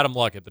would go Adam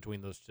Luckett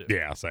between those two.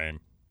 Yeah, same.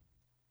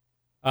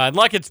 And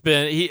Luckett's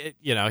been,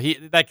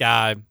 that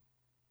guy,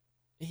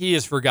 he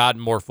has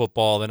forgotten more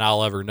football than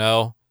I'll ever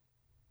know.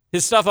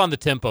 His stuff on the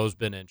tempo has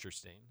been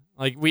interesting.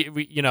 Like,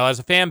 we as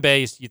a fan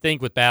base, you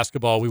think with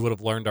basketball we would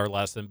have learned our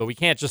lesson, but we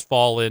can't just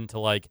fall into,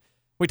 like,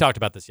 we talked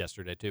about this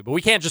yesterday too, but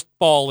we can't just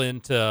fall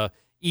into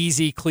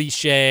easy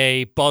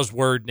cliche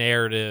buzzword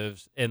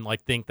narratives and,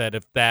 like, think that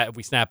if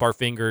we snap our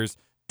fingers,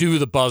 do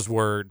the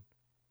buzzword,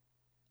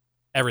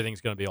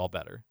 everything's going to be all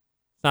better.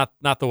 It's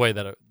not the way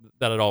that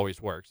it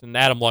always works. And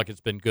Adam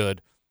Luckett's been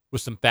good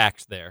with some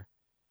facts there.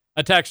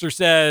 A texter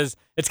says,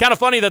 it's kind of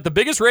funny that the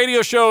biggest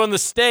radio show in the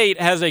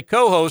state has a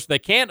co-host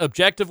that can't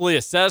objectively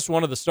assess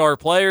one of the star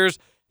players.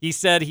 He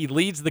said he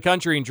leads the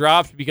country in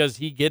drops because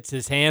he gets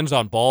his hands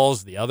on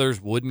balls the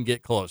others wouldn't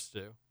get close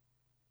to.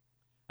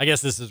 I guess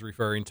this is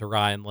referring to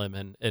Ryan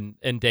Lemon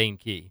and Dane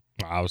Key.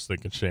 I was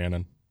thinking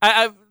Shannon.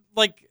 I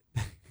like,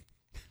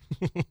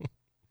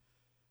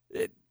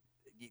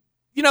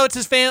 it's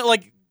his fan.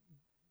 Like,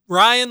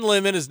 Ryan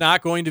Lemon is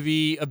not going to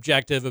be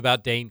objective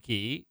about Dane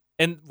Key.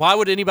 And why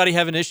would anybody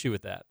have an issue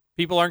with that?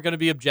 People aren't going to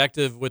be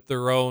objective with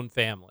their own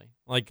family.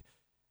 Like,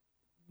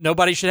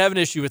 nobody should have an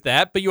issue with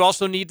that. But you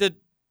also need to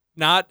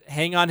not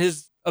hang on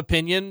his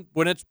opinion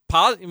when it's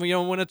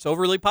when it's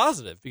overly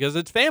positive, because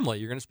it's family.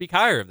 You're going to speak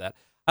higher of that.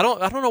 I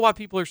don't know why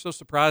people are so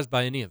surprised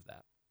by any of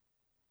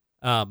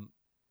that.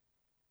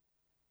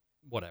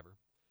 Whatever.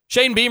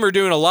 Shane Beamer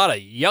doing a lot of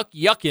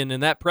yucking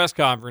in that press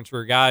conference for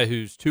a guy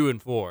who's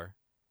 2-4.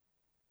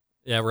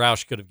 Yeah,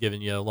 Roush could have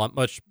given you a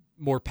much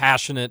more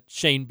passionate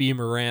Shane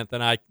Beamer rant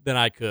than I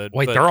could.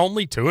 Wait, they're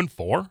only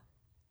 2-4?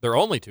 They're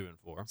only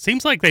 2-4.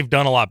 Seems like they've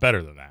done a lot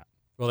better than that.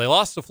 Well, they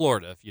lost to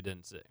Florida, if you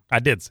didn't see. I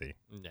did see.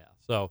 Yeah.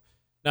 So,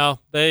 no,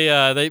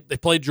 they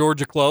played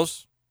Georgia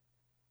close.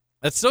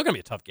 That's still going to be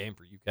a tough game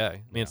for UK.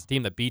 I mean, it's a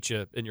team that beat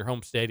you in your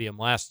home stadium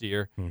last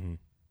year. Mm-hmm.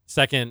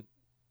 Second,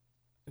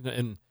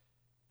 and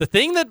the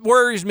thing that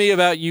worries me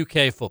about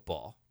UK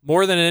football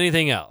more than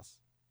anything else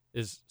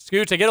is,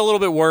 Scooch, I get a little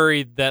bit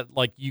worried that,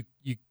 like, you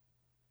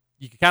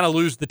can kind of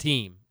lose the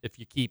team if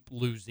you keep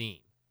losing.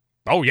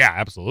 Oh, yeah,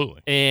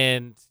 absolutely.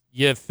 And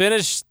you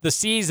finish the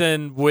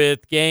season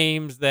with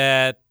games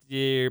that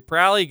you're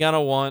probably going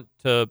to want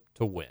to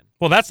win.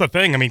 Well, that's the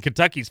thing. I mean,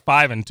 Kentucky's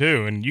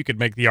 5-2, and you could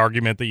make the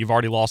argument that you've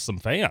already lost some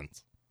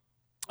fans.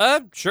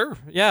 Sure.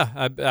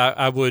 Yeah,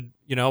 I would.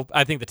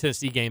 I think the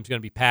Tennessee game's going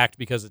to be packed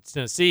because it's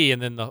Tennessee,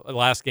 and then the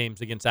last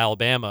game's against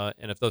Alabama.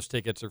 And if those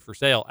tickets are for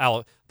sale,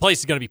 the place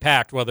is going to be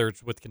packed, whether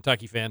it's with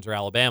Kentucky fans or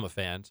Alabama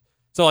fans.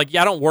 So, like,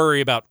 I don't worry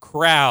about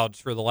crowds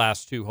for the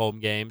last two home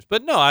games.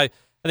 But no, I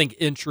think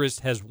interest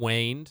has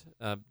waned.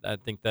 I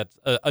think that's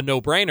a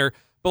no-brainer.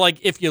 But, like,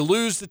 if you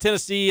lose to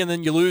Tennessee and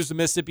then you lose to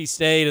Mississippi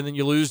State and then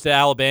you lose to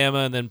Alabama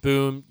and then,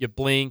 boom, you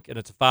blink and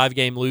it's a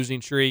 5-game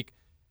losing streak,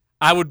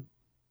 I would,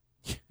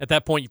 at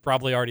that point, you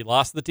probably already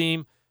lost the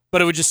team.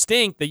 But it would just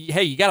stink that,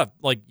 hey, you gotta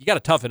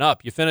toughen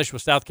up. You finish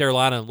with South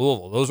Carolina and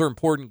Louisville. Those are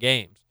important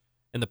games.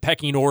 In the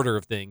pecking order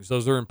of things,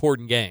 those are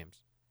important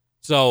games.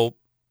 So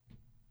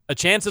a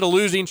chance at a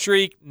losing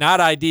streak, not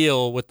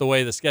ideal with the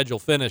way the schedule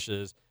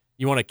finishes.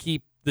 You want to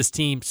keep this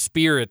team's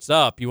spirits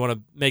up. You want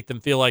to make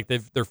them feel like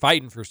they're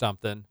fighting for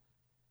something.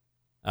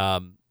 I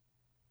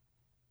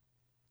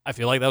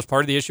feel like that was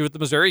part of the issue with the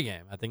Missouri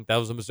game. I think that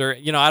was a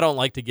Missouri. I don't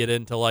like to get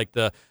into, like,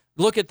 the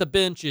look at the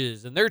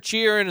benches and they're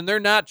cheering and they're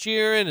not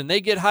cheering and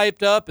they get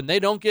hyped up and they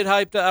don't get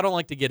hyped up. I don't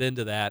like to get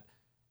into that.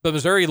 But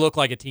Missouri looked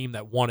like a team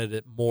that wanted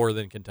it more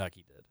than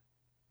Kentucky did.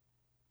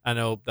 I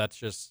know that's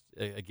just,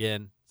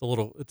 again,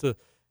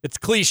 it's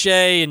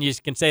cliche, and you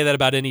can say that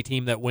about any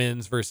team that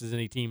wins versus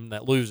any team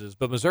that loses.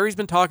 But Missouri's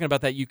been talking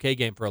about that UK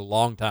game for a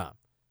long time.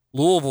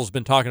 Louisville's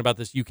been talking about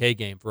this UK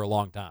game for a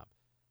long time.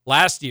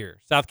 Last year,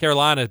 South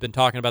Carolina has been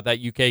talking about that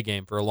UK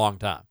game for a long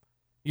time.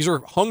 These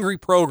are hungry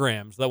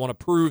programs that want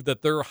to prove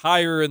that they're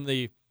higher in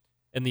the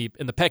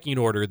pecking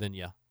order than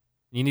you.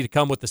 You need to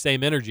come with the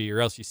same energy, or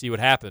else you see what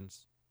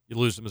happens. You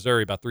lose to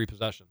Missouri about 3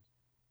 possessions.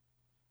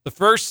 The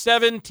first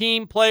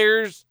 17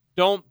 players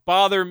don't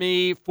bother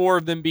me. 4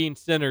 of them being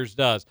sinners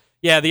does.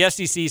 Yeah, the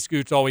SEC,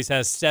 Scoots, always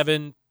has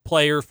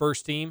 7-player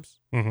first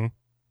teams. Mm-hmm.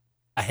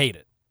 I hate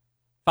it.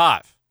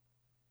 5.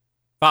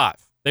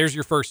 There's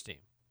your first team.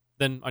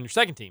 Then on your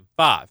second team,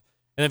 5.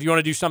 And if you want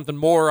to do something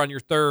more on your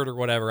third or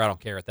whatever, I don't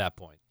care at that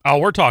point. Oh,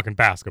 we're talking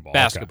basketball.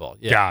 Basketball,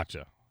 okay. yeah.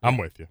 Gotcha. I'm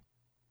with you.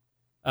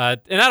 And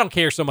I don't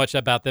care so much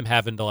about them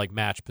having to, like,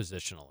 match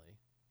positionally.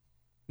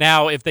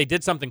 Now, if they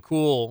did something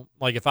cool,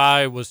 like if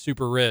I was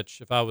super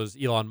rich, if I was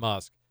Elon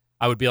Musk,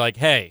 I would be like,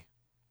 hey,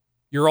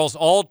 you're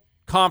all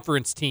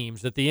conference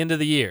teams at the end of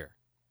the year.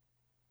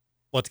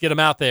 Let's get them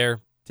out there,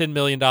 $10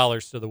 million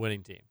to the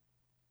winning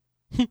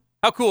team.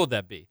 How cool would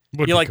that be?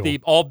 Would you be like cool.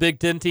 the all Big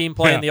Ten team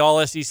playing the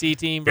all SEC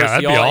team versus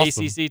that'd the be all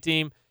awesome. ACC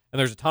team, and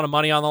there's a ton of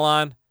money on the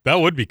line? That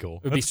would be cool.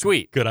 It would be That's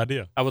sweet. Good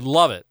idea. I would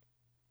love it.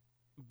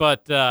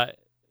 But,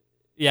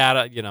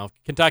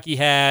 Kentucky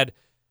had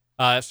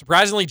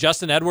surprisingly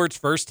Justin Edwards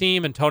first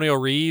team, Antonio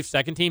Reeves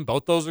second team.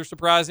 Both those are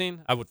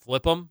surprising. I would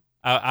flip them.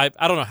 I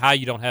don't know how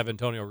you don't have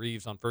Antonio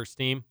Reeves on first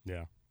team.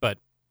 Yeah. But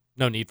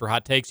no need for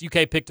hot takes.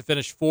 UK picked to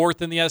finish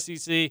fourth in the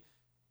SEC.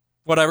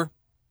 Whatever.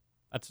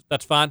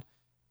 That's fine.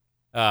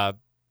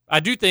 I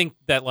do think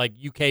that like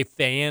UK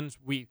fans,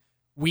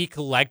 we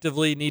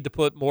collectively need to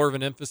put more of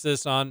an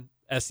emphasis on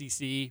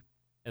SEC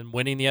and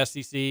winning the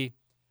SEC.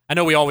 I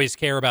know we always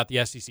care about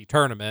the SEC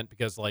tournament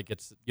because like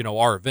it's,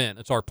 our event,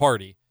 it's our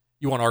party.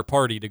 You want our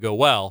party to go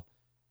well.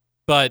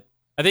 But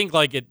I think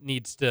like it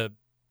needs to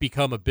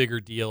become a bigger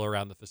deal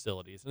around the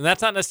facilities. And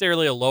that's not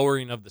necessarily a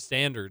lowering of the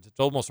standards. It's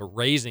almost a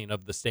raising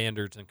of the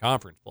standards in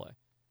conference play.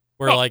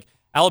 Where like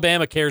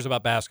Alabama cares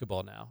about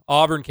basketball now.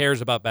 Auburn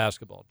cares about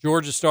basketball.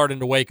 Georgia's starting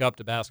to wake up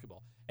to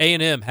basketball.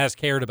 A&M has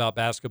cared about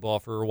basketball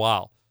for a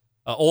while.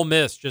 Ole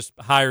Miss just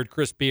hired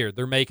Chris Beard.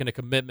 They're making a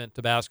commitment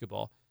to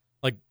basketball.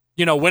 Like,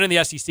 winning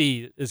the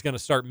SEC is going to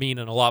start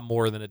meaning a lot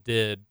more than it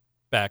did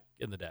back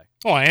in the day.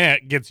 Oh, and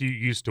it gets you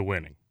used to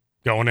winning,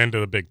 going into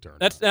the big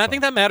tournament. I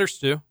think that matters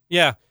too.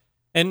 Yeah.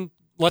 And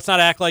let's not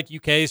act like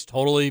UK's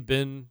totally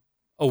been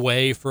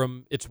away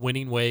from its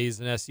winning ways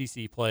in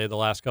SEC play the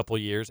last couple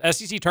of years.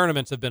 SEC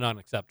tournaments have been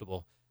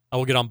unacceptable. I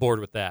will get on board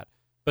with that.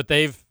 But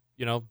they've,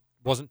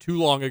 wasn't too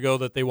long ago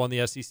that they won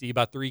the SEC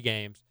about 3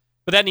 games.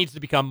 But that needs to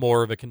become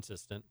more of a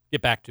consistent.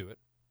 Get back to it.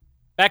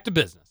 Back to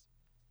business.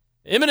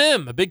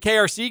 Eminem, a big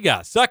KRC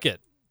guy, suck it.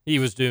 He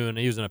was in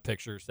a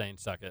picture saying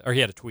suck it. Or he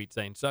had a tweet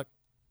saying suck.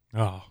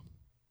 Oh.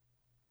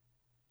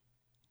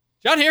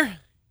 John here.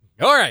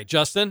 All right,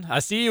 Justin. I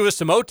see you with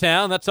some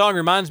O-Town. That song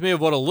reminds me of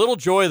what a little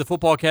joy the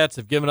football cats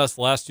have given us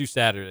the last 2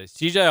 Saturdays.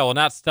 TJ, I will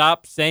not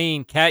stop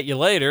saying cat you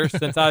later.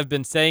 Since I've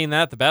been saying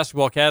that, the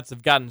basketball cats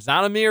have gotten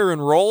Zonimir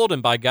enrolled,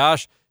 and by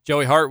gosh,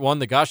 Joey Hart won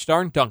the gosh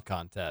darn dunk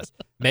contest.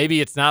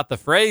 Maybe it's not the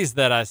phrase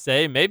that I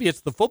say. Maybe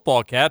it's the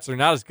football cats are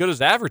not as good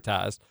as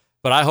advertised,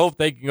 but I hope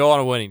they can go on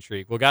a winning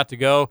streak. We got to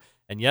go,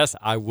 and yes,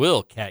 I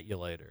will cat you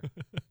later.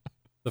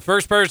 The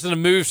first person to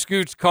move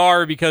Scoot's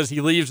car because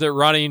he leaves it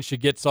running should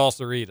get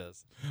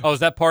salsaritas. Oh, is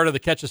that part of the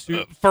catch a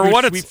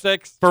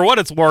sweepstakes? For what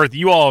it's worth,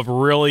 you all have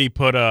really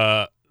put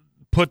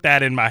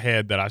that in my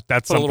head that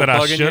that's Put a something little I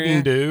bug in your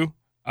shouldn't do.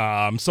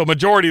 So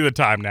majority of the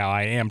time now,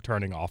 I am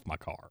turning off my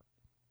car.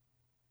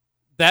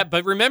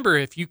 But remember,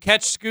 if you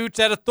catch Scoots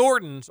at a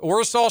Thornton's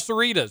or a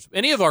Salsaritas,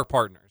 any of our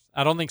partners,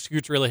 I don't think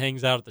Scoots really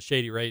hangs out at the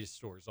Shady Rays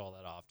stores all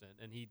that often,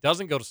 and he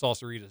doesn't go to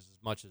Salsaritas as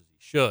much as he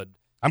should.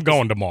 I'm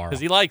going tomorrow because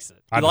he likes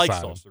it. He likes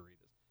Salsaritas.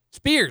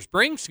 Spears,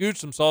 bring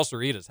Scoots some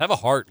Salsaritas. Have a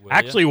heart, will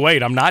Actually, ya?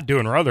 wait, I'm not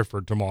doing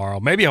Rutherford tomorrow.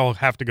 Maybe I'll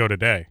have to go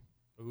today.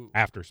 Ooh.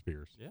 After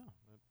Spears. Yeah,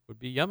 that would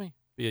be yummy.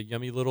 Be a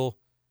yummy little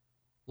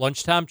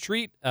lunchtime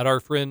treat at our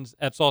friends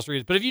at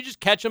Salsaritas. But if you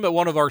just catch him at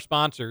one of our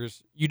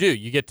sponsors, you do.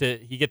 He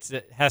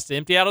has to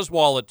empty out his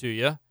wallet to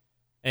you,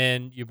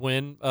 and you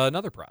win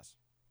another prize.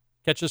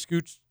 Catch a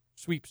Scoots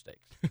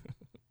sweepstakes.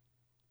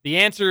 The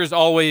answer is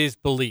always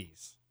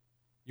Belize.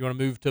 You want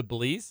to move to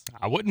Belize?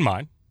 I wouldn't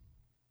mind.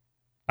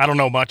 I don't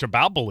know much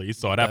about Belize,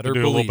 so I'd have to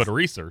do a little bit of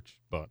research.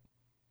 But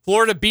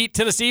Florida beat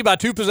Tennessee by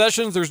 2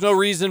 possessions. There's no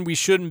reason we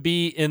shouldn't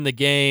be in the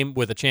game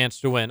with a chance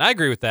to win. I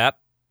agree with that.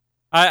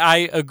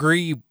 I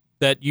agree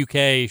that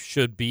UK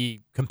should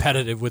be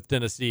competitive with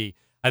Tennessee.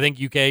 I think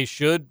UK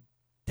should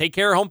take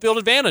care of home field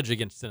advantage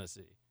against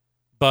Tennessee.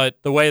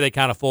 But the way they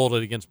kind of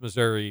folded against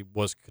Missouri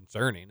was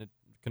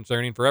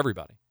concerning for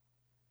everybody.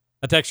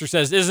 A texter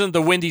says, isn't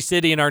the Windy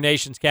City in our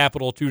nation's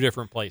capital 2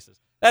 different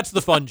places? That's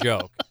the fun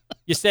joke.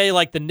 You say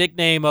like the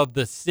nickname of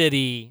the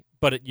city,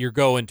 but you're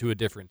going to a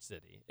different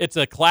city. It's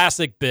a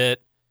classic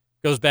bit.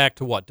 Goes back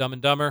to what, Dumb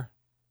and Dumber?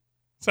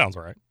 Sounds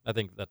right. I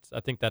think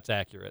that's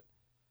accurate.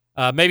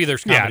 Maybe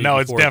there's comedy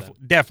it's before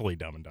definitely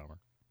Dumb and Dumber.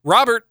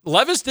 Robert,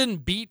 Levis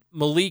didn't beat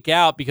Malik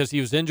out because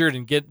he was injured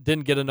and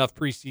didn't get enough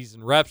preseason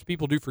reps.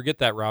 People do forget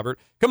that, Robert.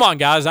 Come on,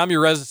 guys. I'm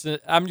your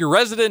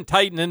resident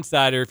Titan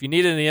insider. If you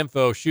need any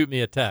info, shoot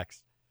me a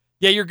text.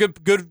 Yeah, you're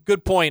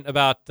good point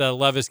about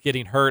Levis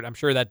getting hurt. I'm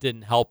sure that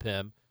didn't help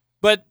him.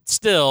 But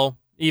still,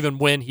 even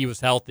when he was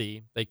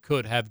healthy, they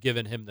could have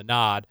given him the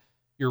nod.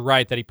 You're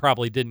right that he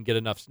probably didn't get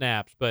enough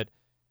snaps. But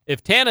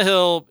if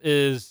Tannehill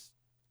is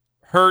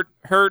hurt,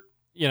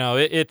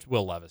 it's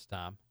Will Levis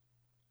time.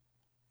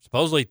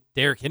 Supposedly,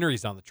 Derrick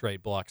Henry's on the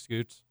trade block,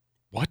 Scoots.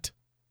 What?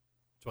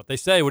 That's what they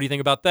say. What do you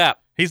think about that?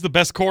 He's the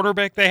best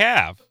quarterback they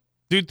have.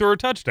 Dude threw a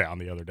touchdown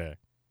the other day,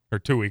 or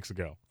 2 weeks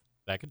ago.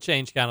 That could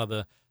change kind of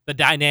the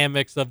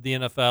dynamics of the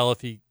NFL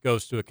if he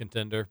goes to a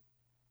contender.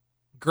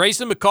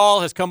 Grayson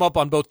McCall has come up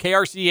on both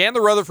KRC and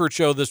the Rutherford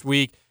Show this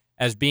week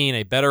as being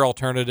a better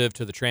alternative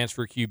to the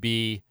transfer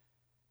QB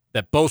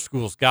that both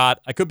schools got.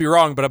 I could be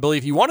wrong, but I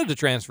believe he wanted to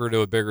transfer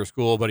to a bigger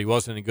school, but he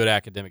wasn't in good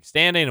academic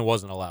standing and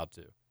wasn't allowed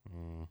to.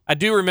 I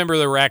do remember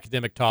there were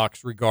academic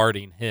talks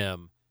regarding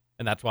him,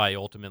 and that's why he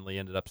ultimately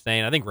ended up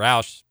staying. I think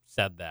Roush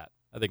said that.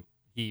 I think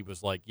he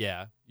was like,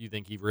 yeah, you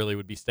think he really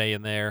would be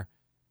staying there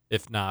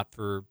if not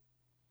for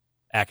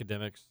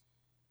academics?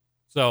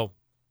 So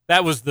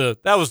that was the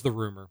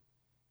rumor.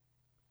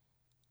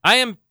 I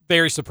am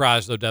very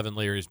surprised, though, Devin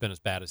Leary's been as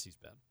bad as he's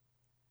been.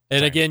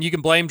 And again, you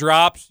can blame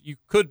drops. You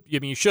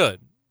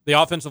should. The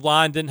offensive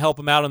line didn't help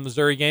him out in the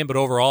Missouri game, but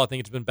overall, I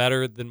think it's been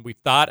better than we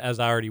thought, as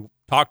I already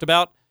talked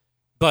about.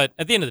 But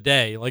at the end of the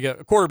day, like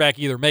a quarterback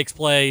either makes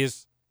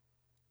plays,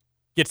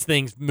 gets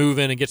things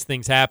moving and gets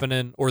things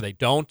happening, or they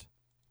don't.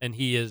 And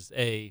he is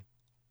a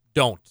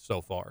don't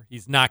so far.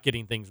 He's not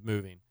getting things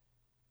moving.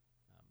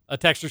 A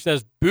texter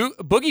says,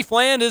 Boogie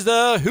Fland is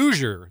a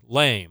Hoosier.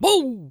 Lame.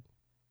 Woo!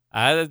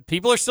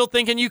 People are still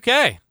thinking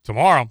UK.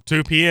 Tomorrow,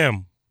 2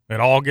 p.m., it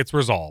all gets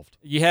resolved.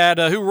 You had,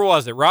 who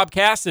was it? Rob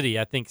Cassidy,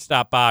 I think,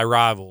 stopped by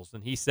Rivals,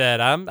 and he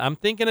said, I'm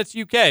thinking it's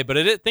UK, but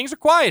things are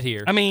quiet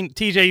here. I mean,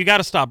 TJ, you got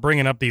to stop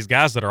bringing up these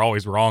guys that are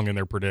always wrong in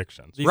their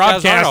predictions. These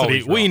Rob guys aren't Cassidy,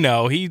 always wrong. we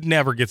know, he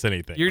never gets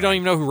anything. You don't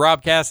even know who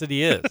Rob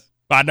Cassidy is.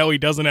 I know he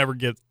doesn't ever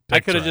get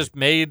I could have just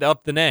made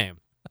up the name.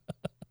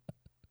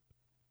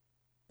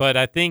 But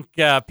I think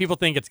people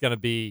think it's going to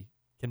be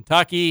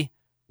Kentucky.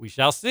 We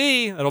shall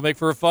see. That'll make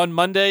for a fun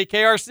Monday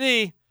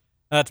KRC.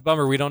 That's a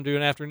bummer. We don't do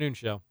an afternoon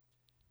show.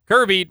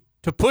 Kirby,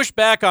 to push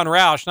back on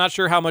Roush, not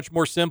sure how much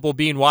more simple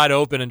being wide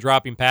open and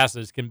dropping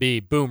passes can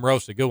be. Boom,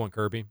 roast. A good one,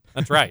 Kirby.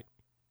 That's right.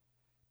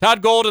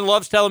 Todd Golden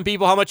loves telling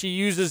people how much he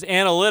uses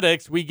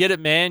analytics. We get it,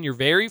 man. You're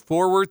very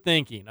forward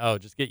thinking. Oh,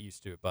 just get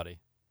used to it, buddy.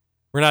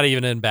 We're not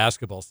even in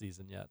basketball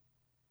season yet.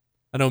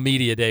 I know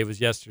media day was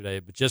yesterday,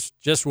 but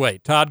just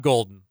wait. Todd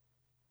Golden,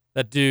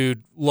 that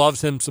dude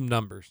loves him some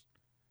numbers.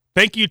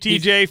 Thank you,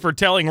 TJ, for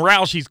telling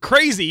Roush he's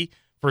crazy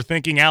for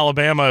thinking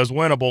Alabama is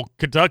winnable.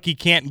 Kentucky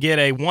can't get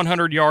a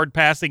 100-yard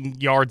passing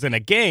yards in a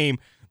game.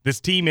 This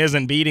team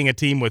isn't beating a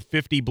team with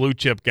 50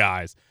 blue-chip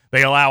guys.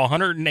 They allow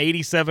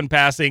 187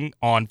 passing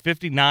on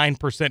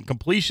 59%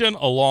 completion,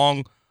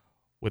 along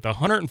with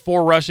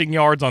 104 rushing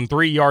yards on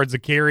 3 yards a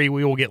carry.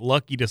 We will get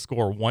lucky to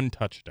score 1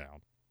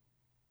 touchdown.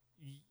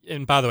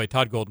 And by the way,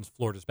 Todd Golden's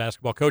Florida's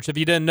basketball coach. If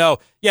you didn't know,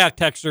 yeah,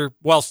 Texter,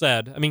 well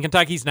said. I mean,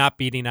 Kentucky's not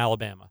beating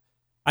Alabama.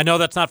 I know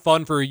that's not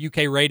fun for a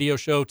UK radio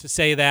show to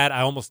say that.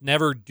 I almost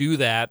never do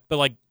that. But,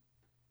 like,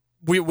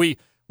 we'll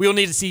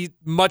need to see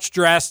much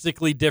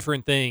drastically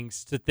different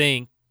things to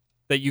think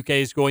that UK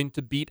is going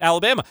to beat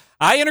Alabama.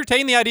 I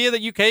entertain the idea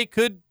that UK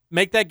could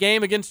make that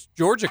game against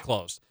Georgia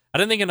close. I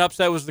didn't think an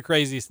upset was the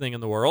craziest thing in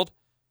the world,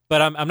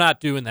 but I'm not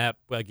doing that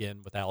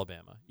again with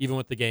Alabama, even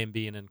with the game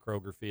being in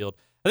Kroger Field.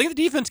 I think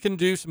the defense can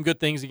do some good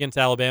things against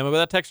Alabama,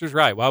 but that texter's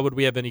right. Why would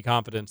we have any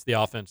confidence the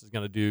offense is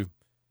going to do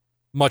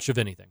much of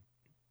anything?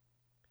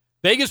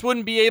 Vegas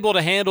wouldn't be able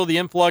to handle the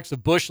influx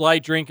of Busch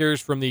Light drinkers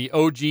from the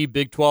OG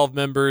Big 12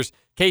 members.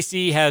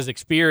 KC has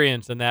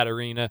experience in that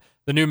arena.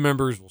 The new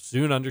members will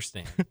soon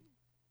understand.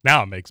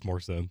 Now it makes more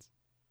sense.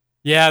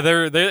 Yeah,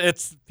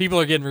 it's people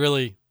are getting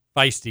really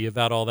feisty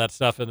about all that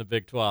stuff in the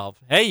Big 12.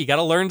 Hey, you got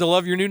to learn to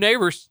love your new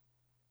neighbors.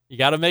 You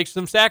got to make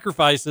some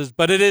sacrifices,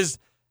 but it is,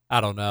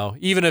 I don't know,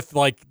 even if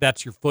like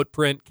that's your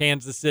footprint,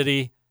 Kansas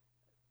City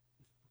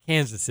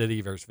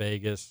versus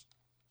Vegas,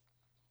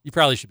 you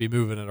probably should be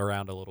moving it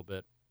around a little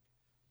bit.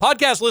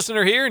 Podcast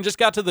listener here and just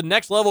got to the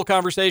next level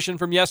conversation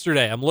from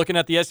yesterday. I'm looking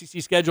at the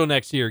SEC schedule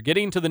next year.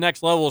 Getting to the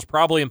next level is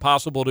probably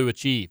impossible to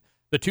achieve.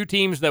 The two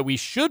teams that we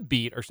should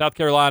beat are South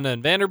Carolina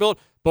and Vanderbilt,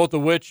 both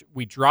of which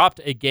we dropped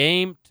a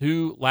game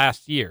to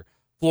last year.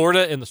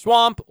 Florida in the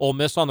Swamp, Ole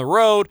Miss on the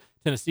road,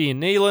 Tennessee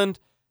and Neyland,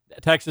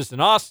 Texas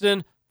and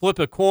Austin, flip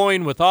a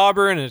coin with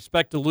Auburn and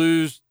expect to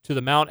lose to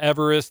the Mount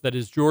Everest that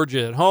is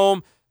Georgia at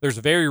home. There's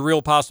a very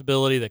real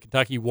possibility that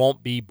Kentucky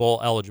won't be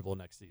bowl eligible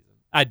next season.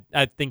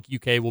 I think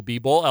UK will be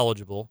bowl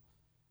eligible.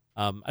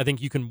 I think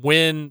you can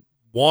win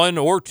one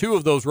or two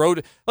of those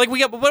road. But we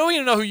don't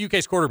even know who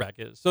UK's quarterback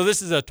is. So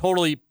this is a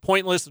totally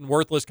pointless and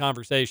worthless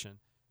conversation.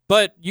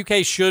 But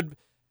UK should.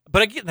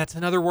 But again, that's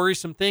another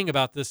worrisome thing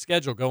about this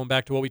schedule, going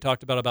back to what we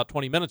talked about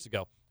 20 minutes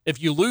ago. If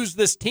you lose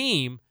this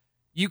team,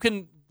 you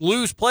can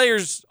lose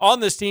players on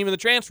this team in the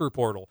transfer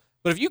portal.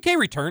 But if UK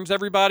returns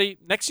everybody,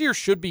 next year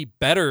should be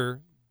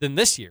better than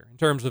this year in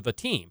terms of a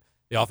team.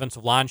 The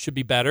offensive line should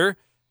be better.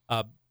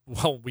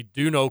 Well, we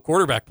do know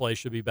quarterback play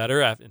should be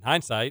better in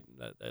hindsight,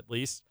 at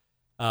least.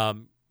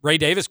 Ray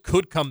Davis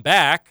could come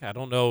back. I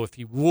don't know if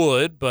he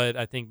would, but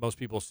I think most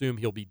people assume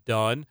he'll be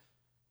done.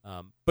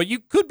 But you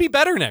could be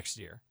better next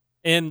year.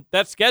 And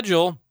that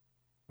schedule,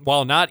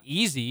 while not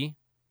easy,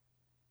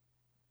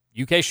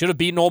 UK should have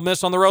beaten Ole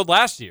Miss on the road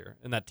last year,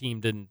 and that team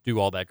didn't do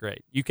all that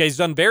great. UK's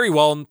done very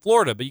well in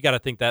Florida, but you got to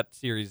think that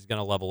series is going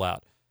to level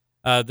out.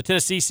 The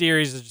Tennessee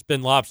series has just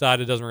been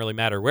lopsided. It doesn't really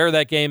matter where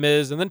that game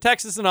is. And then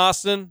Texas and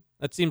Austin,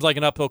 that seems like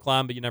an uphill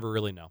climb, but you never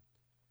really know.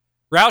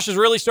 Roush is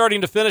really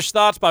starting to finish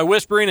thoughts by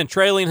whispering and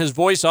trailing his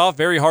voice off.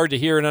 Very hard to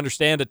hear and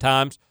understand at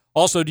times.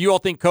 Also, do you all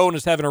think Cohen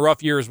is having a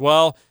rough year as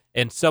well?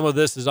 And some of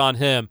this is on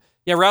him.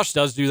 Yeah, Roush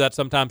does do that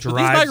sometimes. But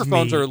these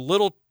microphones are a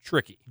little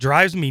tricky.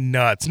 Drives me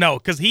nuts. No,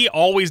 because he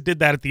always did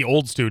that at the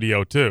old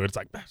studio, too. It's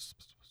like,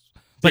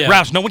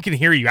 Roush, no one can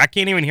hear you. I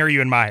can't even hear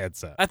you in my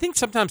headset. I think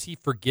sometimes he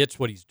forgets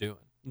what he's doing.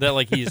 That,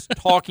 like, he's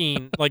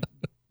talking, like,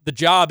 the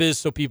job is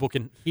so people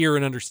can hear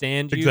and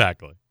understand you.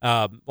 Exactly.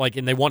 And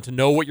they want to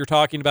know what you're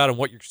talking about and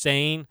what you're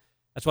saying.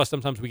 That's why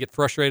sometimes we get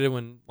frustrated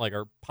when, like,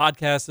 our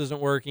podcast isn't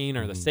working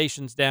or the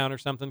station's down or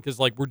something, because,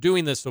 like, we're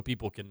doing this so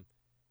people can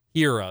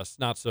hear us,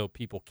 not so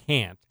people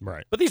can't.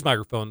 Right. But these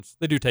microphones,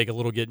 they do take a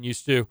little getting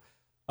used to.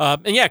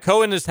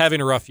 Cohen is having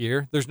a rough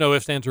year. There's no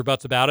ifs, ands, or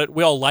buts about it.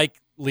 We all like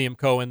Liam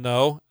Cohen,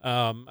 though.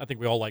 I think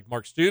we all like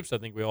Mark Stoops. I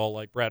think we all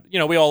like Brad.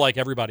 We all like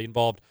everybody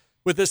involved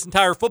with this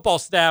entire football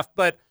staff.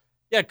 But,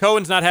 yeah,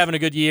 Cohen's not having a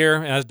good year.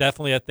 And that's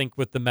definitely, I think,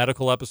 with the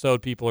medical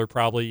episode, people are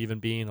probably even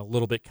being a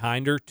little bit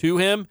kinder to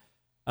him.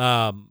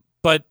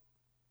 But,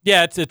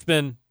 yeah, it's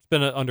been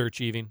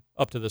underachieving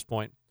up to this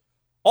point.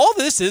 All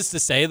this is to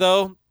say,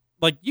 though,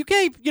 like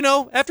UK,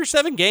 after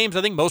 7 games,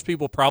 I think most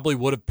people probably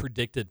would have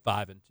predicted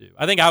 5-2.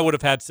 I think I would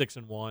have had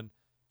 6-1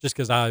 just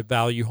because I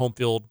value home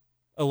field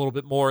a little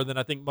bit more than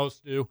I think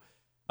most do.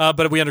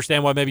 But we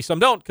understand why maybe some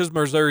don't, because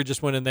Missouri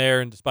just went in there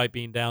and despite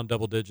being down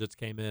double digits,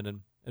 came in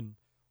and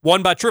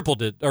won by triple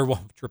digits,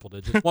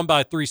 won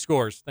by 3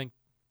 scores.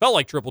 Felt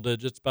like triple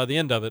digits by the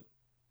end of it.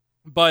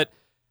 But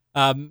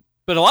a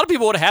lot of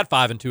people would have had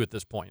 5-2 at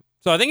this point.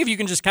 So I think if you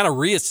can just kind of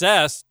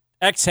reassess,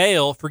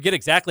 exhale, forget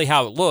exactly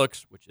how it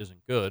looks, which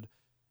isn't good,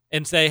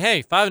 and say,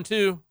 hey,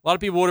 5-2, a lot of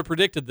people would have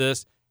predicted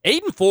this.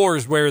 8-4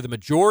 is where the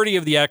majority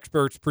of the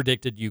experts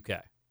predicted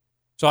UK.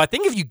 So I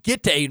think if you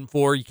get to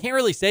 8-4, you can't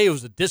really say it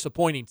was a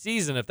disappointing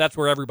season if that's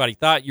where everybody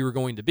thought you were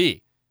going to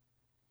be.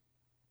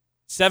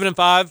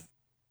 7-5,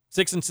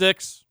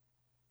 6-6,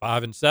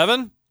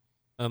 5-7,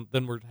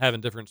 then we're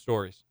having different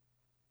stories.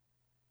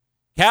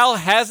 Cal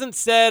hasn't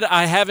said,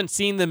 I haven't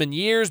seen them in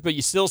years, but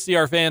you still see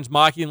our fans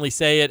mockingly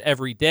say it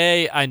every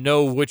day. I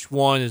know which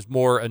one is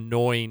more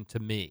annoying to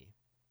me.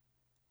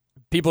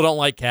 People don't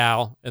like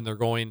Cal, and they're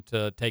going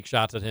to take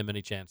shots at him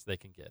any chance they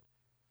can get.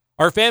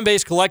 Our fan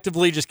base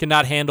collectively just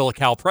cannot handle a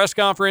Cal press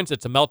conference.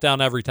 It's a meltdown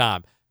every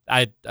time.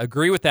 I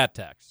agree with that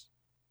text.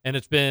 And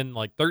it's been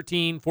like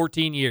 13,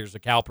 14 years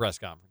of Cal press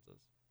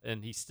conferences.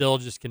 And he still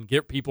just can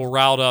get people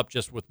riled up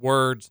just with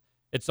words.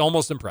 It's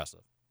almost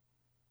impressive.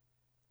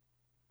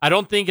 I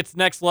don't think its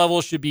next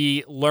level should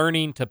be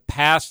learning to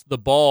pass the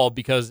ball,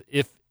 because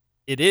if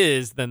it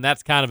is, then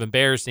that's kind of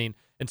embarrassing,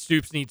 and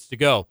Stoops needs to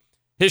go.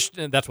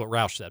 That's what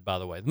Roush said, by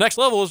the way. The next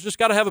level is just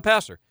got to have a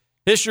passer.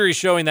 History is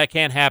showing that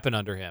can't happen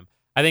under him.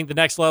 I think the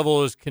next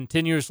level is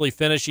continuously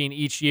finishing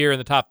each year in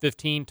the top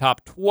 15,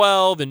 top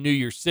 12, and New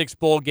Year's 6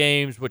 bowl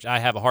games, which I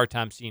have a hard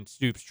time seeing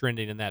Stoops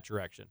trending in that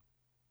direction.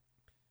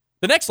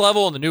 The next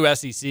level in the new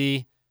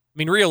SEC,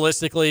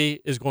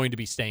 realistically, is going to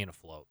be staying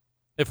afloat,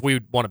 if we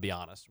want to be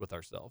honest with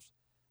ourselves.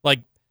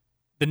 Like,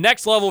 the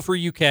next level for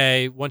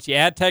UK, once you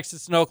add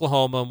Texas and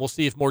Oklahoma, and we'll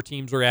see if more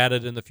teams are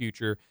added in the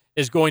future,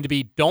 is going to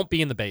be don't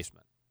be in the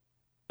basement.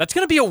 That's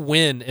going to be a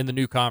win in the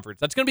new conference.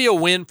 That's going to be a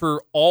win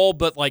for all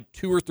but like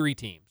 2 or 3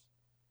 teams,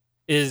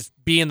 is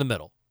be in the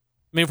middle.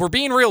 If we're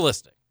being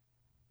realistic,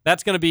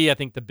 that's going to be, I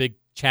think, the big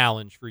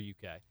challenge for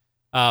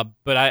UK.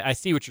 But I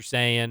see what you're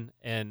saying,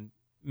 and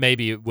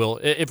maybe it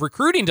will. If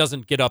recruiting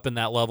doesn't get up in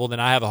that level,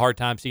 then I have a hard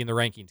time seeing the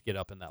rankings get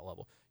up in that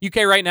level. UK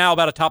right now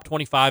about a top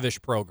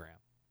 25-ish program.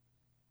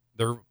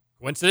 They're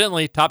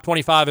coincidentally top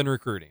 25 in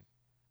recruiting.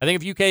 I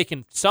think if UK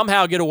can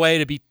somehow get away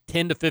to be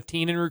 10 to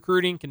 15 in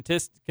recruiting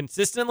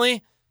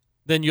consistently,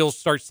 then you'll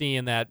start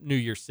seeing that New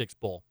Year's 6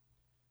 bowl.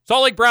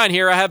 Salt Lake Brian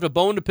here. I have a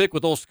bone to pick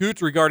with old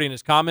Scoots regarding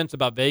his comments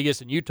about Vegas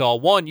and Utah.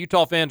 One,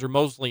 Utah fans are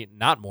mostly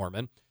not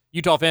Mormon.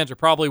 Utah fans are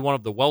probably one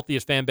of the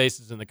wealthiest fan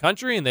bases in the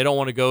country, and they don't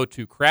want to go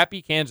to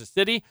crappy Kansas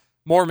City.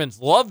 Mormons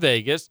love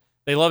Vegas.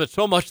 They love it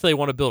so much they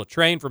want to build a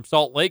train from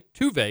Salt Lake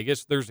to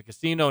Vegas. There's a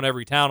casino in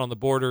every town on the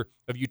border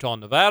of Utah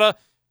and Nevada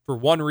for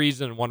one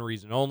reason and one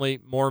reason only.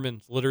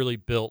 Mormons literally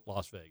built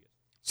Las Vegas.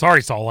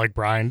 Sorry, Salt Lake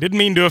Brian. Didn't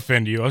mean to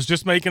offend you. I was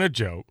just making a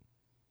joke.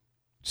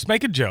 Just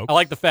make a joke. I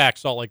like the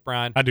facts, Salt Lake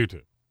Brian. I do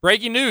too.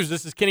 Breaking news.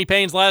 This is Kenny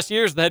Payne's last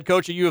year as the head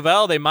coach at U of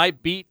L. They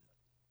might beat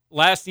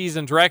last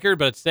season's record,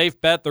 but it's safe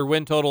bet their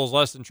win total is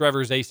less than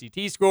Trevor's ACT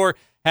score.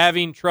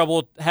 Having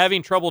trouble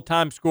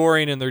time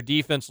scoring, and their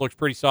defense looks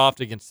pretty soft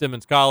against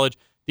Simmons College.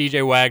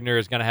 DJ Wagner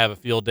is going to have a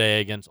field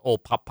day against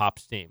old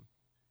Pop's team.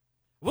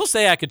 I will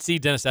say I could see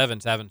Dennis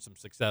Evans having some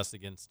success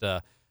against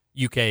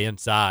UK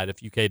inside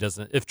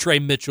if Trey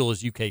Mitchell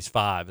is UK's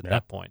 5 at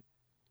that point.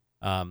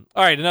 All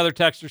right, another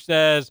texter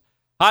says,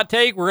 hot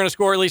take, we're going to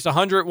score at least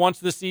 100 once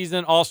this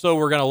season. Also,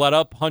 we're going to let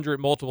up 100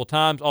 multiple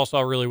times. Also,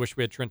 I really wish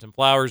we had Trenton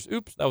Flowers.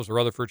 Oops, that was a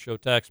Rutherford Show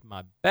text.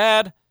 My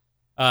bad.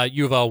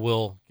 U of L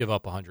will give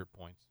up 100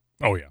 points.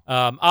 Oh, yeah.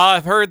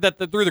 I've heard that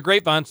through the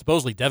grapevine,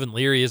 supposedly Devin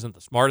Leary isn't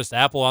the smartest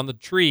apple on the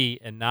tree,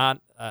 and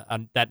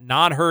that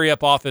non-hurry-up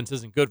offense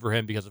isn't good for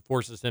him because it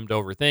forces him to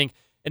overthink.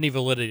 Any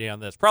validity on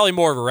this? Probably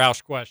more of a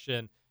Roush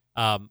question,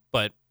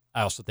 but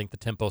I also think the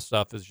tempo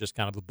stuff is just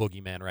kind of a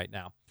boogeyman right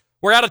now.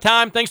 We're out of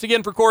time. Thanks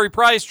again for Corey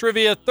Price.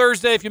 Trivia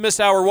Thursday. If you missed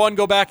hour 1,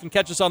 go back and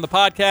catch us on the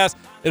podcast.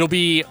 It'll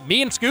be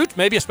me and Scoot,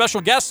 maybe a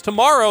special guest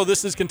tomorrow.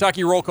 This is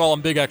Kentucky Roll Call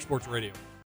on Big X Sports Radio.